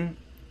Madison,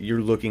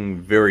 you're looking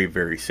very,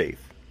 very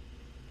safe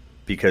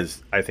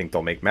because I think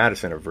they'll make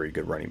Madison a very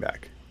good running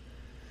back.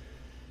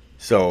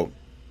 So,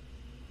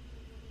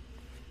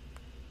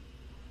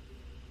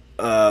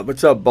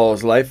 what's up,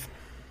 Balls Life?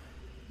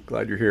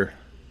 Glad you're here.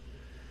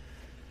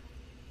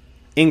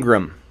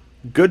 Ingram,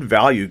 good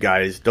value,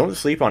 guys. Don't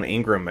sleep on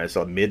Ingram as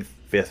a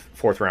mid-fifth,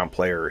 fourth-round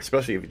player,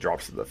 especially if he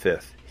drops to the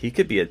fifth. He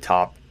could be a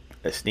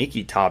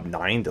sneaky top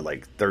 9 to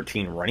like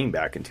 13 running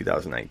back in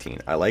 2019.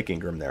 I like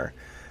Ingram there.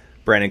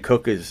 Brandon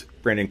Cooks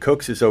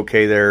is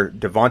okay there.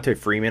 Devonta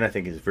Freeman, I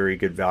think, is very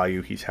good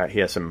value. He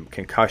has some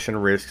concussion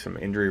risk, some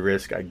injury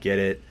risk. I get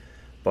it.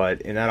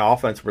 But in that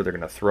offense where they're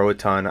going to throw a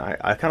ton,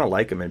 I kind of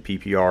like him in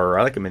PPR.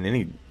 I like him in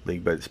any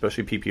league, but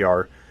especially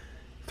PPR.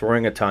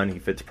 Throwing a ton, he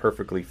fits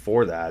perfectly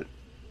for that.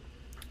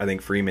 I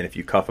think Freeman, if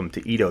you cuff him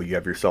to Ito, you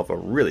have yourself a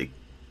really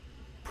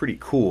pretty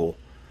cool,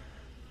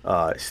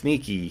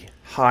 sneaky,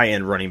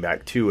 high-end running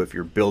back, too, if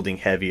you're building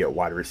heavy at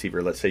wide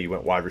receiver. Let's say you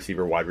went wide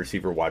receiver,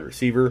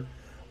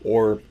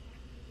 or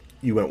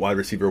you went wide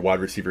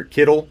receiver,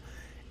 Kittle,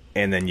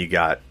 and then you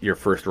got your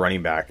first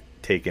running back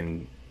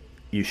taken.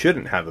 You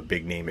shouldn't have a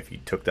big name if you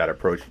took that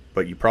approach,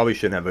 but you probably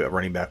shouldn't have a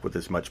running back with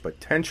as much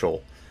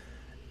potential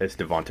as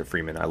Devonta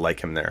Freeman. I like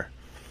him there.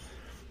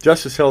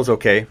 Justice Hill's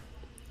okay.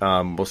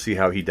 We'll see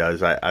how he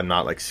does. I'm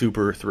not like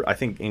super... I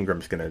think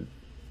Ingram's going to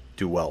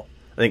do well.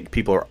 I think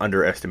people are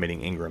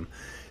underestimating Ingram.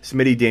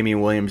 Smitty,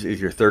 Damian Williams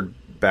is your third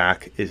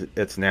back.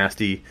 It's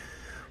nasty.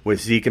 With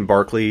Zeke and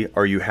Barkley,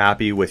 are you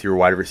happy with your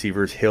wide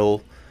receivers?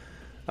 Hill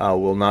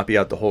will not be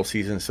out the whole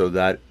season, so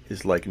that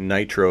is like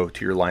nitro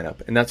to your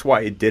lineup. And that's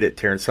why it did it,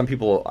 Terrence. Some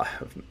people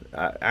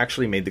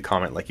actually made the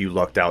comment like you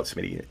lucked out,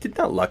 Smitty. I did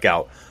not luck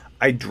out.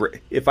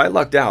 If I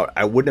lucked out,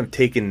 I wouldn't have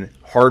taken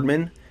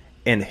Hardman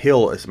and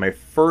Hill as my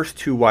first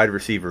two wide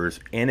receivers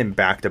and in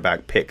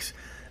back-to-back picks.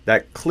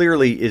 That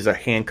clearly is a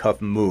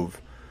handcuff move.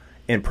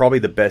 and probably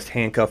the best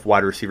handcuff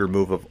wide receiver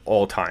move of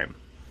all time.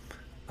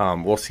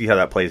 We'll see how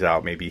that plays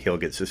out. Maybe he'll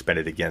get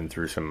suspended again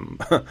through some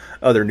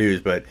other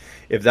news. But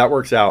if that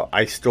works out,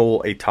 I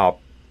stole a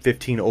top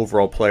 15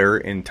 overall player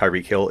in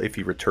Tyreek Hill if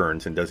he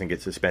returns and doesn't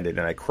get suspended.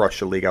 And I crush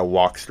the league. I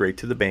walk straight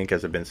to the bank,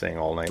 as I've been saying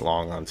all night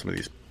long on some of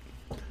these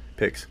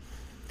picks.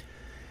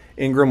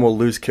 Ingram will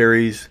lose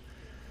carries.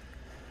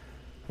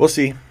 We'll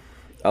see.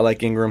 I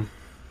like Ingram.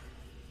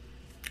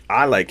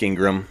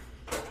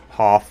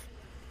 Hoff.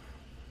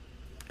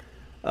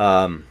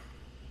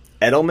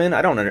 Edelman,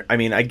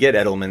 I get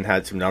Edelman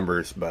had some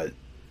numbers, but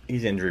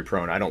he's injury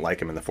prone. I don't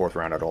like him in the 4th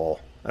round at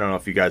all. I don't know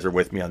if you guys are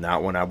with me on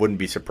that one. I wouldn't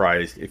be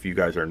surprised if you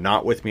guys are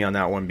not with me on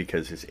that one,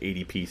 because his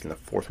ADP is in the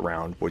 4th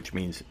round, which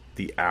means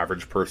the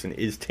average person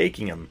is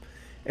taking him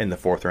in the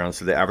 4th round.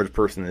 So the average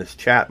person in this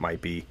chat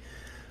might be,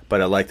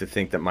 but I like to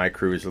think that my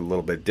crew is a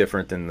little bit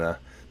different than the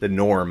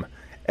norm.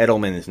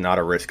 Edelman is not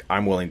a risk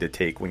I'm willing to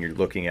take when you're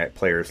looking at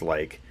players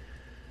like,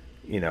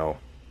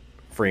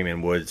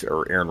 Freeman, Woods,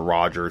 or Aaron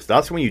Rodgers.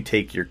 That's when you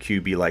take your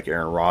QB like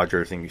Aaron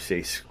Rodgers and you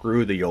say,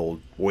 screw the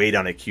old wait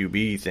on a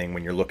QB thing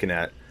when you're looking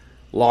at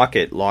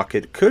Lockett.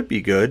 Lockett could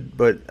be good,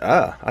 but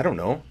I don't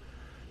know.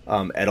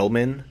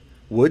 Edelman,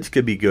 Woods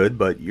could be good,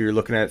 but you're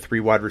looking at 3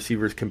 wide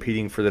receivers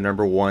competing for the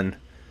number 1.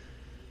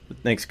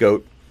 Thanks,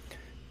 GOAT.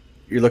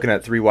 You're looking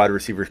at 3 wide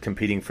receivers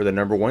competing for the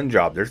number 1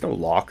 job. There's no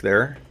lock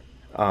there.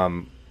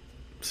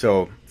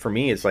 So for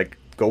me, it's like,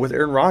 go with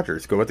Aaron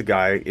Rodgers. Go with the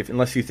guy.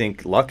 Unless you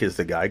think Luck is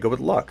the guy, go with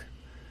Luck.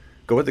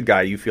 Go with the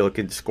guy you feel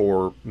can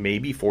score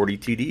maybe 40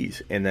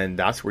 TDs, and then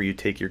that's where you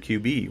take your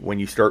QB. When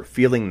you start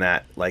feeling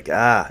that,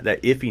 that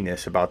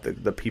iffiness about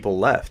the people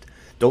left,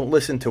 don't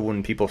listen to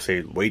when people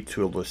say, wait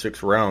till the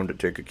 6th round to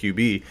take a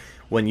QB.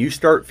 When you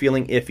start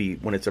feeling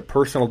iffy, when it's a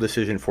personal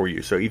decision for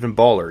you, so even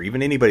Baller,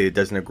 even anybody that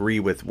doesn't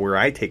agree with where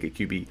I take a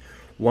QB,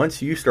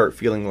 once you start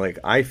feeling like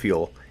I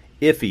feel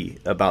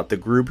iffy about the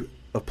group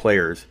of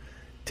players,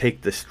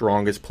 take the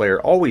strongest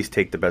player. Always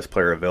take the best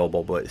player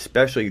available, but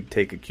especially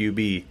take a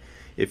QB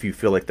if you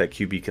feel like that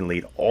QB can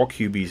lead all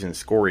QBs in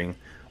scoring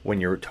when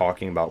you're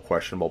talking about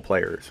questionable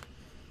players.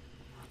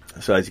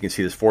 So as you can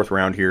see, this 4th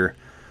round here,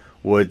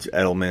 Woods,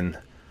 Edelman,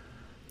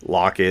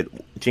 Lockett,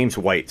 James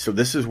White. So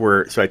this is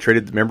where, I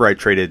traded the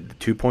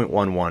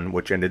 2.11,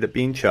 which ended up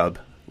being Chubb,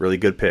 really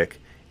good pick,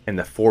 and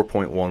the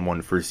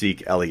 4.11 for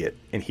Zeke Elliott.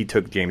 And he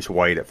took James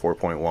White at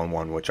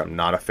 4.11, which I'm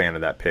not a fan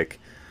of that pick.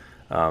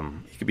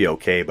 He could be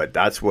okay, but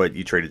that's what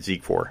you traded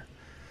Zeke for.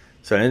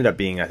 So it ended up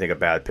being, I think, a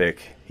bad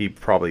pick. He'd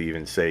probably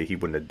even say he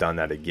wouldn't have done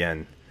that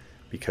again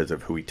because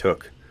of who he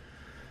took.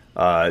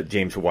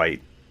 James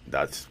White,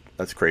 that's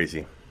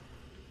crazy.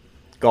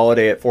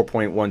 Golladay at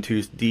 4.12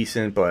 is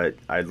decent, but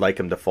I'd like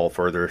him to fall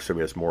further so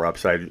he has more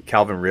upside.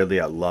 Calvin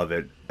Ridley, I love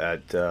it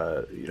at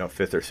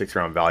 5th or 6th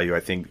round value. I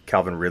think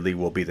Calvin Ridley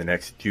will be the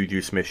next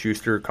Juju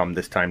Smith-Schuster come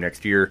this time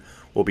next year.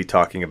 We'll be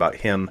talking about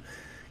him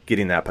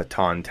getting that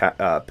baton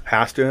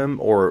passed to him,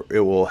 or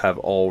it will have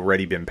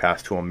already been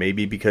passed to him,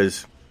 maybe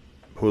because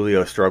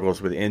Julio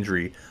struggles with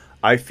injury.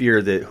 I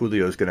fear that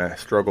Julio is going to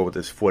struggle with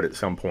his foot at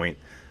some point.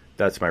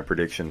 That's my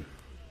prediction.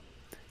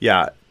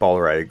 Yeah,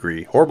 Baller, I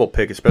agree. Horrible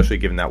pick, especially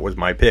given that was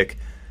my pick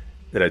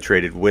that I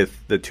traded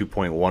with the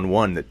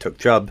 2.11 that took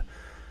Chubb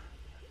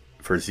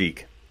for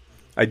Zeke.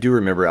 I do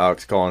remember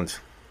Alex Collins.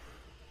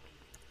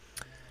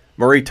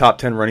 Murray, top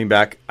 10 running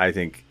back, I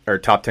think, or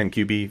top 10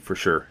 QB for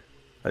sure.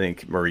 I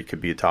think Murray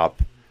could be a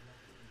top.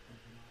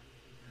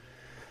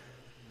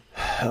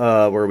 Where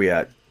are we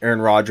at? Aaron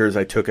Rodgers,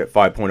 I took at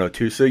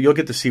 5.02. So you'll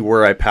get to see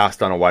where I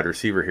passed on a wide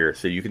receiver here.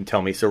 So you can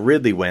tell me. So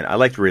Ridley went. I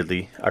liked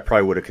Ridley. I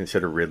probably would have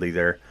considered Ridley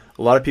there.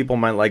 A lot of people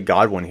might like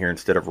Godwin here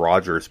instead of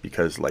Rodgers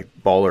because, like,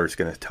 Baller is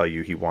going to tell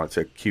you he wants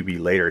a QB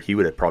later. He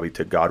would have probably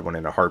took Godwin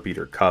in a heartbeat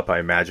or Cup. I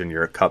imagine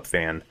you're a Cup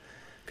fan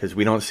because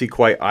we don't see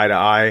quite eye to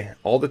eye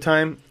all the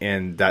time.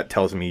 And that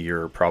tells me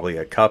you're probably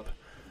a Cup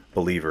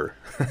believer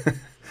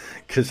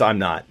because I'm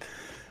not.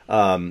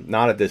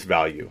 Not at this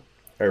value.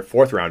 Or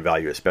 4th round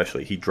value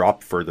especially. He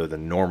dropped further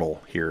than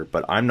normal here,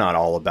 but I'm not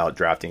all about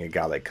drafting a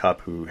guy like Kupp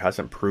who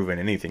hasn't proven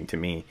anything to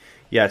me.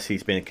 Yes,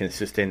 he's been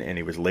consistent and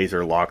he was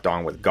laser locked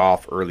on with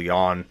Goff early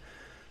on,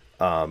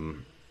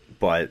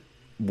 but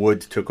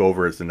Woods took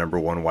over as the number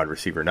 1 wide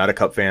receiver. Not a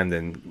Kupp fan,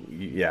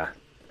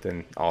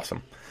 then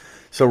awesome.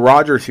 So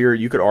Rodgers here,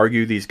 you could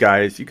argue these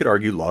guys, you could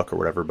argue Luck or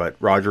whatever, but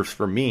Rodgers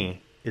for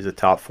me is a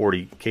top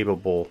 40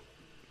 capable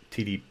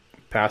TD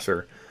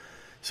passer.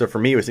 So for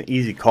me, it was an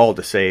easy call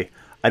to say,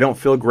 I don't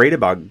feel great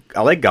about,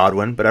 I like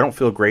Godwin, but I don't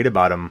feel great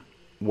about him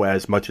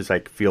as much as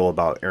I feel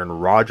about Aaron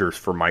Rodgers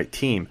for my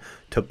team.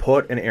 To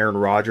put an Aaron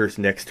Rodgers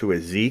next to a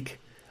Zeke,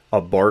 a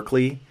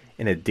Barkley,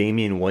 and a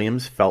Damian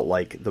Williams felt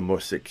like the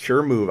most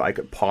secure move I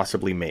could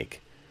possibly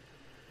make.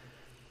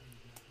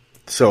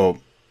 So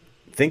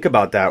think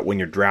about that when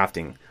you're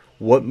drafting.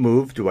 What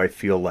move do I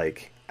feel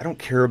like? I don't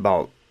care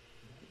about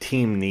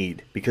team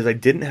need because I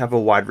didn't have a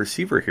wide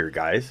receiver here,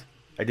 guys.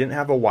 I didn't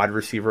have a wide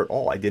receiver at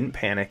all. I didn't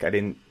panic. I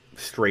didn't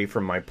stray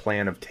from my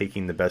plan of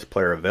taking the best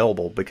player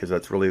available because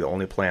that's really the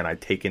only plan I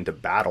take into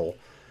battle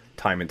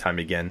time and time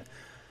again.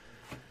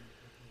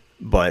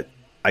 But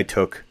I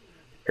took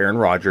Aaron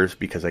Rodgers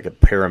because I could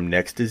pair him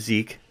next to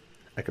Zeke,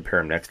 I could pair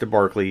him next to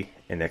Barkley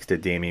and next to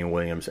Damian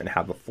Williams and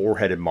have a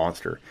four-headed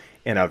monster.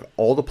 And of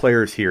all the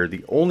players here,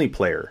 the only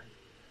player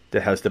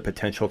that has the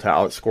potential to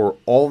outscore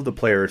all of the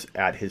players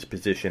at his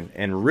position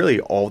and really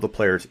all the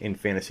players in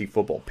fantasy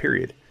football,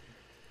 period,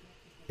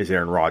 is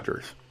Aaron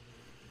Rodgers.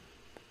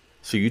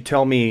 So you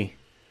tell me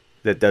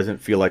that doesn't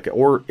feel like,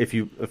 or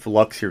if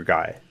Luck's your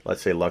guy,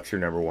 let's say Luck's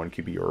your number one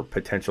QB or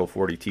potential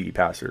 40 TD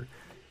passer,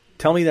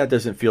 tell me that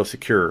doesn't feel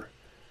secure,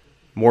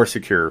 more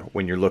secure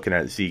when you're looking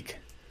at Zeke.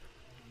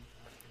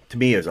 To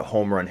me, as a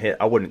home run hit,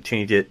 I wouldn't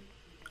change it.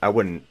 I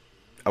wouldn't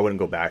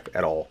go back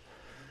at all.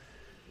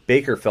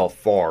 Baker fell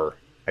far.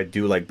 I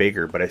do like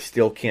Baker, but I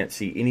still can't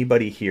see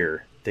anybody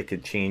here that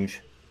could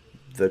change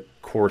the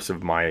course of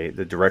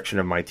the direction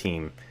of my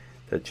team,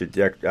 the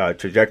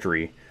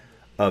trajectory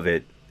of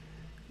it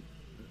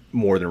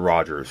more than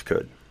Rodgers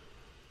could.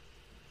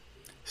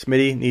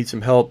 Smitty needs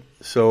some help,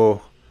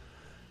 so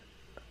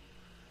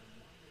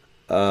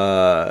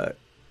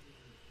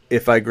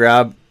if I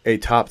grab a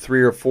top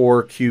 3 or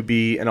 4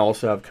 QB and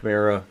also have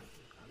Kamara,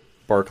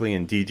 Barkley,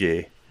 and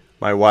DJ,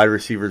 my wide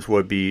receivers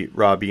would be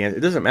Robbie. And it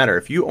doesn't matter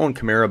if you own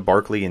Kamara,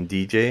 Barkley, and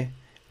DJ,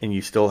 and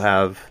you still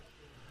have,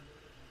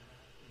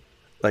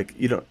 like,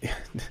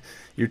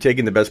 you're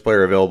taking the best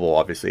player available,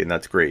 obviously, and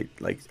that's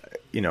great. Like,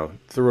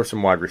 throw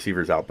some wide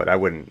receivers out, but I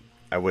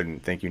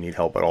wouldn't think you need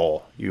help at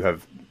all. You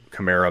have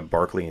Kamara,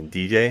 Barkley, and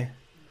DJ.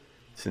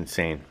 It's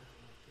insane.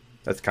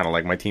 That's kind of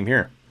like my team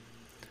here.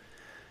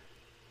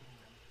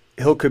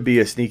 Hill could be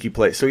a sneaky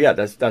play. So, yeah,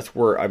 that's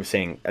where I'm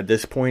saying at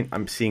this point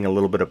I'm seeing a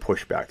little bit of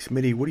pushback.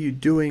 Smitty, what are you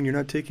doing? You're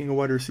not taking a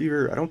wide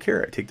receiver. I don't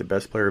care. I take the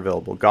best player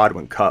available.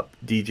 Godwin, Kupp,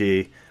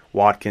 DJ,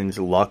 Watkins,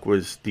 Luck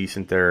was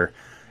decent there.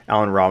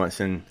 Allen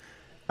Robinson,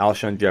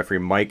 Alshon Jeffrey,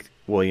 Mike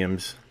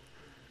Williams,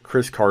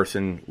 Chris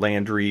Carson,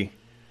 Landry,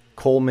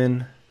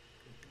 Coleman.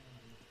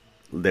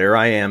 There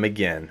I am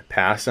again,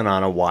 passing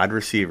on a wide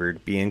receiver,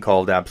 being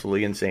called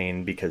absolutely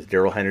insane because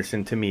Darrell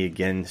Henderson, to me,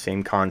 again,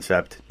 same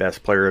concept,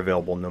 best player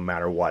available no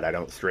matter what. I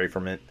don't stray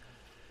from it.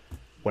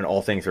 When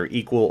all things are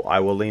equal,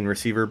 I will lean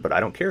receiver, but I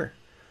don't care.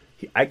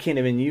 I can't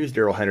even use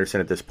Darrell Henderson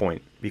at this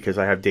point because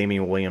I have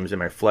Damian Williams in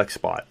my flex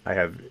spot. I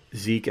have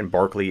Zeke and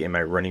Barkley in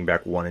my running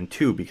back 1 and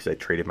 2 because I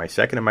traded my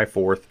second and my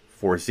fourth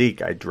for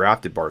Zeke. I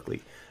drafted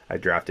Barkley. I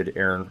drafted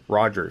Aaron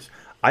Rodgers.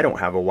 I don't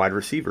have a wide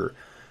receiver.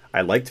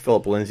 I liked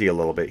Philip Lindsay a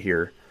little bit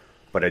here,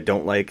 but I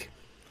don't like,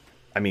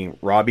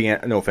 Robbie,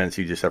 no offense,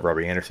 you just have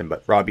Robbie Anderson,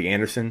 but Robbie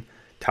Anderson,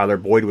 Tyler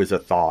Boyd was a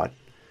thought.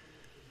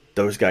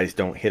 Those guys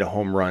don't hit a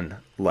home run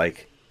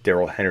like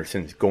Darrell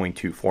Henderson's going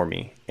to for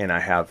me. And I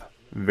have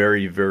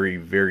very, very,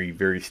 very,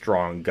 very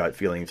strong gut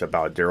feelings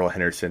about Darrell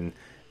Henderson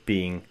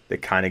being the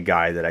kind of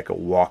guy that I could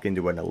walk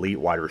into an elite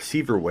wide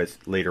receiver with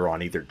later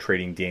on, either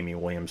trading Damian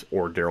Williams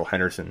or Darrell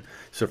Henderson.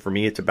 So for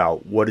me, it's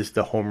about what is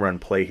the home run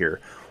play here?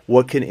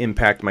 What can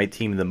impact my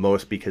team the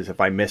most? Because if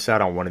I miss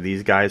out on one of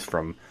these guys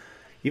from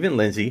even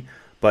Lindsey,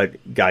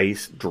 but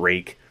Geis,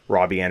 Drake,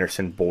 Robbie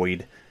Anderson,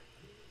 Boyd,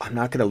 I'm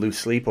not going to lose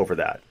sleep over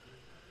that.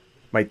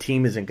 My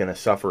team isn't going to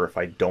suffer if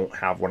I don't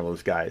have one of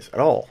those guys at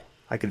all.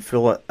 I could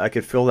fill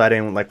that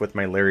in like with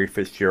my Larry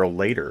Fitzgerald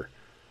later.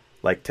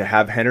 Like to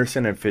have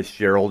Henderson and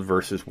Fitzgerald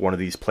versus one of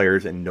these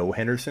players and no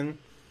Henderson?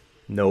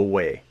 No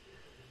way.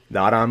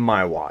 Not on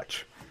my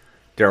watch.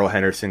 Darrell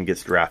Henderson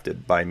gets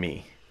drafted by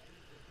me.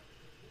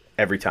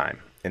 Every time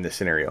in this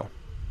scenario.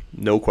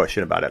 No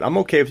question about it. I'm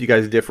okay if you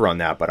guys differ on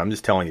that, but I'm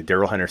just telling you,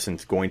 Darrell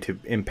Henderson's going to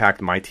impact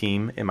my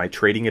team and my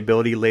trading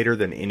ability later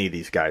than any of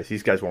these guys.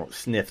 These guys won't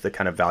sniff the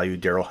kind of value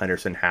Darrell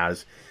Henderson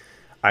has,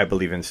 I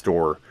believe, in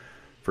store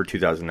for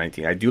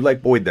 2019. I do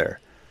like Boyd there.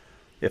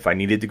 If I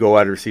needed to go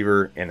wide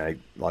receiver, and a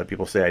lot of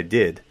people say I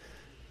did,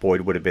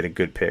 Boyd would have been a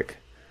good pick.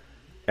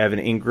 Evan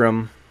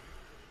Ingram,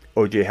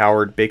 O.J.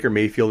 Howard, Baker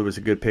Mayfield was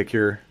a good pick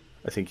here.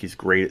 I think he's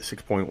great at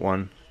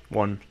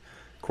 6.11.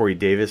 Corey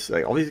Davis,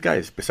 all these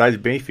guys, besides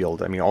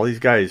Mayfield, all these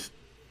guys,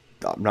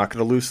 I'm not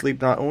going to lose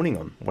sleep not owning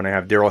them when I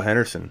have Darrell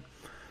Henderson.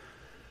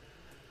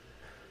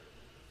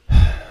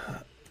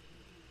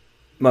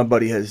 My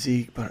buddy has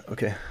Zeke, but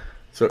okay.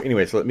 So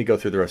anyway, let me go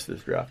through the rest of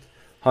this draft.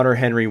 Hunter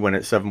Henry went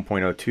at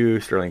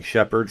 7.02. Sterling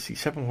Shepard,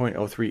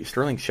 7.03.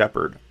 Sterling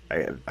Shepard,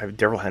 I have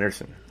Darrell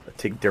Henderson. I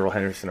take Darrell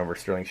Henderson over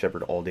Sterling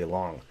Shepard all day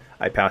long.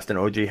 I passed an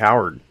O.J.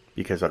 Howard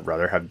because I'd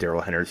rather have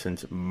Darrell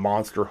Henderson's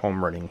monster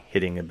home running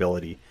hitting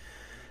ability.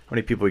 How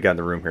many people we got in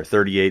the room here?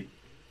 38.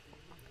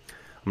 I'm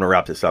going to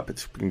wrap this up.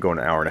 It's been going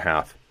an hour and a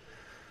half.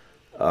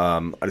 I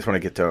just want to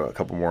get to a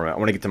couple more. I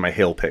want to get to my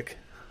Hill pick.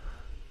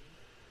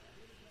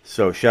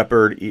 So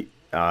Shepard,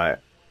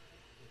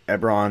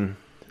 Ebron,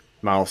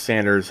 Miles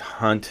Sanders,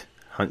 Hunt.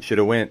 Hunt should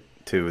have went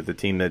to the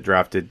team that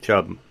drafted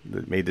Chubb,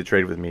 that made the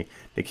trade with me.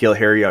 N'Keal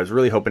Harry, I was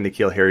really hoping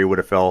N'Keal Harry would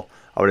have fell.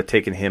 I would have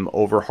taken him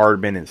over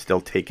Hardman and still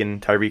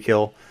taken Tyreek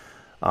Hill.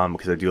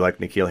 Because I do like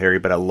N'Keal Harry,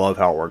 but I love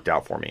how it worked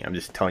out for me. I'm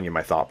just telling you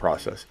my thought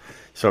process.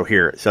 So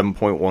here, at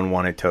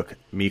 7.11, I took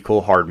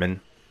Mecole Hardman.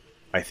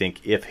 I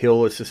think if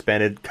Hill is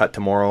suspended, cut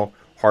tomorrow,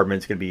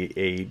 Hardman's going to be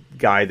a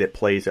guy that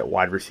plays at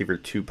wide receiver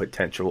 2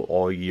 potential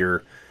all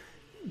year.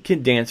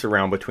 can dance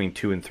around between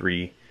 2 and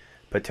 3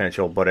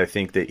 potential, but I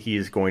think that he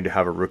is going to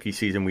have a rookie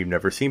season we've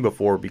never seen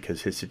before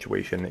because his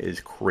situation is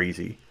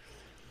crazy.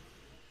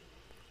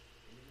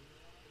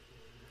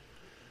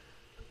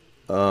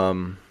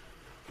 Where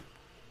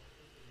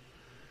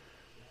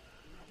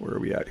are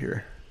we at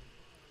here?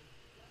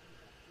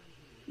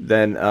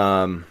 Then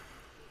I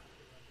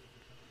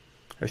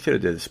should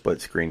have did a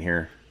split screen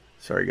here.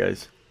 Sorry,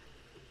 guys.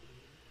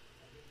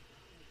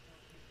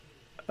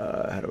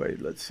 How do I?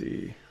 Let's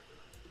see.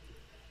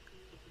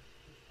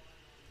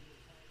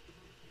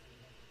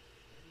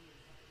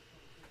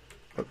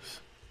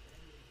 Oops.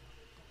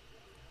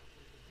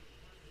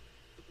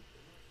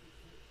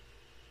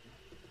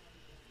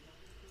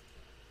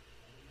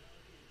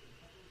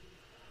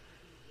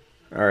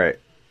 All right.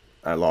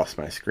 I lost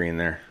my screen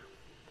there.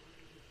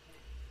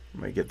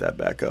 Let me get that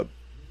back up.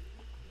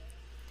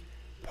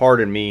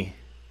 Pardon me,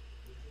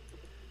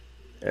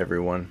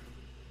 everyone.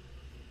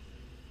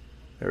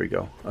 There we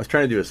go. I was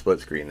trying to do a split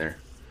screen there.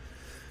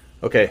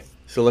 Okay,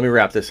 so let me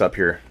wrap this up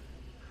here.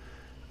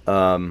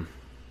 Now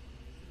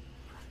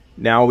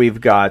we've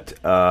got,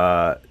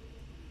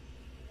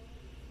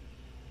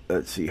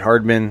 let's see,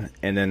 Hardman,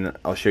 and then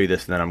I'll show you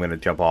this, and then I'm going to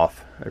jump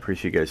off. I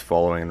appreciate you guys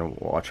following and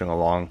watching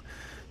along.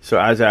 So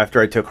as after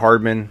I took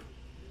Hardman,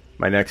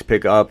 my next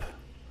pick up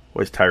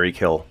was Tyreek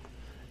Hill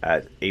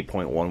at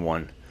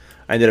 8.11.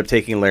 I ended up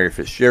taking Larry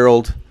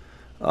Fitzgerald.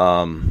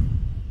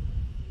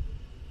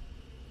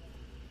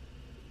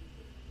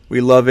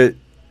 We love it,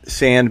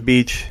 Sand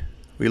Beach.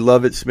 We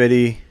love it,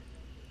 Smitty.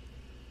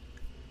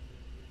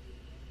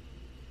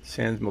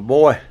 Sand's my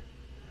boy.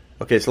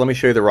 Okay, so let me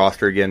show you the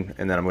roster again,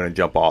 and then I'm going to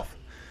jump off.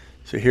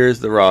 So here's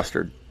the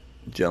roster,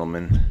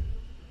 gentlemen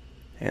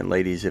and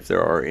ladies, if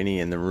there are any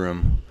in the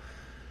room.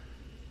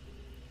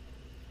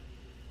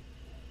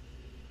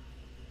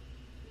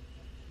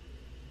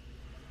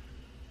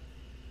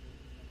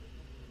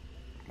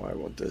 Why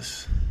won't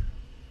this?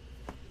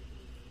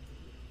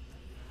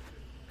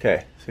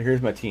 Okay, so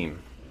here's my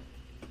team.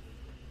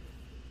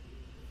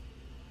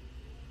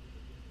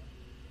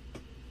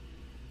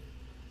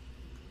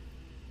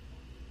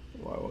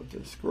 Why won't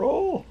this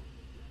scroll?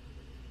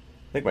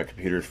 I think my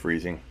computer's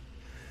freezing.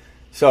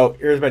 So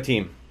here's my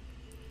team.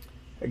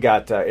 I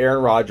got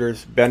Aaron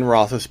Rodgers, Ben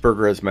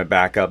Roethlisberger as my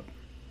backup,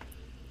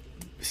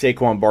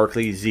 Saquon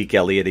Barkley, Zeke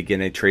Elliott.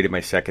 Again, I traded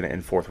my second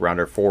and fourth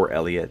rounder for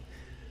Elliott.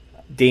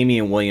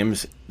 Damian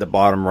Williams, the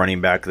bottom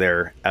running back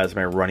there, as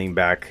my running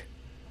back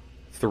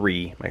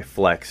 3, my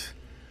flex.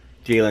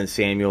 Jalen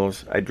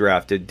Samuels, I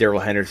drafted. Darrell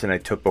Henderson, I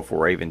took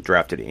before I even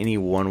drafted any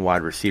one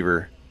wide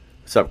receiver.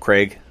 What's up,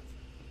 Craig?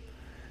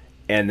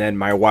 And then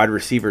my wide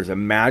receivers,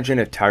 imagine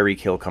if Tyreek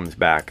Hill comes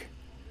back.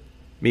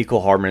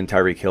 Mecole Hardman,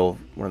 Tyreek Hill,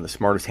 one of the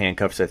smartest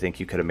handcuffs I think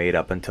you could have made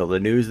up until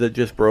the news that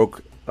just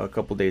broke a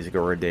couple days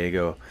ago or a day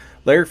ago.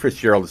 Larry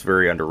Fitzgerald is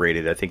very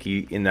underrated. I think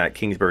he, in that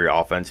Kingsbury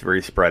offense,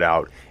 very spread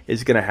out,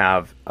 is going to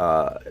have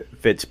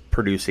Fitz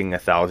producing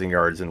 1,000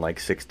 yards and like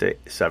 6 to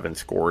 7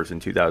 scores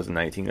in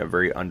 2019. A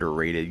very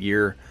underrated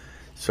year.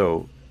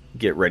 So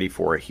get ready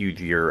for a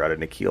huge year out of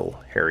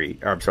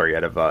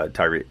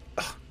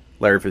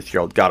Larry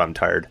Fitzgerald. God, I'm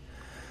tired.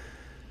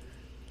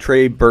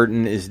 Trey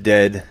Burton is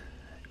dead.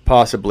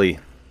 Possibly.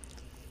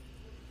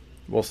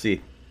 We'll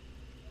see.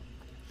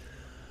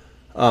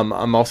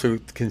 I'm also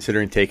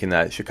considering taking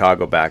that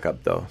Chicago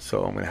backup, though.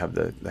 So I'm going to have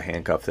the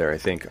handcuff there, I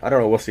think. I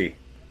don't know. We'll see.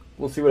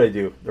 We'll see what I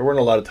do. There weren't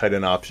a lot of tight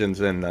end options,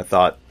 and I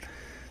thought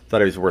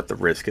it was worth the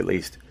risk at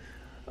least.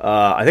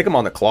 I think I'm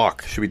on the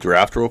clock. Should we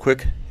draft real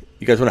quick?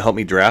 You guys want to help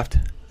me draft?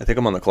 I think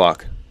I'm on the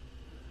clock.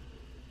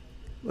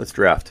 Let's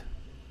draft.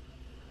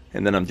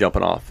 And then I'm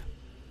jumping off.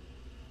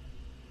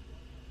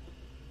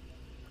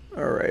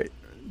 All right.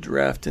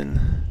 Drafting.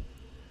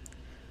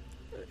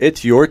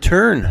 It's your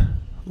turn.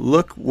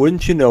 Look,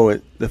 wouldn't you know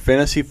it, the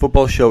Fantasy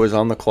Football Show is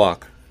on the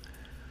clock.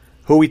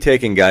 Who are we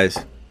taking,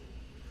 guys?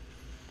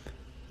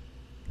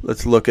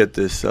 Let's look at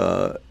this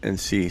and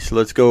see. So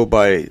let's go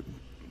by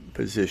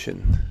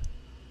position.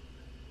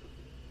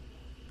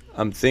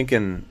 I'm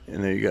thinking,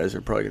 and you guys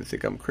are probably going to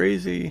think I'm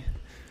crazy.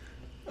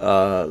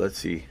 Let's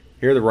see.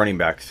 Here are the running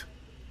backs.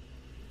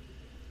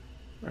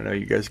 I know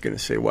you guys are going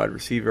to say wide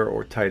receiver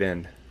or tight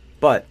end,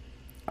 but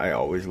I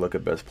always look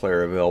at best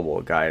player available.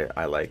 A guy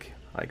I like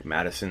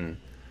Madison.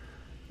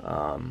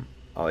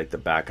 I like the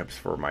backups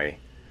for my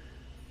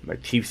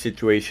Chiefs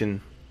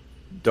situation.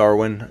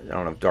 Darwin. I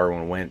don't know if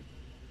Darwin went.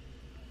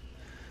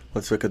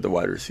 Let's look at the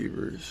wide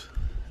receivers.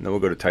 And then we'll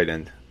go to tight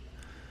end.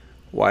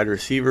 Wide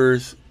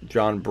receivers,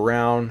 John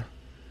Brown,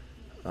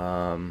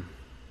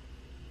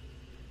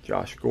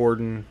 Josh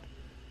Gordon,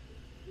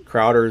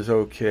 Crowder's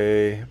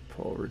okay,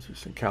 Paul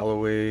Richardson,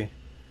 Callaway.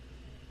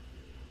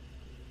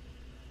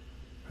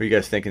 Who are you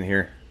guys thinking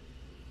here?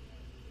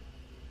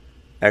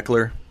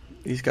 Eckler,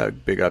 he's got a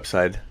big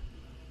upside.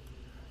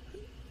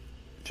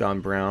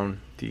 John Brown,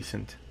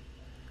 decent.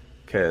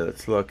 Okay,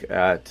 let's look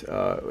at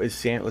let's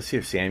see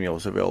if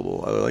Samuel's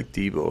available. I like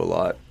Debo a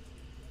lot,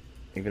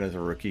 even as a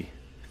rookie.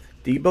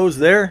 Debo's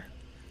there.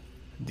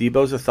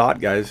 Debo's a thought,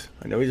 guys.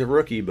 I know he's a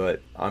rookie,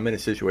 but I'm in a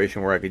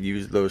situation where I could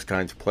use those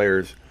kinds of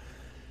players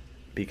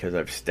because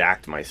I've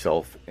stacked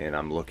myself and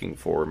I'm looking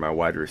for my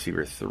wide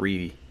receiver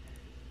 3,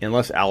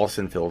 unless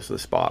Allison fills the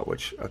spot,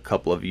 which a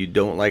couple of you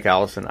don't like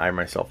Allison. I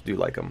myself do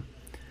like him.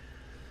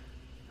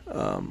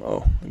 I'm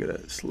going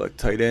to select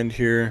tight end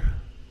here.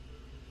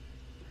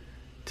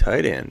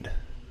 Tight end.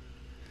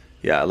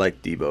 Yeah, I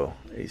like Debo.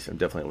 I'm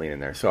definitely leaning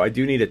there. So I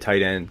do need a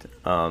tight end.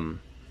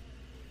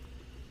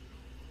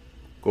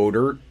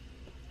 Goddard.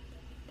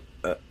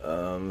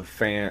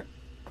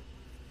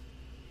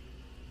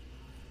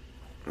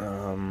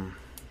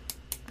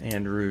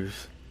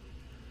 Andrews.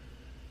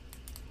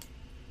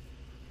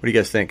 What do you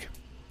guys think?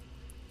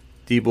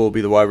 Debo will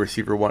be the wide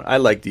receiver 1. I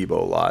like Debo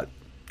a lot.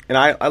 And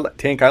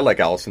I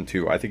like Allison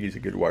too. I think he's a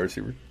good wide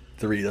receiver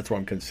 3. That's why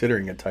I'm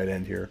considering a tight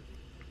end here.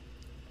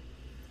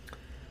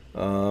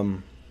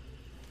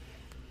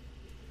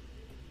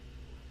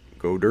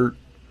 Goddard.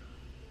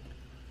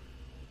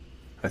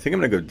 I think I'm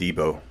going to go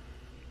Debo.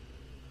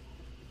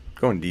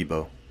 Going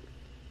Debo.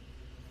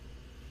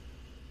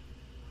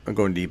 I'm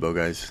going Debo,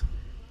 guys.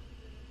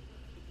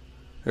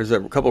 There's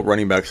a couple of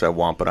running backs I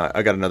want, but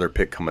I got another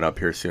pick coming up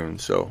here soon,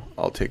 so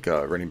I'll take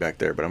a running back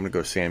there. But I'm going to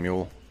go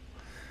Samuel.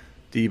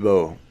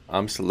 Debo.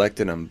 I'm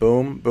selecting him.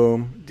 Boom,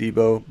 boom,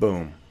 Debo,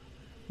 boom.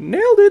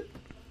 Nailed it.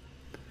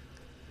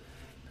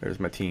 There's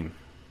my team.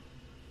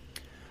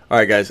 All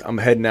right, guys, I'm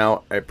heading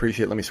out. I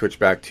appreciate it. Let me switch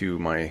back to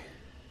my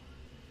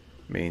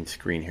main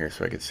screen here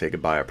so I can say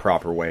goodbye a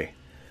proper way.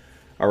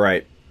 All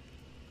right.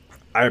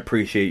 I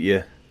appreciate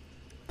you.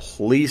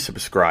 Please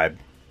subscribe.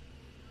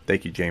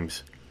 Thank you,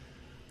 James.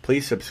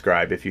 Please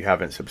subscribe if you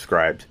haven't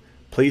subscribed.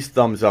 Please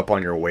thumbs up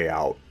on your way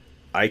out.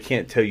 I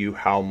can't tell you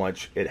how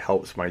much it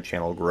helps my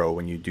channel grow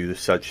when you do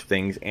such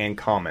things and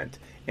comment.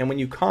 And when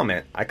you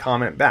comment, I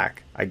comment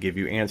back. I give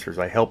you answers.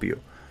 I help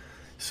you.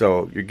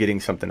 So you're getting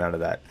something out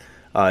of that.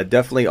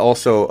 Definitely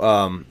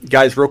also,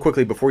 guys, real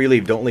quickly before you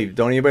leave, don't leave.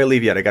 Don't anybody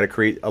leave yet. I got to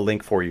create a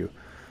link for you.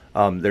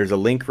 There's a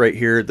link right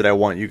here that I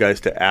want you guys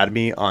to add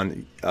me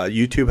on.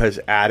 YouTube has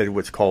added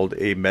what's called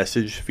a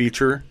message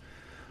feature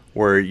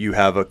where you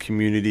have a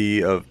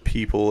community of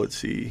people. Let's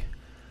see.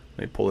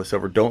 Let me pull this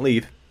over. Don't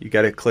leave. You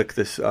got to click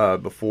this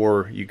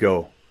before you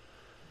go.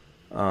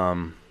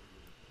 Where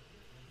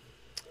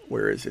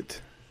is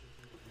it?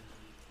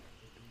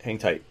 Hang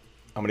tight.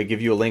 I'm going to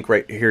give you a link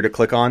right here to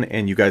click on,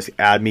 and you guys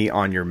add me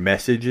on your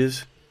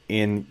messages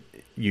in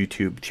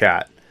YouTube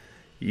chat.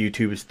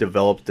 YouTube's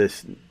developed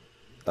this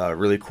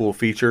really cool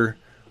feature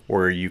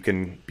where you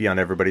can be on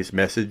everybody's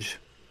messenger,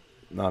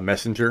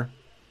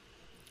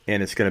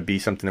 and it's going to be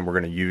something that we're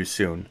going to use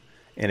soon.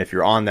 And if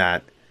you're on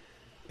that,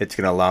 it's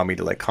going to allow me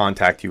to like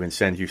contact you and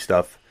send you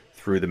stuff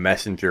through the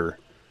messenger.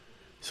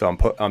 So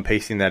I'm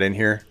pasting that in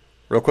here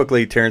real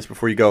quickly, Terrence,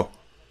 before you go.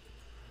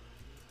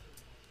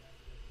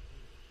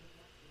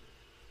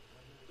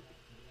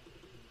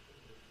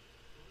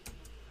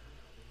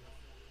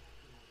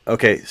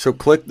 Okay, so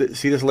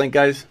see this link,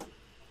 guys?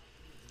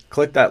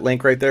 Click that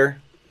link right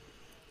there.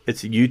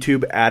 It's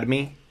YouTube add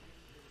me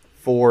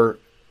for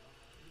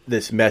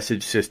this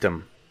message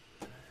system.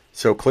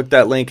 So click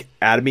that link,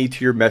 add me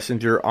to your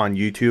messenger on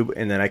YouTube,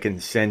 and then I can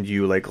send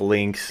you like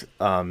links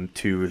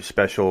to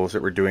specials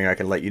that we're doing. I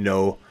can let you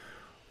know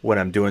when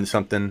I'm doing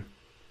something.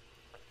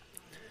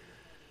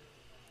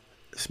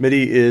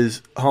 Smitty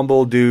is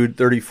humble dude,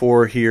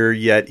 34 here,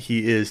 yet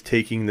he is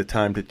taking the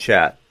time to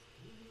chat.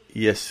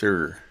 Yes,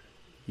 sir.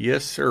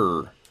 Yes,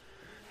 sir.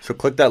 So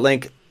click that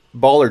link.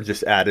 Baller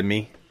just added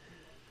me.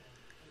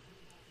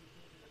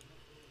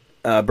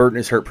 Burton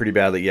is hurt pretty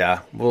badly.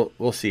 Yeah,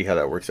 we'll see how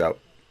that works out.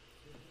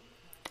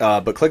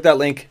 But click that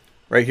link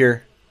right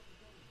here,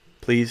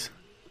 please,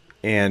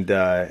 and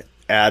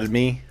add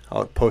me.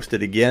 I'll post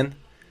it again.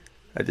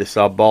 I just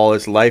saw Ball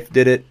is Life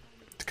did it.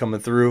 It's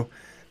coming through.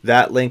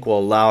 That link will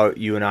allow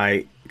you and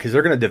I, because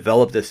they're going to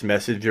develop this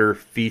messenger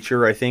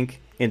feature, I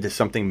think, into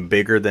something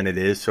bigger than it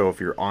is. So if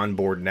you're on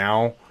board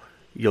now,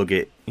 you'll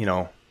get,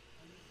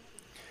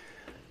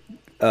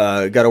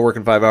 got to work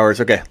in 5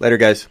 hours. Okay, later,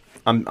 guys.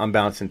 I'm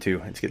bouncing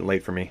too. It's getting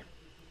late for me.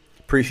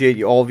 Appreciate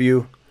you, all of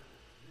you.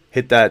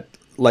 Hit that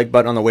like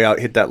button on the way out.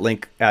 Hit that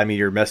link. Add me to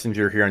your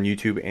messenger here on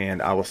YouTube,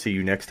 and I will see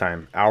you next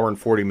time. Hour and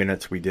 40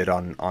 minutes we did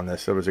on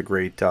this. It was a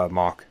great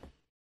mock.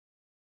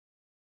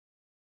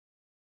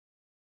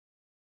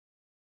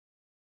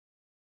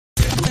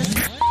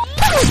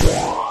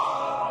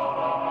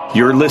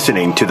 You're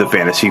listening to the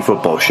Fantasy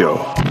Football Show.